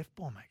dropped the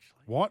F-bomb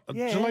actually. What?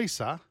 Yeah.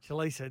 Jaleesa?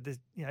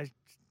 Jaleesa,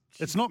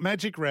 it's not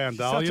Magic Round, she's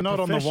darling. You're not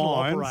on the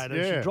wines. Operator.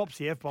 Yeah. She drops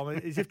the F-bomb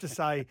as if to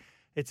say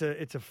it's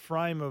a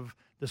frame of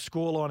the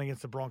scoreline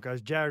against the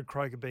Broncos. Jared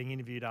Croker being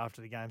interviewed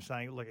after the game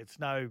saying, look, it's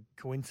no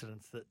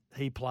coincidence that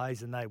he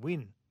plays and they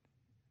win.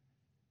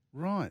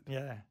 Right.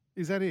 Yeah.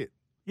 Is that it?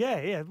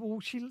 Yeah. Well,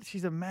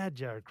 she's a mad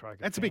Jared Croker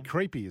That's fan. a bit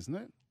creepy, isn't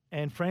it?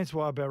 And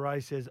Francois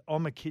Barret says,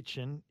 Oma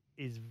Kitchen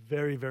is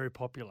very, very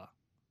popular.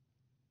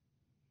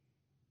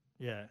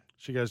 Yeah.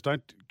 She goes,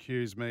 don't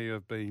accuse me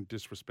of being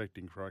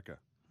disrespecting Croker.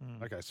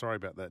 Okay, sorry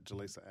about that,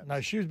 Jaleesa. No,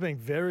 she was being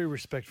very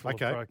respectful of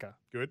Croker.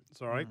 Good,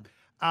 sorry.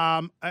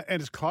 And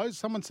it's closed?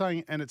 Someone's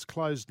saying, and it's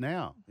closed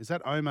now. Is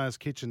that Omar's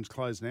Kitchen's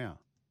closed now?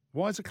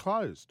 Why is it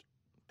closed?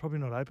 Probably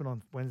not open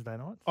on Wednesday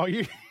nights. Oh,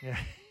 you? Yeah.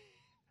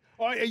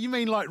 Oh, you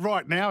mean like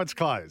right now it's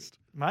closed?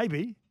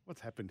 Maybe. What's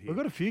happened here? We've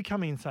got a few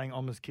coming in saying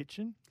Omar's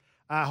Kitchen.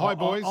 Hi,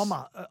 boys.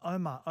 Omar.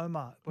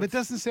 But it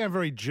doesn't sound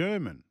very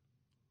German.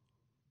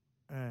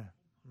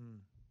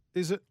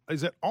 Is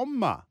it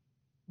Oma?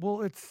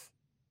 Well, it's...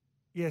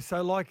 Yeah,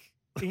 so like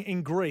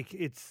in Greek,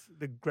 it's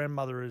the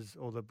grandmother's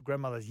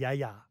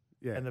Yaya,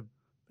 and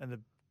the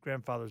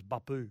grandfather is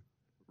Bapu.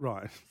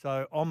 Right.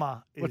 So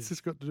Oma is... What's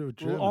this got to do with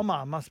German? Well,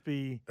 Oma must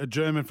be... A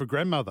German for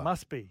grandmother.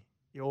 Must be.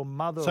 Your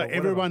mother So or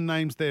everyone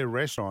names their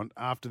restaurant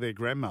after their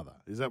grandmother.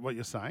 Is that what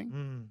you're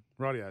saying?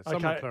 Rightio.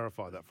 Someone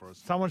clarify that for us.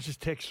 Someone's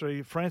just texted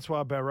through.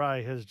 Francois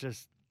Barret has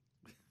just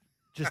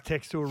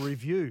texted to a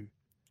review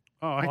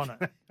on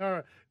it. All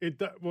right.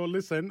 Well,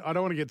 listen, I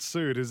don't want to get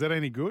sued. Is that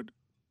any good?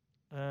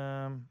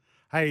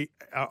 Hey,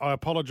 I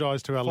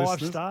apologise to our listeners.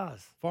 5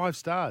 stars. 5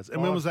 stars.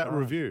 And when was that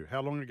review?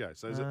 How long ago?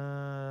 So is it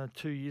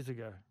 2 years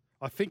ago.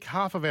 I think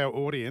half of our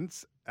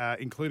audience,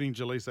 including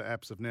Jaleesa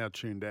Apps, have now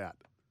tuned out.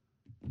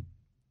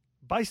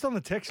 Based on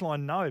the text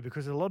line, no,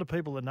 because there's a lot of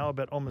people that know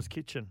about Oma's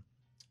Kitchen.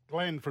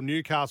 Glenn from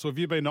Newcastle, have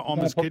you been to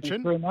Oma's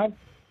Kitchen? Mate?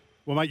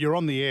 Well, mate, you're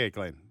on the air,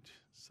 Glenn.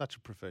 Such a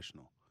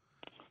professional.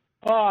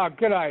 Oh,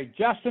 g'day,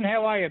 Justin.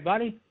 How are you,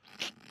 buddy?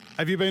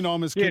 Have you been to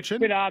Oma's Kitchen?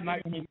 It's a bit hard,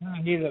 mate, when you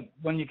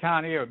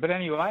can't hear it. But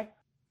anyway,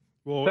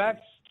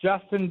 that's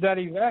Justin,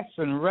 Daddy Vass,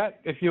 and Rat.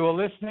 If you were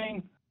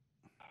listening,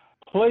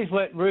 please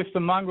let Rooster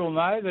Mongrel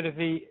know that if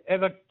he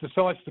ever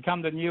decides to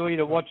come to Newey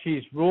to watch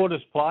his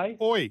Raiders play,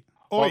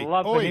 I'd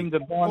love for him to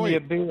buy me a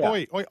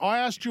beer. I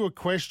asked you a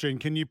question.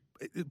 Can you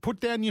put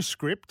down your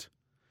script?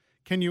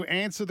 Can you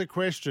answer the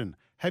question?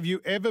 Have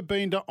you ever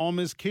been to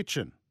Oma's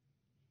Kitchen?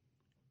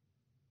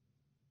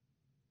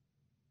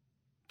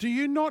 Do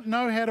you not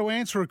know how to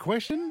answer a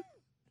question?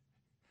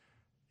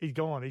 He's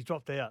gone. He's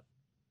dropped out.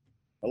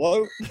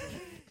 Hello?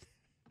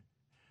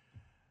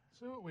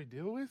 See what we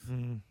deal with?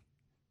 Mm.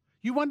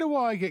 You wonder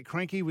why I get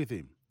cranky with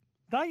him.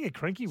 Don't get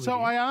cranky with him. So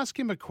I ask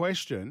him a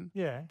question,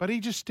 Yeah. but he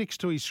just sticks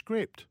to his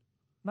script.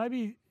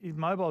 Maybe he's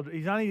mobile.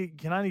 He's got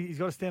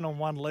to stand on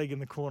one leg in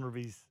the corner of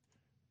his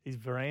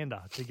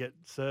veranda to get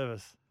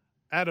service.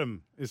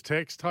 Adam is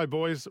text. Hi,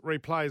 boys.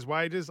 Replays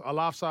wages. I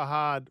laugh so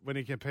hard when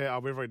he compare.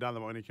 We've already done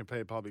them when he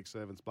compared public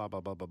servants, blah, blah,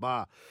 blah, blah,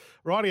 blah.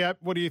 Rightio,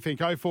 what do you think?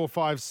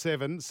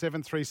 0457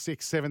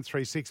 736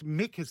 736.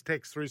 Mick has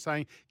text through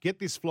saying, get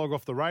this flog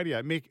off the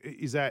radio. Mick,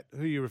 is that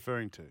who you're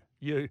referring to?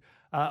 You.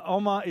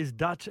 Oma is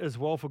Dutch as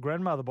well for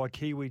grandmother by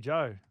Kiwi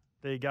Joe.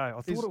 There you go.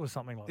 I thought it was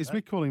something like that. Is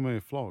Mick calling me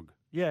a flog?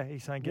 Yeah,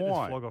 he's saying get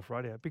Why? this flog off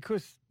radio.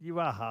 Because you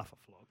are half a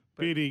flog.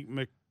 Beardy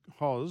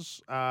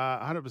McHoz,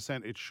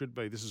 100% it should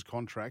be. This is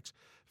contracts.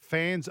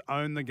 Fans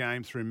own the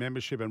game through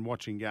membership and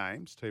watching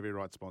games, TV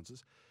rights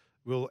sponsors,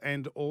 will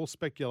end all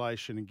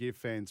speculation and give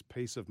fans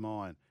peace of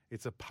mind.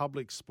 It's a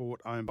public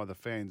sport owned by the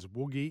fans.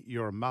 Woogie,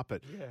 you're a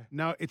muppet. Yeah.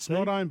 No, it's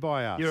not owned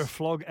by us. You're a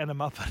flog and a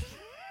muppet.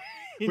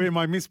 Where am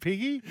I, Miss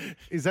Piggy?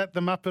 Is that the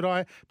muppet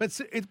I...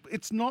 But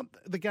it's not...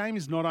 The game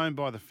is not owned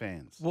by the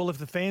fans. Well, if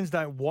the fans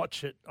don't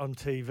watch it on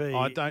TV...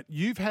 I don't...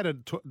 You've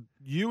had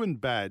you and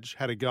Badge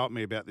had a go at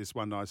me about this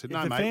one night. I said, if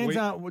no, the mate...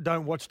 fans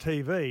don't watch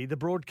TV, the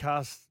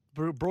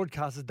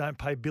broadcasters don't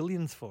pay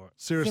billions for it.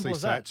 Seriously, Simple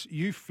as that. Sats,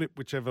 you flip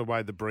whichever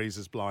way the breeze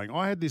is blowing.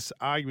 I had this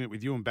argument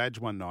with you and Badge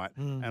one night,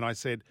 and I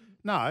said,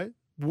 no,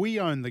 we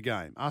own the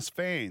game, us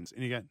fans.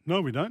 And you go, no,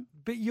 we don't.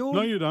 But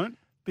No, you don't.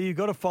 But you've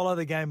got to follow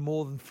the game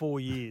more than 4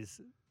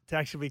 years to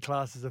actually be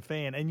classed as a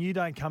fan, and you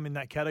don't come in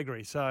that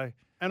category. So,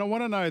 and I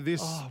want to know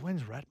this. Oh,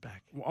 when's Rat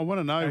back? I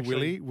want to know,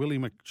 Actually, Willie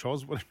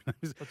McChoz, whatever his name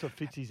is. That's what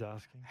Fitzy's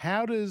asking.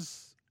 How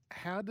does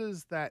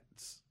that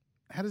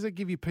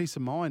give you peace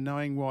of mind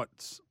knowing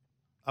what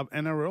an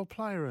NRL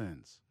player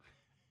earns?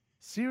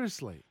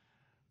 Seriously.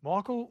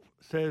 Michael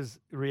says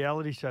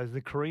reality shows,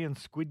 the Korean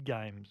Squid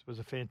Games was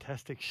a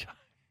fantastic show.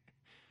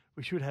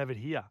 We should have it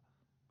here.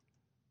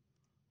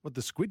 What,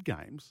 the Squid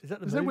Games? Is that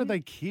the Is that where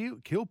movie? they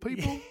kill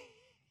people?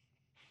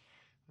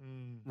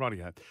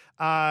 Rightio.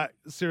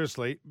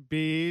 Seriously,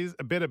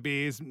 better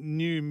beers,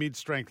 new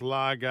mid-strength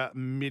lager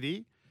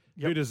midi.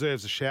 Yep. Who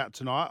deserves a shout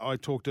tonight? I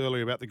talked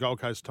earlier about the Gold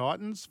Coast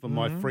Titans for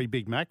my free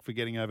Big Mac for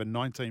getting over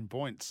 19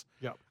 points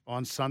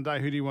on Sunday.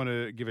 Who do you want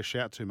to give a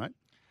shout to, mate?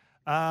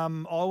 I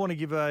want to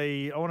give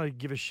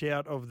a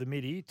shout of the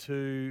midi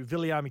to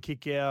Viliami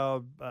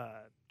Kikau,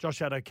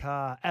 Josh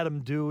Adokar, Adam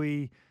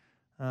Dewey.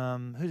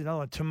 Who's another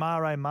one?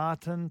 Tamare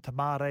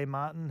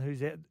Martin,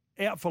 who's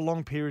out for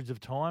long periods of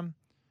time.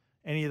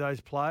 Any of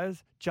those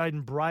players.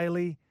 Jaden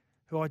Brayley,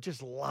 who I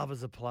just love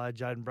as a player,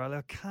 Jaden Brayley.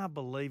 I can't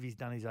believe he's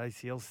done his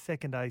ACL,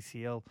 second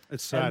ACL.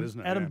 It's sad, isn't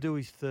it? Adam Yeah.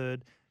 Dewey's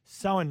third.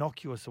 So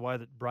innocuous the way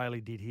that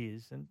Brayley did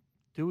his, and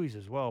Dewey's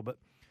as well. But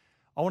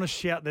I want to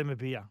shout them a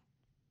beer.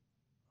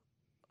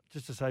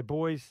 Just to say,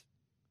 boys,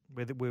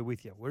 we're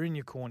with you. We're in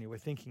your corner. We're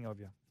thinking of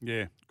you.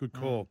 Yeah, good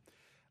call.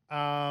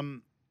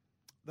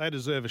 They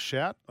deserve a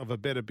shout of a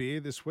better beer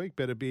this week.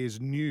 Better Beer's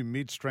new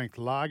mid-strength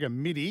lager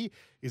midi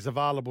is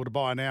available to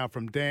buy now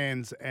from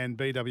Dan's and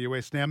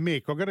BWS. Now,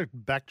 Mick, I've got to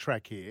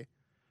backtrack here.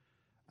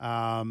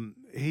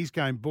 He's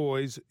going,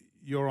 boys,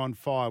 you're on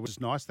fire, which is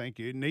nice, thank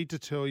you. Need to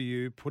tell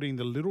you, putting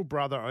the little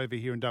brother over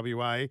here in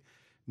WA,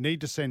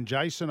 need to send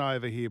Jason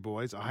over here,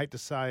 boys. I hate to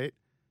say it.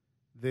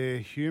 Their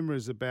humour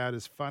is about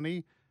as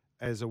funny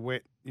as a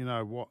wet,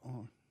 what.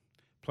 Oh,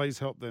 please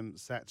help them,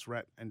 Sats,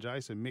 Rat and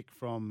Jason. Mick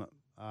from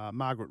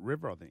Margaret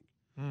River, I think.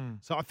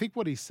 So I think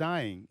what he's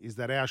saying is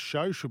that our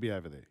show should be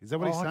over there. Is that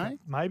what he's saying?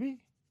 Maybe.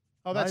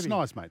 Oh, that's Maybe.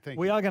 nice, mate. Thank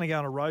We you. are going to go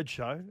on a road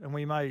show, and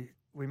we may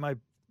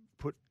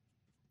put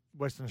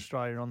Western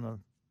Australia on the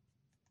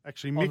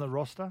Actually, on Mick, the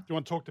roster. do you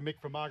want to talk to Mick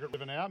from Margaret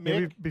River now?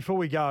 Yeah, Mick? before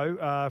we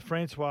go,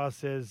 Francois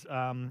says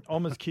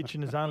Oma's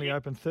Kitchen is only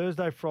open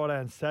Thursday, Friday,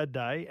 and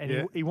Saturday,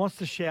 and he wants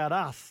to shout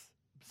us,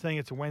 seeing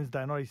it's a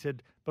Wednesday night. He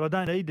said, "But I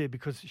don't need to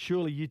because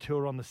surely you two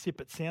are on the sip.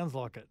 It sounds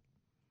like it."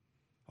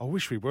 I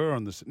wish we were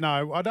on the SIP.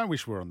 No, I don't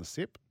wish we were on the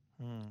SIP.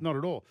 Not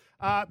at all.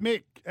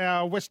 Mick,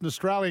 our Western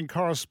Australian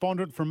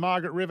correspondent from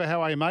Margaret River,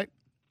 how are you, mate?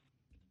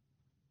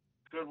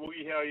 Good,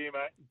 Woogie. How are you,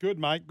 mate? Good,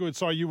 mate. Good.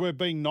 Sorry, you were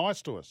being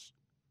nice to us.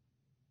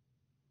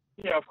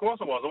 Yeah, of course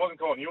I was. I wasn't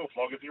calling you a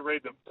flog. If you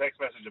read the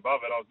text message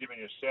above it, I was giving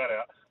you a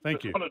shout-out.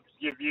 Thank you. I wanted to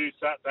give you,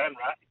 Sats and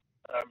Rat,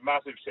 a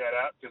massive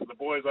shout-out because the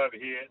boys over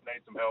here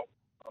need some help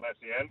on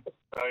SEN.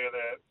 So, yeah,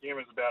 their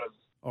humour's about as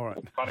All right.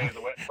 funny as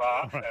a wet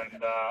fart. Right.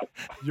 And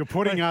You're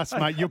putting us,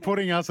 mate, you're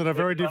putting us in a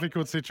very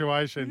difficult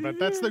situation, but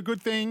that's the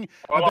good thing.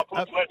 well, I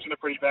put Fletch in a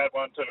pretty bad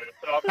one too.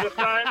 So I'm just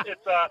saying,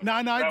 it's No,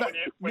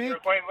 when you're a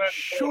Mick, Queensland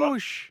supporter,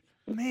 shush.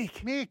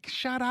 Mick,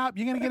 shut up.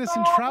 You're going to get us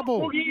in Oh,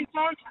 trouble. Woogie, it's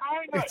okay,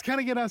 mate. It's going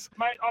to get us.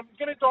 Mate, I'm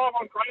going to dive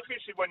on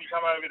crayfish when you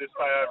come over to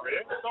stay over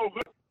here. It's all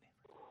good.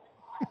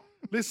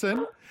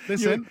 Listen.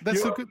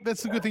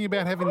 That's the good thing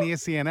about having the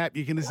SEN app.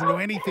 You can listen to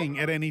anything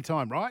at any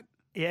time, right?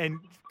 Yeah, and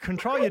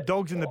control your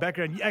dogs in the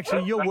background.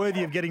 Actually, you're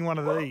worthy of getting one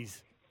of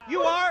these.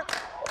 You are.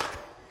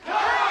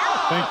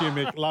 Thank you,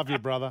 Mick. Love you,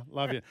 brother.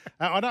 Love you.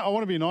 I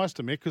want to be nice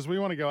to Mick because we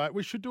want to go out.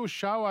 We should do a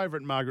show over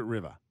at Margaret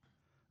River.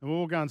 And we'll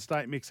all go and stay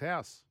at Mick's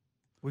house.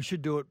 We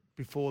should do it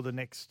before the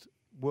next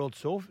World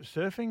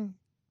Surfing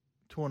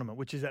Tournament,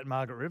 which is at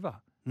Margaret River.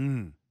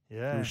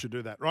 Yeah. We should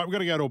do that. Right, we've got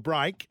to go to a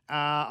break.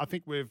 I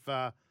think we've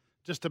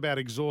just about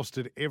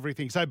exhausted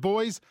everything. So,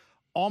 boys,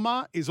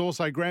 Oma is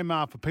also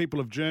grandma for people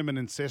of German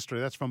ancestry.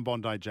 That's from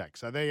Bondi Jack.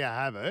 So there you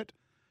have it.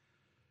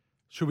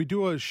 Should we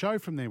do a show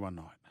from there one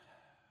night?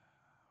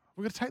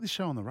 We're going to take the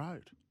show on the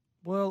road.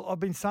 Well, I've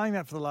been saying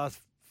that for the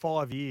last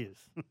 5 years.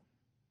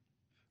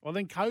 Well,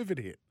 then COVID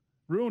hit.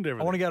 Ruined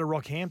everything. I want to go to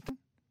Rockhampton.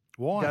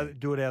 Why?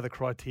 Do it out of the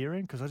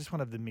Criterion because I just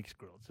want to have the mixed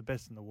grill. It's the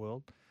best in the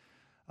world.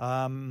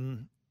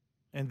 And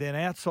then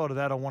outside of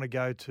that, I want to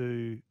go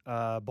to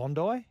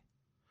Bondi.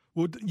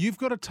 Well, you've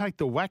got to take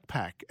the whack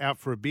pack out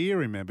for a beer,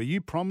 remember?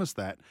 You promised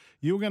that.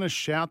 You were going to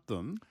shout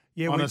them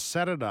on a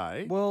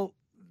Saturday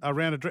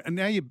around a drink. And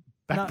now you're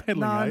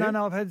backpedaling,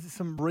 No. I've had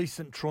some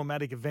recent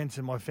traumatic events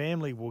in my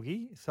family,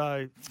 Woogie.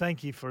 So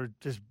thank you for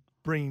just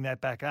bringing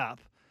that back up.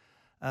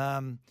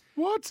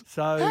 What?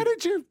 So how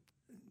did you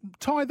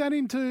tie that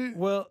into...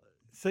 Well,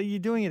 so you're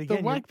doing it again.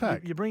 The whack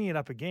pack. You're bringing it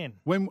up again.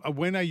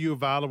 When are you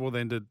available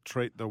then to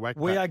treat the whack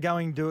pack? We are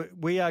going to...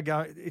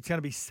 It's going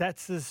to be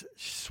Sats's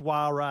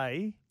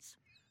soiree,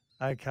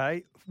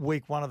 okay,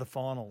 week one of the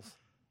finals.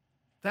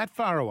 That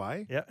far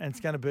away? Yeah, and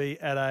it's going to be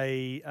at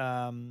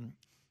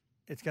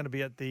it's going to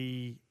be at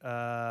the...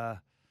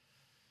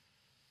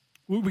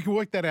 we can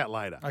work that out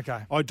later.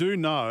 Okay. I do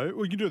know...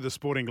 We can do the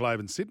Sporting Globe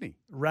in Sydney.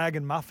 Rag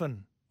and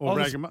Muffin.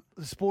 The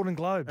Sporting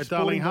Globe. At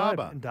Darling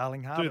Harbour. In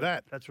Darling Harbour. Do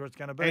that. That's where it's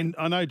going to be. And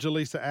I know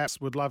Jaleesa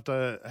Apps would love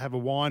to have a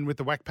wine with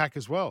the whack pack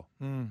as well.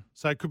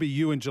 So it could be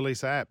you and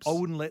Jaleesa Apps. I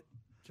wouldn't let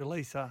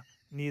Jaleesa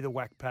near the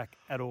whack pack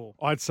at all.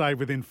 I'd say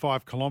within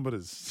 5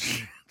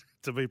 kilometres,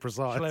 to be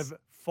precise. She'll have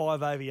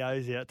 5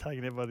 AVOs out,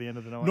 taking it by the end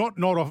of the night.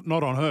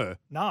 Not on her.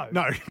 No.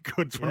 No,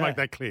 good. Just want to make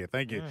that clear.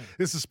 Thank you.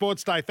 This is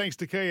Sports Day. Thanks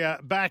to Kia.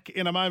 Back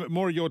in a moment.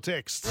 More of your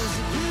texts.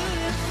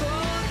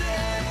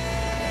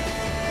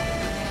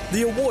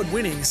 The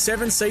award-winning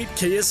 7-seat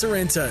Kia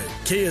Sorrento,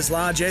 Kia's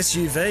large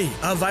SUV,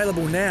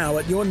 available now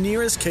at your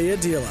nearest Kia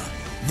dealer.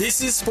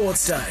 This is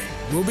Sports Day.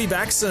 We'll be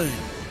back soon.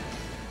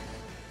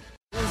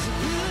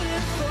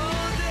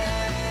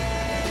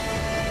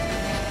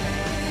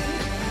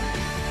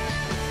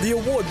 The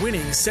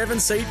award-winning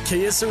 7-seat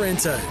Kia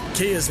Sorrento,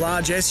 Kia's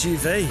large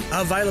SUV,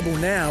 available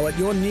now at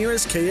your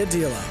nearest Kia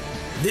dealer.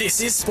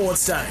 This is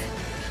Sports Day.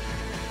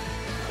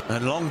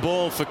 And long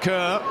ball for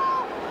Kerr.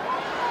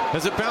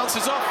 As it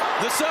bounces off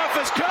the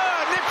surface,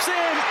 Kerr nips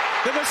in.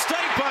 The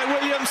mistake by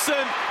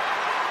Williamson.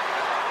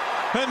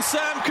 And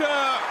Sam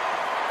Kerr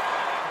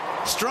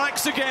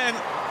strikes again.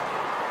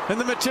 And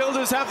the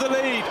Matildas have the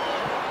lead.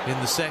 In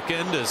the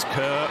second, as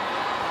Kerr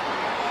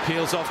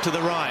peels off to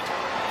the right.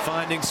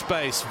 Finding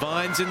space.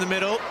 Vines in the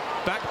middle.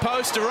 Back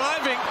post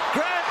arriving.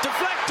 Grant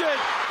deflected.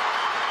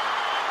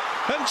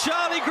 And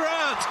Charlie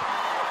Grant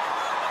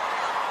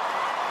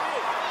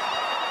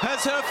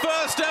has her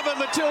first ever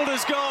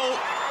Matildas goal.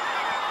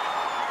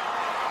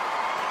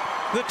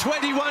 The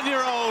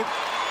 21-year-old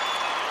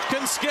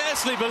can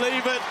scarcely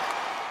believe it.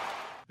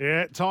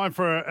 Yeah, time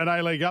for an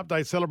A-League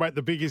update. Celebrate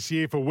the biggest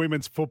year for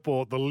women's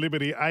football. The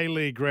Liberty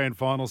A-League Grand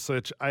Final.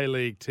 Search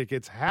A-League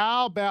tickets.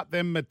 How about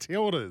them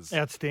Matildas?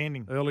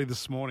 Outstanding. Early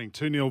this morning,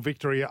 2-0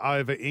 victory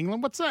over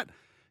England. What's that?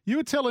 You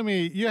were telling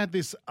me you had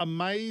this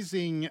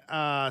amazing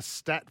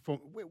stat for...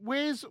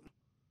 Where's...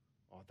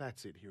 Oh,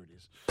 that's it. Here it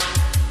is.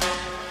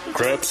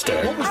 Crap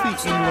stack. What was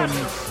the England...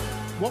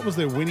 What was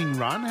their winning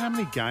run? How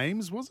many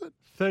games was it?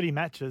 30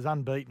 matches,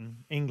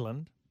 unbeaten,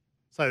 England.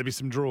 So there'd be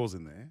some draws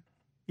in there.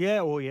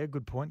 Yeah,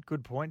 good point.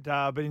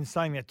 But in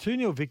saying that,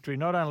 2-0 victory,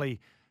 not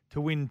only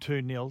to win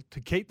 2-0,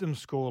 to keep them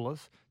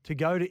scoreless, to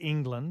go to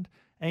England.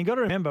 And you've got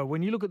to remember,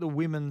 when you look at the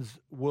women's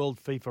World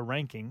FIFA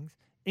rankings,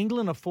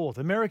 England are 4th.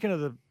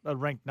 America are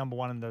ranked number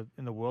 1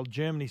 in the world.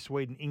 Germany,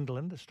 Sweden,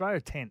 England.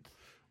 Australia 10th.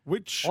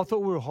 I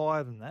thought we were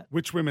higher than that.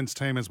 Which women's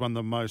team has won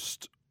the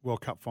most World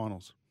Cup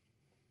finals?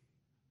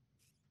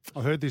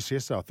 I heard this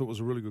yesterday. I thought it was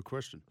a really good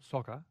question.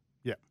 Soccer?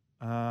 Yeah.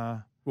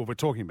 Well, we're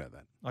talking about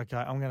that. Okay,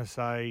 I'm going to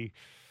say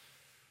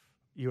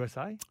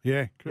USA.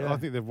 Yeah, I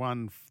think they've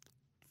won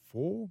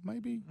 4,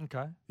 maybe.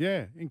 Okay.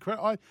 Yeah,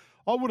 incredible.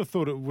 I would have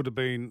thought it would have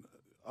been,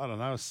 I don't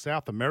know, a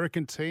South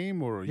American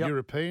team or a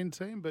European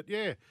team, but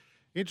yeah,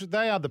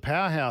 they are the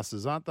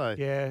powerhouses, aren't they?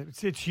 Yeah,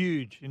 it's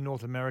huge in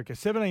North America.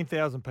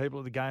 17,000 people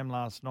at the game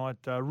last night.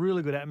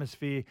 Really good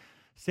atmosphere.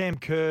 Sam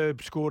Kerr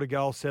scored a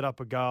goal, set up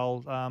a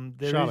goal.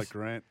 Charlotte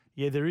Grant.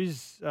 Yeah, there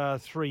is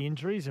 3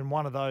 injuries, and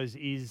one of those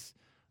is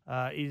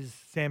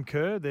Sam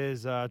Kerr.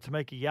 There's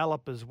Tameka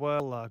Yallop as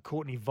well.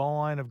 Courtney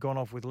Vine have gone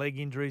off with leg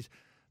injuries.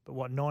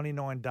 But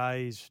 99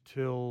 days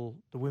till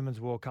the Women's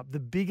World Cup, the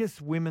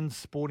biggest women's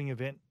sporting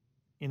event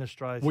in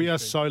Australia. We are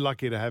so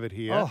lucky to have it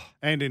here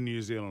and in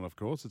New Zealand, of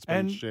course. It's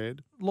been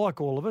shared. Like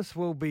all of us,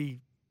 we'll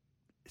be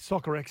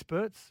soccer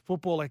experts,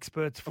 football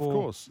experts for. Of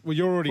course. Well,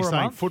 you're already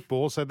saying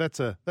football, so that's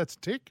a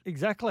tick.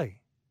 Exactly.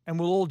 And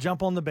we'll all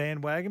jump on the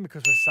bandwagon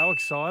because we're so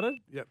excited.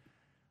 Yep.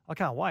 I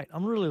can't wait.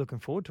 I'm really looking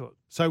forward to it.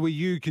 So will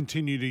you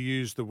continue to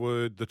use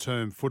the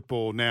term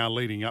football now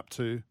leading up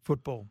to?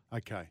 Football.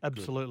 Okay.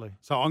 Absolutely. Good.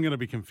 So I'm going to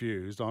be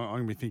confused. I'm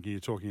going to be thinking you're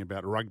talking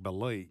about rugby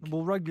league.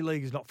 Well, rugby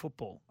league is not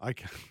football.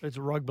 Okay. It's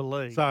rugby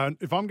league. So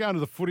if I'm going to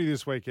the footy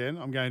this weekend,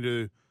 I'm going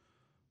to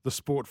the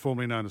sport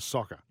formerly known as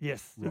soccer.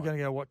 Yes. Right. We're going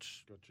to go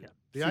watch The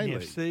Sydney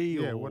A-League.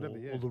 FC Yeah, or, whatever,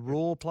 yeah. or the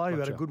Raw play. We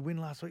had a Gotcha. good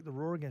win last week, the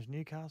Raw against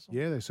Newcastle.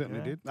 Yeah, they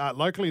certainly did.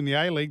 Locally in the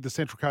A-League, the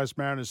Central Coast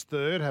Mariners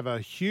third have a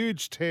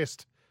huge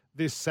test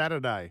this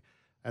Saturday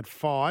at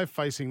 5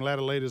 facing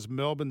ladder leaders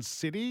Melbourne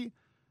City,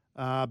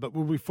 but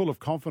will be full of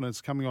confidence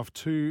coming off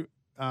 2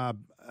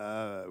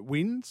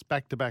 wins,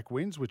 back-to-back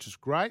wins, which is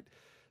great.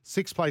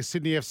 6th place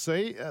Sydney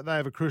FC, they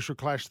have a crucial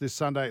clash this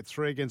Sunday at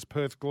 3 against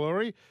Perth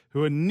Glory,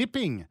 who are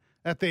nipping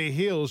at their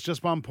heels,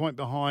 just 1 point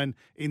behind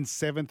in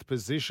 7th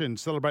position.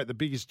 Celebrate the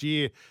biggest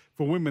year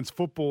for women's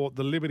football,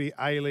 the Liberty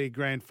A-League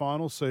Grand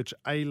Final. Search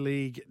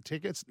A-League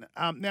tickets.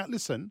 Now,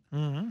 listen,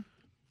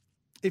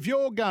 if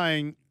you're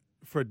going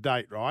for a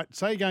date, right,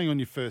 say you're going on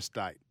your first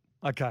date.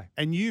 Okay.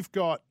 And you've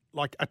got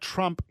like a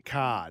trump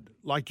card.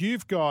 Like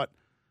you've got,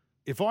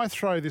 if I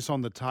throw this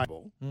on the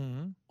table,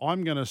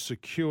 I'm going to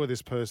secure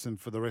this person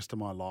for the rest of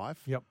my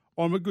life. Yep.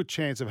 I'm a good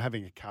chance of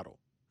having a cuddle.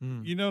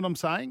 You know what I'm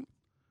saying?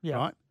 Yeah.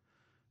 Right?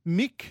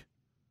 Mick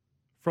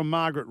from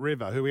Margaret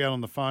River, who we had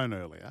on the phone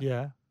earlier,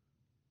 Yeah.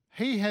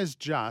 he has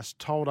just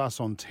told us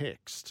on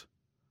text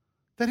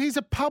that he's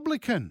a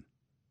publican.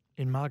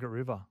 In Margaret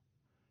River.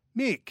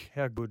 Mick.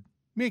 How good.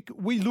 Mick,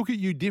 we look at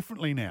you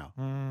differently now.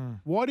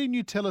 Why didn't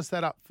you tell us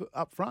that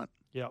up front?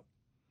 Yep.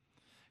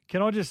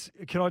 Can I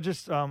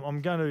just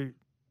I'm going to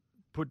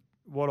put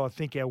what I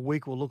think our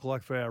week will look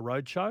like for our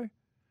road show.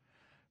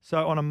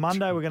 So on a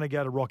Monday, we're going to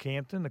go to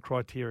Rockhampton, the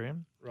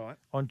Criterium. Right.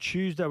 On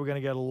Tuesday, we're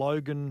going to go to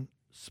Logan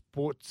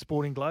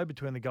Sporting Globe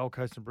between the Gold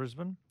Coast and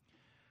Brisbane.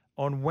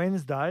 On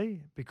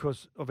Wednesday,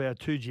 because of our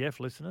 2GF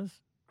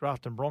listeners,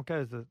 Grafton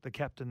Broncos, the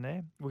captain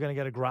there, we're going to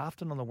go to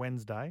Grafton on the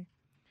Wednesday.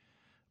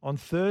 On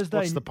Thursday...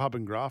 What's the pub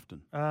in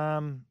Grafton?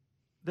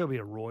 There'll be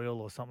a Royal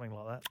or something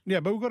like that.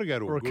 Yeah, but we've got to go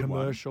to or a good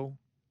commercial.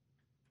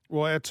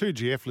 One. Well, our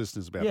 2GF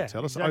listeners about to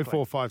tell us. Exactly.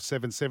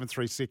 0457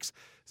 736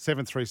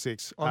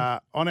 736.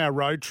 On our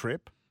road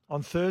trip.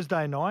 On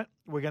Thursday night,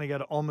 we're going to go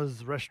to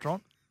Oma's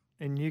restaurant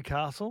in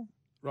Newcastle.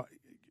 Right,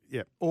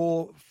 yeah.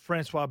 Or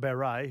Francois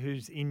Barret,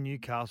 who's in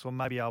Newcastle,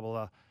 may be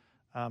able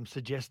to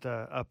suggest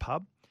a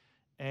pub.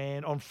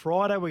 And on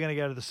Friday, we're going to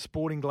go to the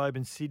Sporting Globe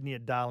in Sydney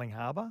at Darling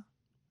Harbour.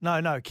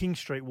 No, King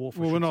Street Wharf.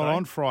 Well, we're not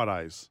on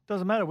Fridays.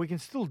 Doesn't matter. We can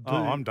still do. Oh,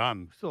 I'm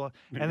done.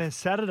 And then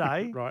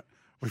Saturday, right.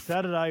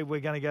 Saturday we're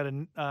going to go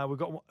to. We've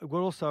got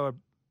also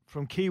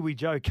from Kiwi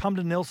Joe. Come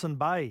to Nelson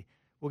Bay.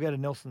 We'll go to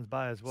Nelson's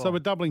Bay as well. So we're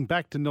doubling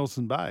back to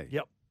Nelson Bay.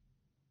 Yep.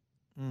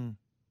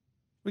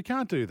 We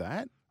can't do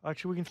that.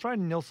 Actually, we can throw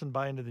Nelson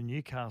Bay into the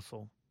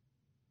Newcastle.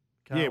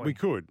 Yeah, we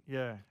could.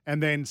 Yeah.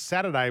 And then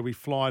Saturday we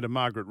fly to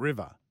Margaret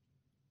River.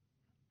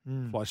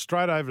 Fly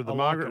straight over to the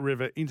Margaret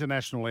River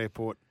International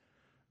Airport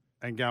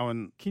and go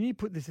and... Can you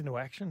put this into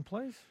action,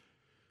 please?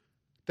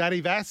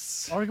 Daddy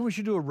Vass. I reckon we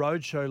should do a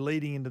road show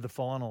leading into the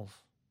finals.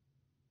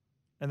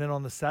 And then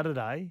on the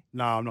Saturday...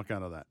 No, I'm not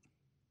going to that.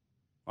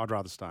 I'd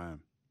rather stay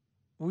home.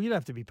 Well, you don't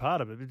have to be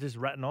part of it, but just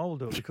Rat and I will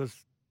do it because...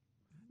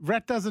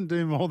 Rat doesn't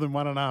do more than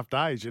 1.5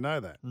 days. You know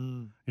that.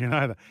 You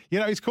know that. You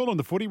know, he's calling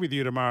the footy with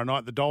you tomorrow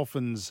night, the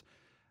Dolphins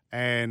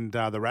and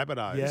the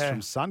Rabbitohs from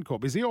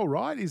Suncorp. Is he all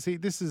right?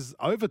 This is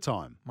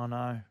overtime. I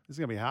know. This is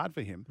going to be hard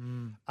for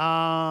him.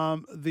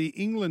 The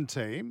England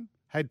team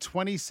had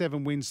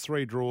 27 wins,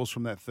 3 draws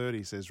from that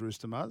 30, says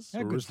Rooster Muzz.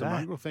 How good's that?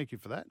 Mongrel. Thank you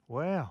for that.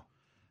 Wow.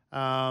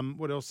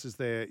 What else is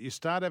there? You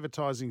start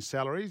advertising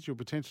salaries, you'll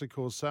potentially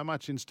cause so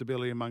much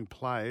instability among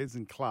players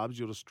and clubs,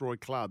 you'll destroy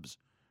clubs.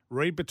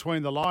 Read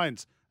between the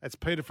lines. That's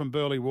Peter from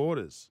Burley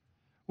Waters.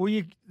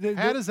 Well,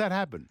 how does that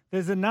happen?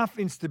 There's enough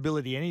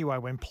instability anyway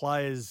when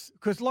players,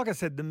 because like I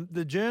said,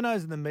 the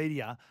journos and the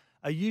media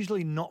are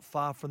usually not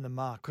far from the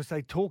mark because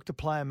they talk to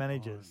player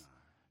managers.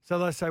 So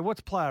they say,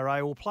 what's player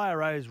A? Well,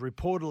 player A is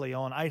reportedly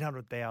on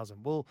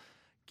 800,000. Well,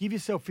 give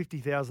yourself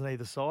 50,000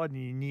 either side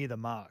and you're near the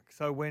mark.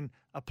 So when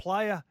a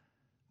player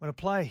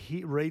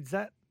reads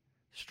that,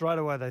 straight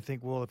away they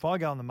think, well, if I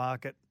go on the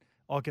market,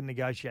 I can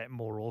negotiate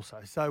more also.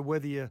 So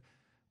whether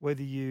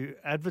you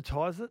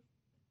advertise it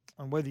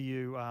and whether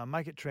you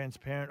make it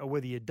transparent or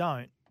whether you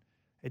don't,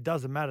 it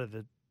doesn't matter.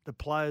 The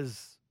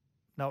players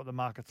know what the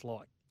market's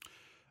like.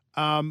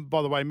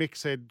 By the way, Mick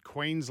said,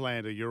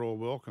 Queenslander, you're all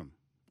welcome.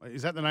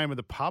 Is that the name of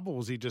the pub or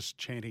was he just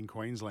chanting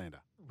Queenslander?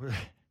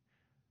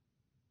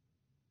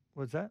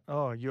 What's that?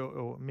 Oh,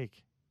 Mick,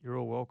 you're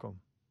all welcome.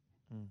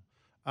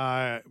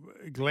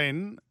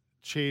 Glenn,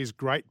 cheers,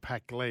 great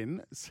pack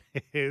Glenn,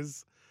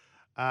 says...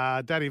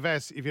 Daddy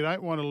Vass, if you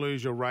don't want to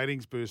lose your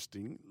ratings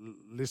boosting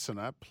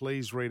listener,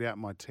 please read out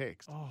my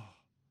text. Oh.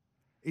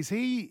 Is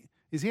he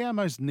our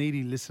most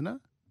needy listener?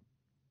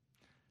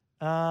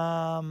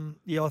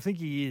 Yeah, I think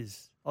he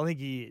is.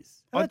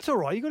 That's all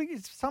right. You got to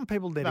get some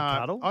people there to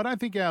cuddle. I don't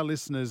think our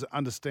listeners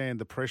understand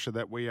the pressure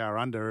that we are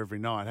under every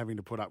night having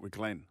to put up with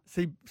Glenn.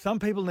 See, some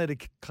people need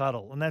to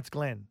cuddle, and that's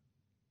Glenn.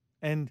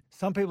 And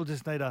some people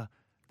just need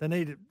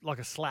like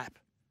a slap.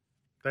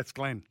 That's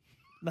Glenn.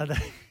 No,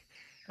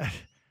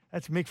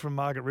 that's Mick from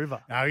Margaret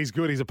River. No, he's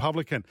good. He's a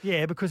publican.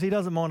 Yeah, because he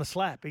doesn't mind a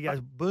slap. He goes,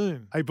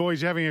 boom. Hey,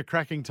 boys, you're having a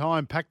cracking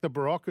time. Pack the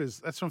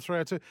Baroccas. That's from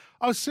 302.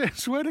 I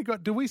swear to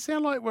God, do we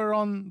sound like we're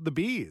on the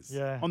beers?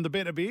 Yeah. On the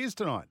better beers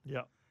tonight?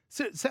 Yeah.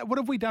 So, what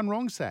have we done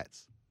wrong,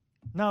 Sats?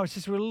 No, it's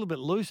just we're a little bit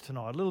loose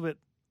tonight. A little bit.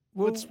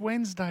 Well, it's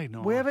Wednesday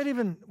night. We haven't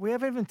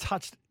even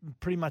touched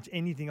pretty much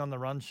anything on the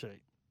run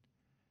sheet.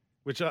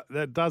 Which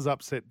that does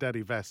upset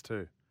Daddy Vass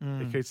too.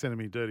 Mm. He keeps sending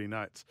me dirty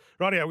notes.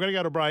 Right, we're going to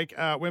go to break.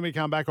 When we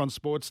come back on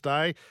Sports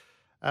Day,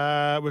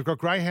 we've got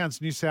Greyhounds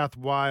New South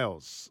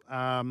Wales.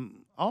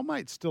 Old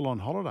mate's still on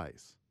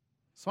holidays.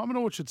 Simon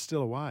Orchard's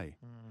still away.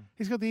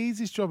 He's got the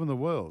easiest job in the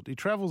world. He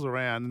travels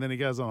around and then he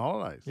goes on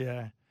holidays.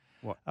 Yeah.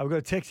 What? We've got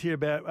a text here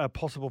about a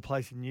possible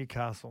place in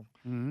Newcastle.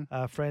 Mm-hmm.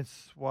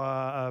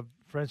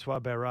 Francois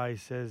Barret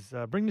says,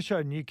 bring the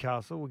show to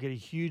Newcastle. We'll get a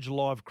huge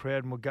live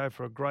crowd and we'll go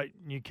for a great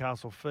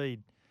Newcastle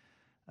feed.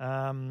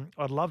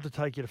 I'd love to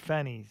take you to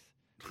Fanny's,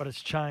 but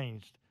it's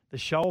changed. The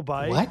Shoal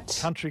Bay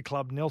Country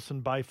Club, Nelson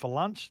Bay for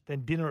lunch,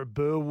 then dinner at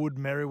Burwood,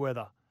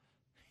 Merriweather.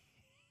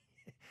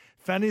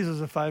 Fanny's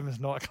is a famous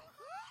nightclub.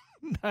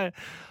 No.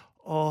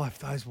 Oh, if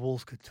those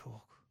Wolves could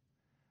talk.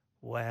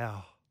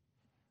 Wow.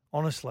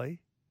 Honestly,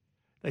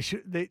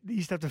 they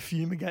used to have to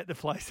fumigate the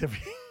place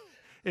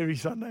every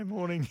Sunday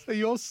morning. So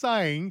you're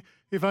saying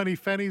if only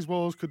Fanny's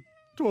Walls could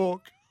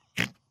talk?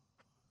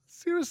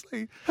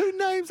 Seriously, who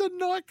names a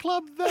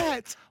nightclub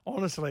that?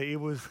 Honestly,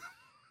 it was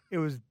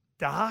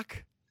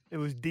dark, it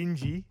was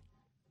dingy,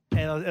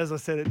 and as I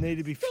said, it needed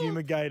to be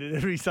fumigated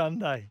every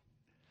Sunday.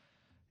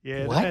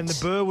 Yeah, and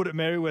the Burwood at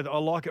Merriweather, I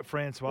like it,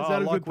 Francois. Is that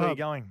I a like good where pub?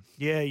 you're going.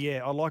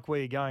 Yeah, I like where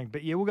you're going.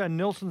 But yeah, we'll go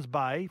Nelson's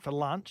Bay for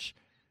lunch,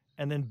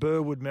 and then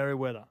Burwood,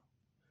 Merriweather.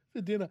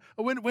 The dinner.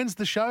 Oh, when's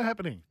the show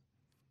happening?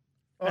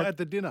 Oh, at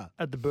the dinner.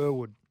 At the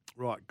Burwood.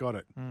 Right, got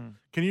it.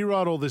 Can you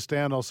write all this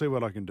down? I'll see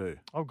what I can do.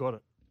 I've got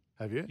it.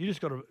 Have you? You just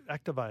got to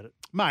activate it.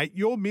 Mate,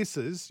 your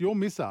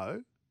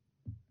misso,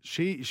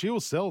 she'll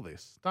sell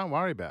this. Don't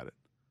worry about it.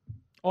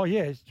 Oh,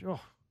 yeah.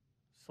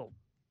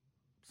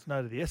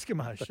 Snow to the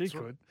Eskimos. She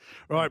could.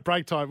 Right,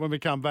 break time. When we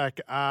come back,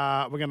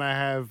 we're going to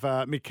have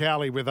Mick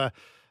Cowley with a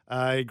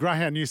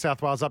Greyhound New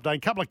South Wales update. A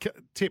couple of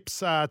tips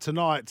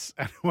tonight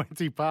at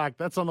Wenty Park.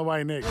 That's on the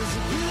way next.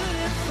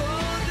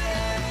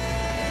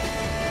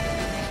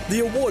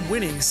 The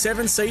award-winning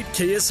 7-seat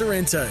Kia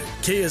Sorrento,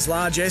 Kia's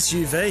large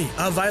SUV,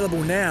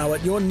 available now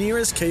at your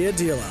nearest Kia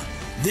dealer.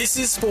 This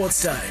is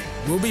Sports Day.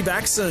 We'll be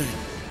back soon.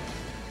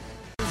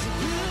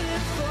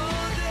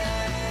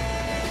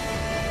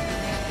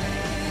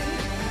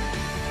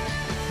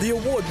 The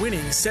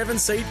award-winning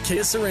 7-seat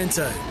Kia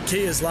Sorrento,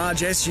 Kia's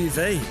large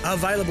SUV,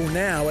 available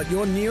now at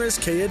your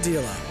nearest Kia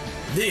dealer.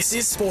 This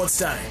is Sports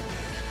Day.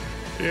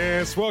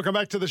 Yes, welcome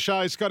back to the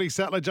show. Scotty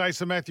Sattler,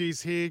 Jason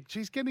Matthews here.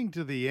 She's getting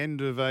to the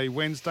end of a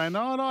Wednesday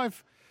night. I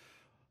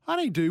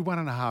only do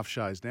 1.5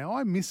 shows now.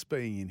 I miss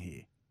being in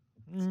here.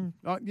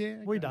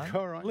 We don't.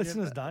 All right,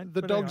 Listeners don't.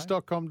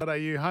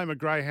 Thedogs.com.au, home of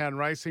Greyhound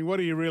Racing. What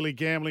are you really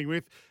gambling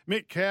with?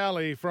 Mick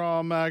Cowley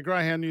from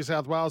Greyhound New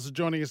South Wales is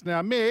joining us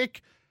now.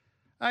 Mick,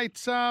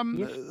 it's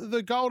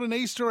the Golden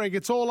Easter egg.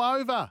 It's all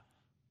over.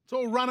 It's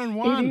all run and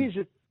won. It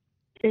is.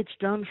 It's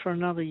done for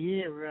another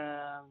year.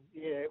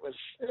 It was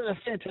a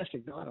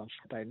fantastic night on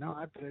Saturday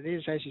night, but it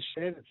is, as you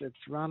said, it's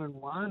run and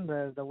won.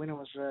 The winner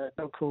was a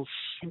dog called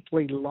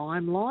Simply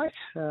Limelight,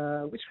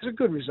 which was a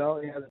good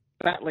result. The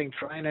battling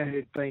trainer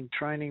who'd been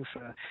training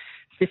for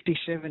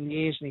 57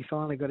 years, and he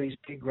finally got his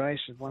big race,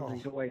 and one that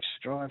he's always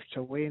strived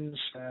to win.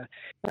 So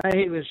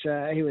he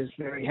was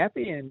very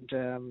happy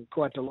and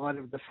quite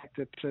delighted with the fact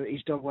that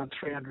his dog won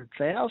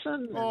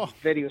 $300,000.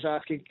 Then he was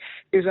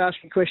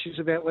asking questions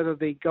about whether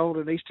the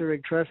Golden Easter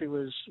Egg Trophy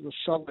was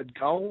solid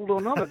gold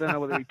or not. I don't know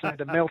whether he planned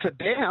to melt it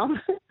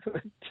down,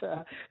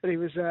 but he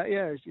was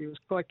he was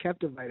quite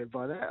captivated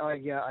by that.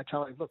 I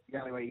told him, look, the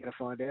only way you're going to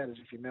find out is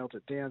if you melt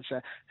it down. So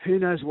who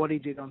knows what he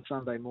did on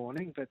Sunday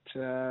morning, but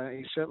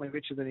he's certainly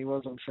richer than he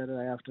was on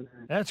Saturday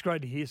afternoon. That's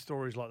great to hear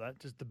stories like that.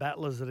 Just the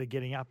battlers that are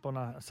getting up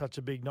on such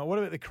a big night. What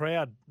about the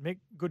crowd, Mick?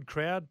 Good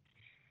crowd?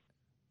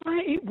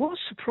 It was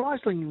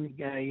surprisingly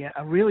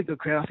a really good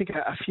crowd. I think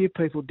a few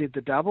people did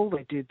the double.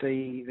 They did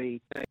the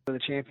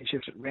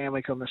championships at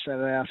Randwick on the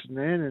Saturday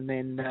afternoon and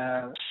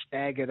then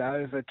staggered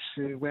over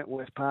to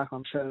Wentworth Park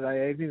on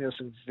Saturday evening. There were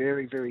some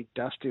very, very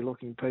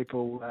dusty-looking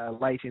people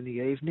late in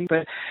the evening.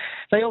 But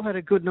they all had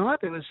a good night.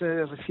 There was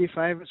a few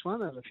favourites won.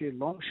 There was a few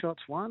long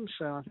shots won.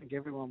 So I think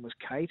everyone was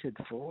catered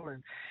for.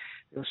 And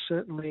it was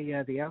certainly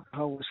the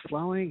alcohol was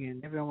flowing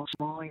and everyone was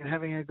smiling and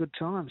having a good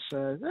time.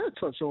 So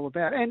that's what it's all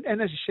about. And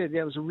as you said,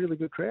 it was a really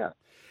good crowd.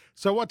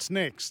 So what's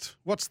next?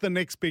 What's the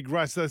next big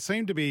race? There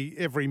seem to be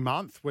every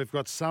month we've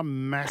got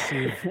some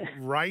massive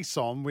race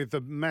on with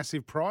a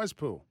massive prize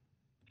pool.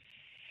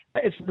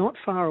 It's not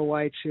far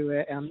away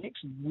to our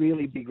next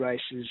really big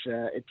race is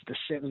it's the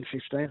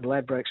 7:15, the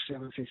Ladbrokes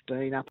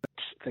 7:15 up at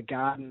the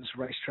Gardens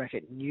racetrack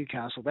at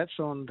Newcastle. That's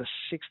on the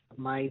 6th of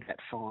May, that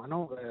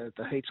final.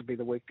 The heats will be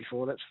the week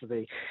before. That's for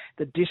the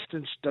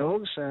distance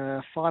dogs,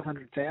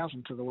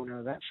 500,000 to the winner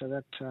of that. So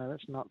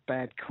that's not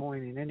bad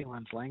coin in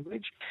anyone's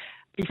language.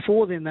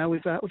 Before then, though,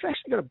 we've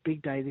actually got a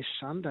big day this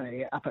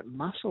Sunday up at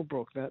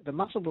Muswellbrook. The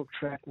Muswellbrook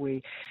track,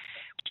 we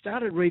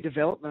started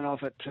redevelopment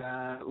of it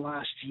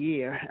last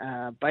year,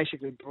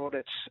 basically brought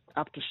it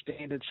up to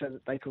standard so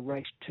that they could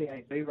race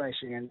TAB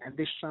racing. And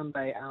this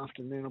Sunday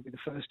afternoon will be the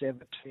first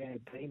ever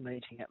TAB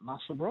meeting at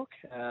Muswellbrook.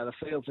 The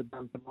fields are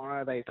done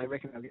tomorrow. They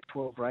reckon they'll get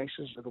 12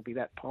 races. It'll be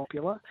that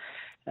popular.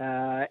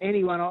 I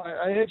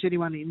urge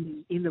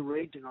anyone in the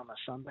region on a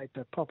Sunday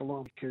to pop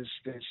along because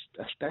there's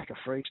a stack of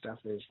free stuff.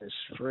 There's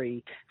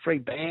free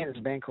band. There's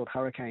a band called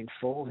Hurricane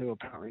Fall who are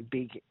apparently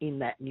big in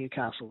that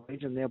Newcastle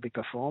region. They'll be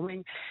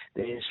performing.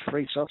 There's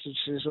free sausage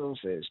sizzles,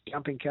 there's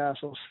jumping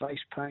castles, face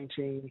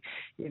painting,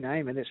 you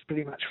name it. It's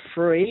pretty much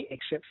free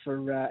except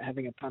for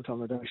having a punt on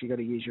the dogs. You've got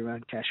to use your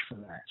own cash for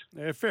that.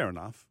 Yeah, fair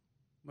enough.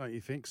 Don't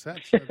you think,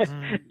 Sats?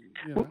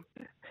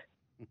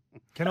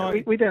 Can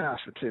I? We don't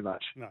ask for too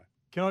much. No.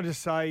 Can I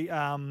just say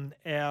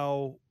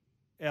our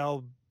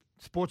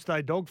Sports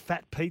Day dog,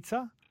 Fat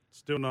Pizza.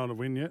 Still not a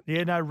win yet.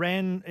 Yeah, no,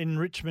 ran in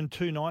Richmond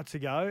 2 nights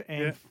ago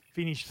and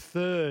finished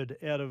third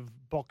out of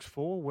box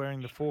 4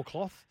 wearing the 4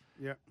 cloth.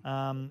 Yeah.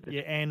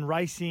 And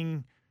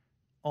racing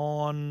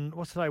on,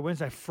 what's today,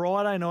 Wednesday?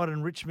 Friday night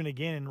in Richmond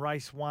again in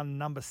race 1,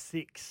 number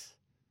 6.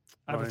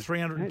 Over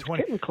 320. It's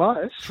getting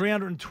close.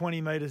 320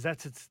 metres,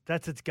 that's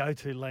its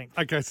go-to length.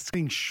 Okay, so it's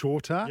getting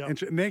shorter. Yep.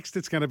 And next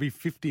it's going to be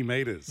 50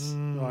 metres.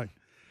 Right.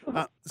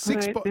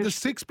 The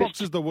 6 box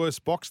is the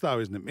worst box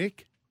though, isn't it,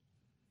 Mick?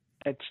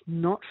 It's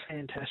not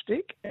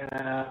fantastic,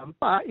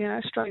 but,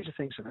 stranger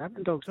things have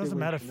happened. Dogs Doesn't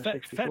matter.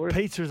 Fat before.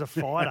 Pizza is a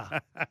fighter.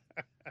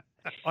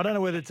 I don't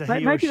know whether it's a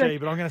he or she,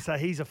 but I'm going to say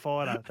he's a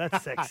fighter.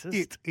 That's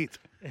sexist.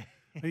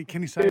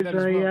 Can you say that as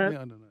well? Yeah, I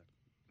don't know.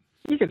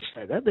 You can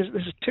say that. There's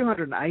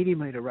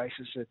 280-metre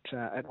races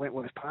at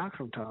Wentworth Park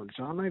from time to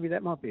time. Maybe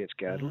that might be its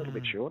go, a little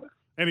bit shorter.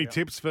 Any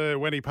tips for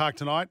Wendy Park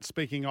tonight,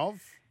 speaking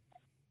of?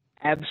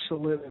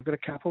 Absolutely. I've got a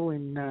couple.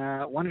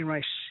 One in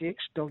race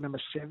 6, dog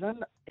number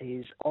 7,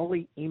 is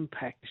Ollie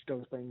Impact. This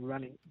dog's been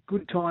running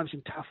good times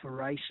in tougher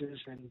races,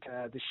 and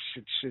this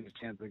should suit it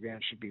down to the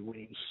ground, should be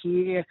winning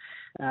here.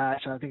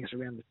 So I think it's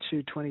around the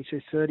 220,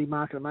 230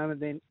 mark at the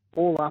moment. Then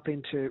all up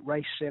into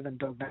race 7,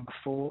 dog number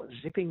 4,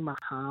 Zipping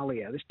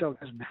Mahalia. This dog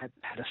hasn't had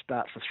a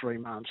start for 3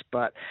 months,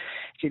 but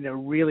it's in a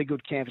really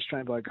good camp. It's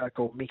trained by a guy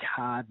called Mick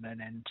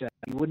Hardman, and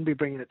he wouldn't be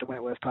bringing it to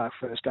Wentworth Park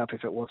first up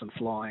if it wasn't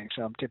flying.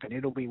 So I'm tipping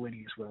it'll be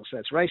winning as well. So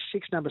it's race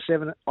 6, number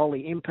 7,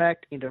 Ollie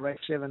Impact, into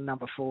race 7,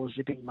 number 4,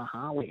 Zipping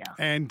Mahalia.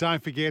 And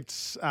don't forget,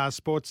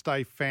 Sports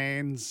Day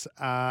fans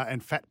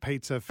and Fat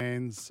Pizza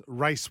fans,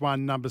 race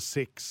 1, number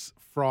 6,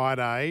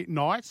 Friday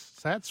night.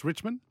 Sats,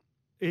 Richmond?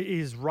 It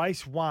is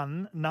race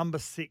 1, number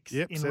 6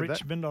 in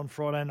Richmond on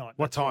Friday night.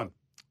 What time?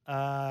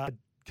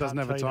 Doesn't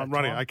have a time.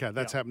 Rightio. Okay,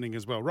 that's happening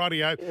as well.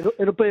 Rightio.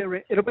 It'll be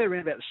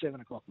around about the 7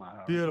 o'clock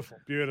mark. Beautiful.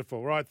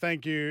 Beautiful. Right,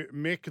 thank you,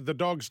 Mick.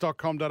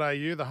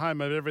 Thedogs.com.au, the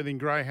home of everything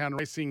greyhound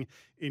racing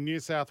in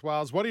New South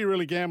Wales. What are you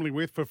really gambling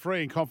with? For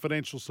free and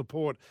confidential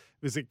support,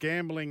 visit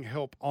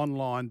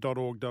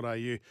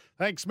gamblinghelponline.org.au.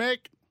 Thanks,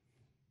 Mick.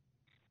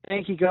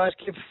 Thank you, guys.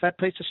 Keep Fat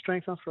Pizza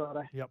strength on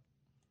Friday. Yep.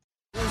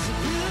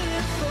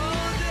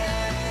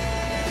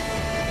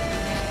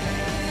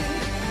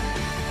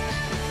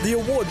 The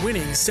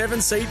award-winning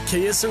 7-seat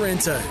Kia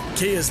Sorento,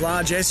 Kia's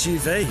large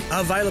SUV,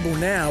 available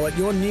now at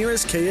your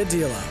nearest Kia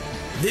dealer.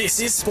 This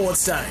is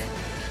Sports Day.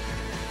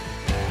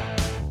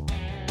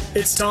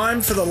 It's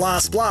time for the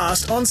last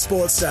blast on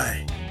Sports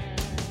Day.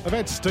 I've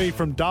had Steve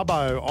from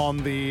Dubbo on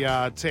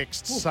the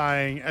text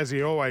saying, as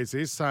he always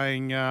is,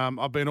 saying,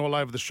 I've been all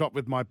over the shop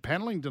with my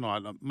paneling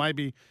tonight.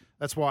 Maybe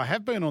that's why I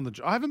haven't been on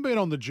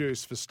the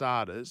juice for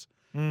starters.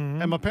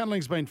 Mm-hmm. And my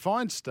panelling's been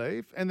fine,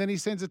 Steve. And then he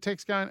sends a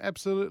text going,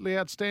 absolutely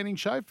outstanding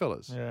show,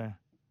 fellas. Yeah.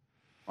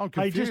 I'm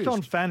confused. Hey, just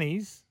on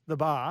Fanny's, the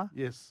bar.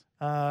 Yes.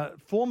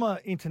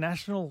 Former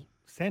international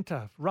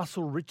centre,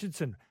 Russell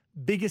Richardson,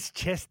 biggest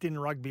chest in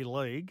rugby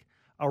league.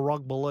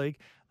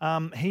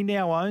 He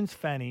now owns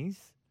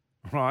Fanny's.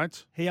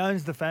 Right. He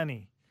owns the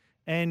Fanny.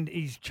 And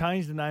he's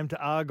changed the name to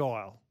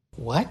Argyle.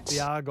 What?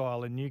 The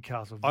Argyle in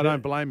Newcastle. I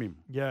don't blame him.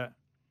 Yeah.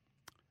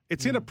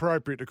 It's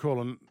inappropriate to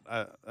call him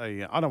I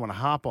don't want to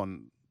harp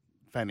on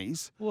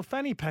fannies. Well, a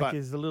fanny pack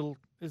is the little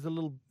but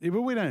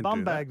we don't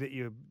bum bag that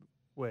you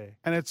wear.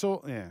 And it's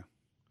all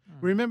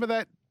Remember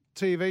that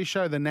TV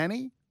show, The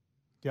Nanny?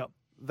 Yep.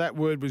 That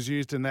word was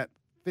used in that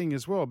thing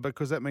as well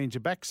because that means your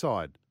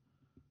backside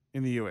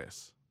in the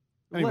US.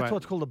 Anyway, well, that's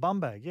what's called a bum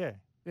bag, yeah.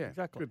 Yeah,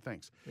 exactly. Good,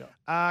 thanks.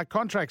 Yeah.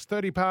 Contracts,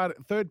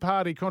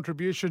 third-party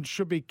contributions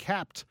should be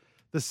capped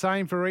the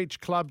same for each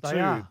club too.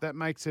 Are. That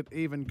makes it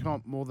even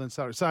comp more than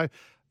salary. So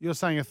you're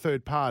saying a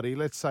third party,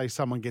 let's say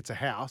someone gets a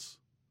house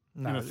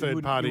in a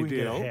third-party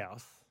deal. Get a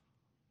house.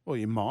 Well,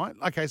 you might.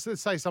 Okay, so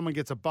let's say someone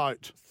gets a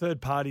boat. Third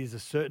party is a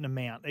certain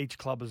amount each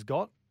club has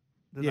got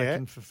that they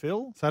can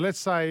fulfil. So let's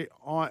say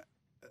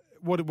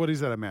what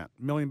is that amount?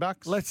 $1 million?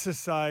 Let's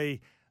just say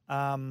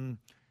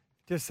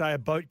a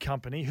boat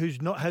company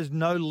has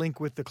no link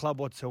with the club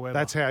whatsoever.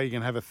 That's how you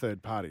can have a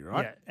third party,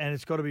 right? Yeah, and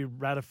it's got to be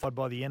ratified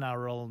by the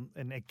NRL,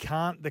 and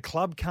the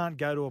club can't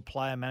go to a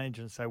player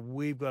manager and say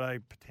we've got a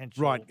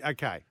potential. Right.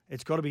 Okay.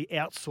 It's got to be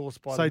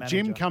outsourced by the So manager.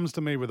 Jim comes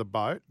to me with a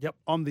boat. Yep.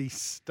 On the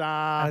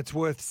Star. And it's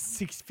worth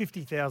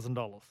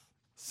 $50,000.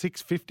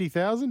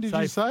 $650,000? Did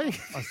you say?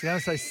 I was going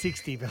to say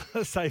 60, but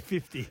let's say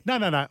 50. No.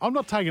 I'm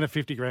not taking a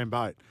 $50,000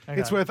 boat.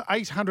 Okay. It's worth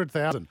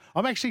 $800,000.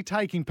 I'm actually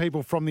taking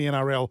people from the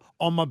NRL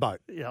on my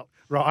boat. Yep.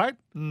 Right?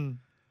 Mm.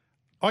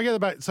 I get the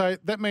boat. So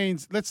that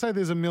means, let's say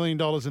there's $1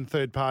 million in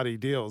third party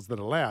deals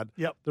that are allowed.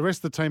 Yep. The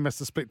rest of the team has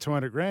to split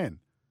 $200,000.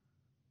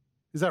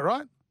 Is that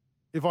right?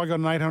 If I got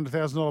an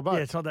 $800,000 boat. Yeah,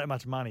 it's not that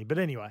much money, but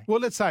anyway. Well,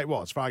 let's say it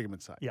was, for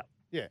argument's sake. Yeah.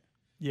 Yeah.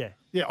 Yeah.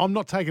 Yeah, I'm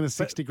not taking a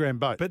 $60,000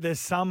 boat. But there's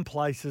some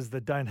places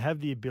that don't have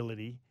the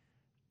ability,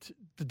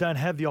 that don't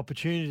have the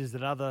opportunities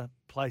that other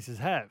places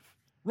have.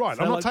 Right,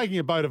 So I'm not taking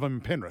a boat if I'm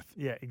in Penrith.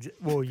 Yeah,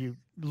 well,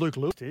 Luke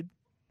Lewis did.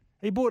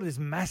 He bought this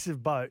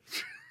massive boat,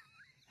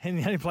 and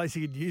the only place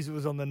he could use it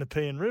was on the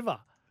Nepean River.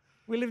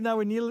 We live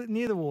nowhere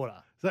near the water.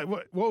 So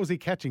what was he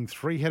catching?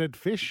 3-headed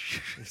fish?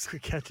 He's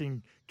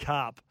catching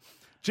carp.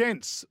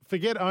 Gents,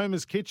 forget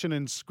Omer's Kitchen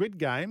and Squid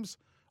Games.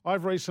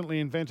 I've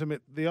recently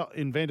invented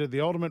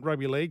the ultimate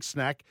rugby league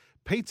snack,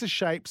 pizza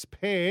shapes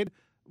paired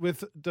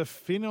with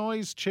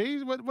DeFinoise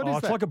cheese. What is that?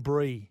 It's like a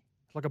brie.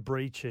 It's like a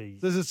brie cheese.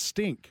 Does it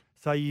stink?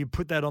 So you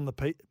put that on the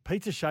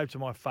pizza shapes are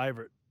my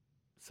favourite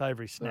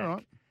savoury snack. All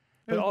right.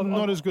 But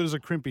not as good as a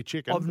crimpy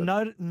chicken. I've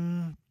noticed.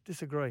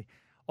 Disagree.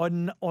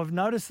 I've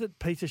noticed that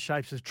pizza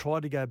shapes has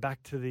tried to go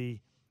back to the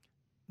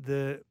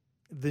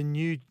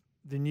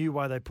new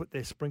way they put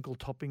their sprinkle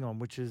topping on,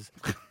 which is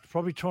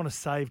probably trying to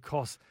save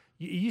costs.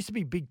 It used to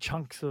be big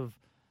chunks of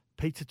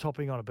pizza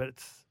topping on it, but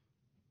it's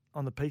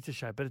on the pizza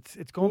shape. But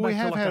it's gone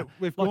back to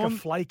a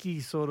flaky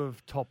sort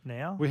of top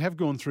now. We have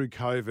gone through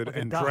COVID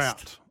and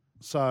drought,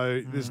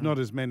 so there's not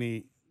as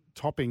many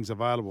toppings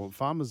available.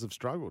 Farmers have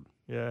struggled.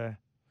 Yeah.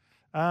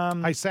 Hey,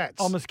 Sats.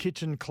 Omer's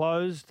Kitchen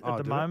closed at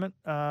the moment.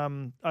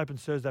 Open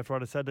Thursday,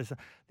 Friday, Saturday. So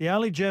the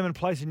only German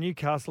place in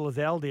Newcastle is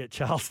Aldi at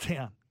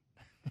Charlestown.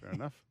 Fair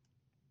enough.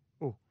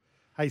 Oh.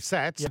 Hey,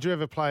 Sats, did you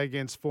ever play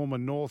against former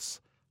North's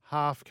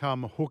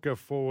half-come hooker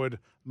forward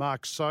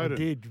Mark Soden? I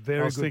did. Very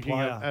good I was thinking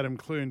player. of Adam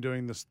Clune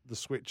doing the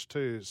switch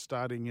too,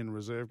 starting in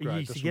reserve grade. He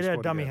used to get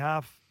out dummy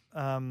half,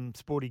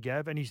 Sporty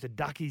Gav, and he used to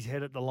duck his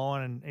head at the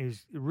line, and he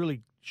was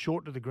really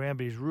short to the ground,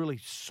 but he's really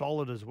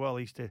solid as well.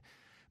 He used to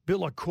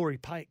built like Corey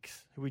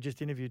Pakes, who we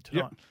just interviewed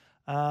tonight.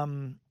 Yep.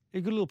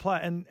 A good little player.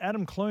 And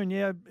Adam Clune,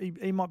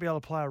 he might be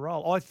able to play a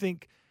role. I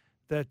think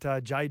that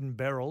Jaden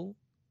Beryl,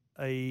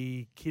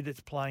 a kid that's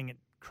playing at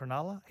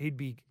Cronulla, he'd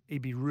be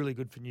really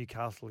good for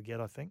Newcastle to get,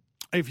 I think.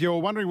 If you're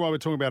wondering why we're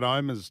talking about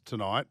Omer's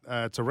tonight,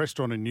 it's a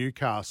restaurant in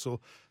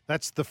Newcastle.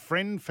 That's the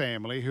Friend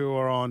family who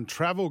are on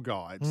travel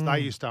guides. They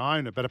used to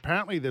own it, but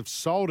apparently they've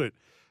sold it,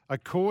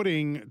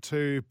 according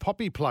to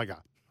Poppy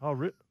Plugger.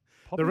 Oh,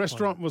 the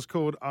restaurant was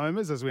called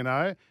Omer's, as we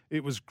know.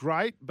 It was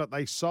great, but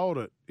they sold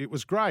it. It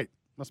was great.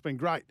 Must have been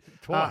great.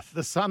 Twice.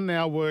 The son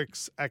now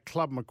works at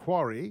Club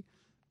Macquarie,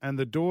 and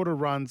the daughter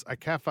runs a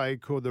cafe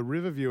called the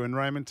Riverview in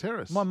Raymond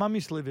Terrace. My mum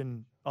used to live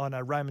in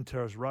Raymond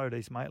Terrace Road,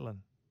 East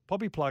Maitland.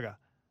 Poppy Plugger.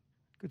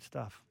 Good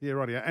stuff. Yeah,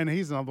 right. Yeah. And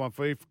here's another one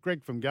for you,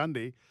 Greg from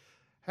Gundy.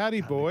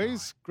 Howdy,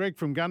 boys. Greg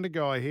from Gundy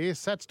Guy here.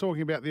 Sat's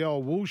talking about the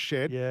old wool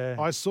shed. Yeah.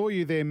 I saw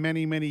you there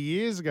many, many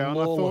years ago,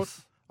 Lawless.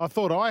 and I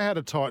thought I had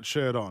a tight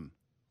shirt on.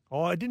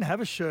 Oh, I didn't have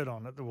a shirt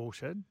on at the wool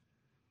shed.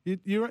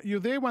 You were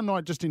there one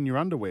night just in your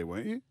underwear,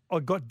 weren't you? I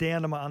got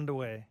down to my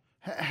underwear.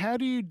 How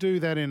do you do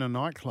that in a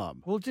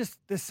nightclub? Well, just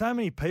there's so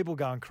many people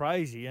going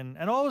crazy, and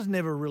I was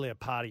never really a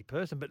party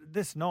person, but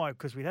this night,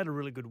 because we had a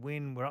really good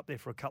win, we're up there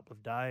for a couple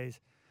of days,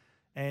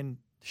 and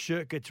the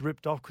shirt gets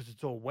ripped off because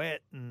it's all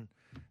wet, and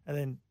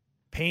then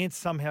pants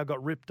somehow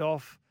got ripped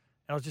off,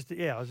 and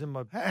I was in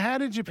my. How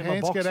did your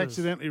pants get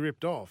accidentally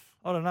ripped off?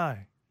 I don't know.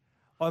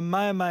 I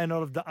may or may not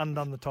have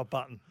undone the top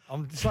button.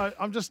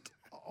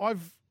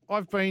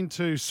 I've been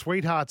to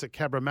Sweethearts at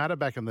Cabramatta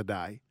back in the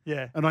day.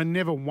 Yeah. And I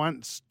never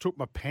once took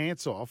my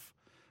pants off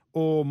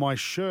or my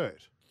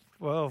shirt.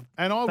 Well,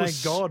 and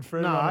thank God for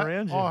everyone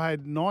around you. I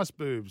had nice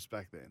boobs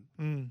back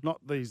then.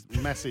 Not these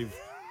massive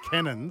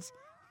cannons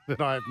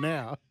that I have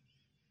now.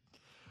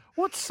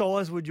 What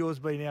size would yours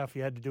be now if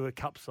you had to do a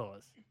cup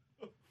size?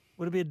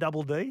 Would it be a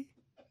double D?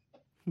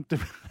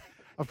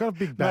 I've got a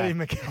big back.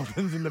 Matty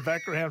McKelvin's in the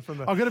background from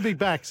the. I've got a big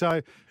back,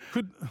 so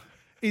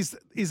is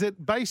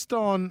it based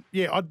on?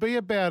 Yeah, I'd be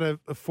about a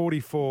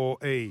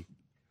 44E.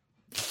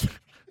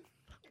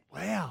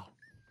 Wow.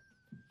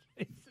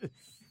 Jesus.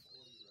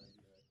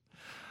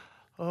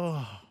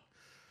 Oh,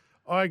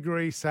 I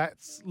agree,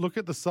 Sats. Look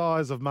at the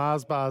size of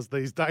Mars bars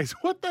these days.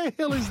 What the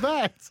hell is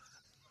that?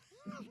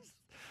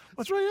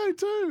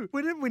 302.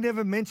 We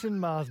never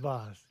mentioned Mars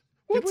bars.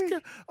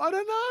 I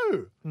don't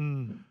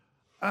know.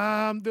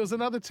 There was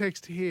another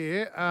text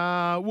here.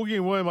 Woogie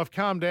and Worm, I've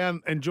calmed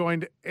down and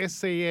joined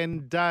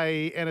SEN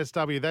Day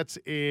NSW. That's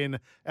in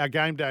our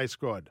game day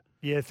squad.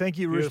 Yeah, thank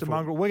you, Rooster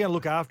Mongrel. We're going to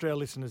look after our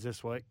listeners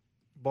this week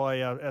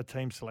by our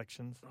team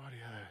selections.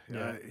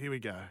 Yeah, here we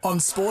go. On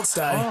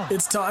Sportsday,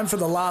 it's time for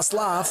the last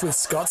laugh with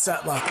Scott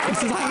Sattler. He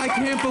says, I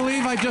can't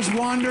believe I just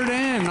wandered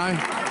in.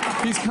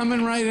 He's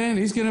coming right in.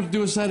 He's going to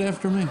do a set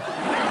after me.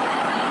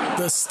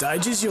 The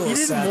stage is yours, You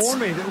didn't Sats. warn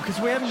me because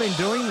we haven't been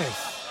doing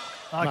this.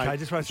 Okay, Mate,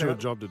 just wait a it's your second.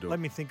 job to do Let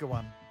it. me think of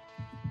one.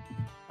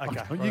 Okay. You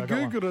right, I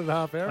got one. Googled it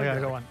half hour Okay, I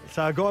ago. got one.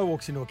 So a guy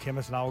walks into a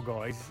chemist, an old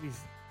guy. He's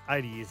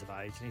 80 years of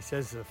age, and he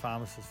says to the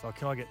pharmacist, "Oh,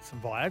 can I get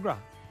some Viagra?"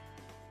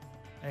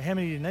 And how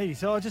many do you need? He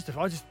said,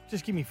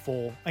 just give me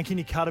 4. And can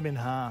you cut them in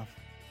half?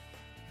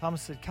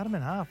 Pharmacist said, cut them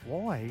in half?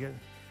 Why? He goes,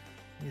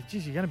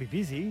 geez, you're going to be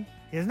busy.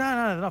 He goes, no,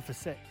 they're not for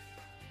sex.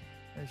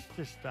 It's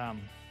just, I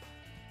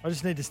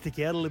just need to stick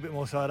out a little bit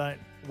more so I don't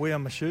wee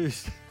on my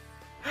shoes.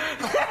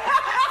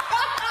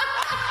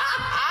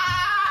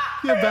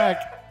 You're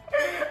back.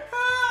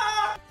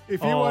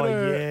 If you want to,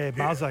 yeah,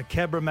 Muzza,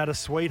 Cabramatta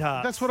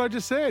Sweetheart. That's what I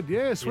just said.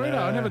 Yeah, sweetheart.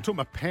 I Yeah. never took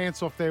my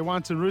pants off there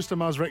once, and Rooster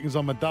Muzz reckons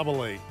I'm a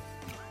double E.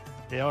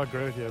 Yeah, I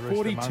agree with you. Rooster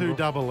 42 Mongrel.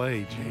 double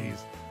E. Jeez.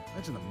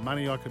 Imagine the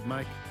money I could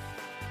make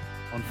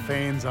on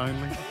fans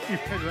only.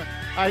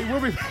 Hey, we'll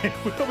be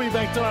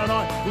back tomorrow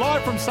night,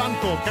 live from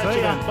Suncorp. Catch See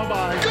you ya. then.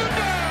 Bye-bye. Good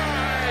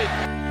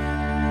night!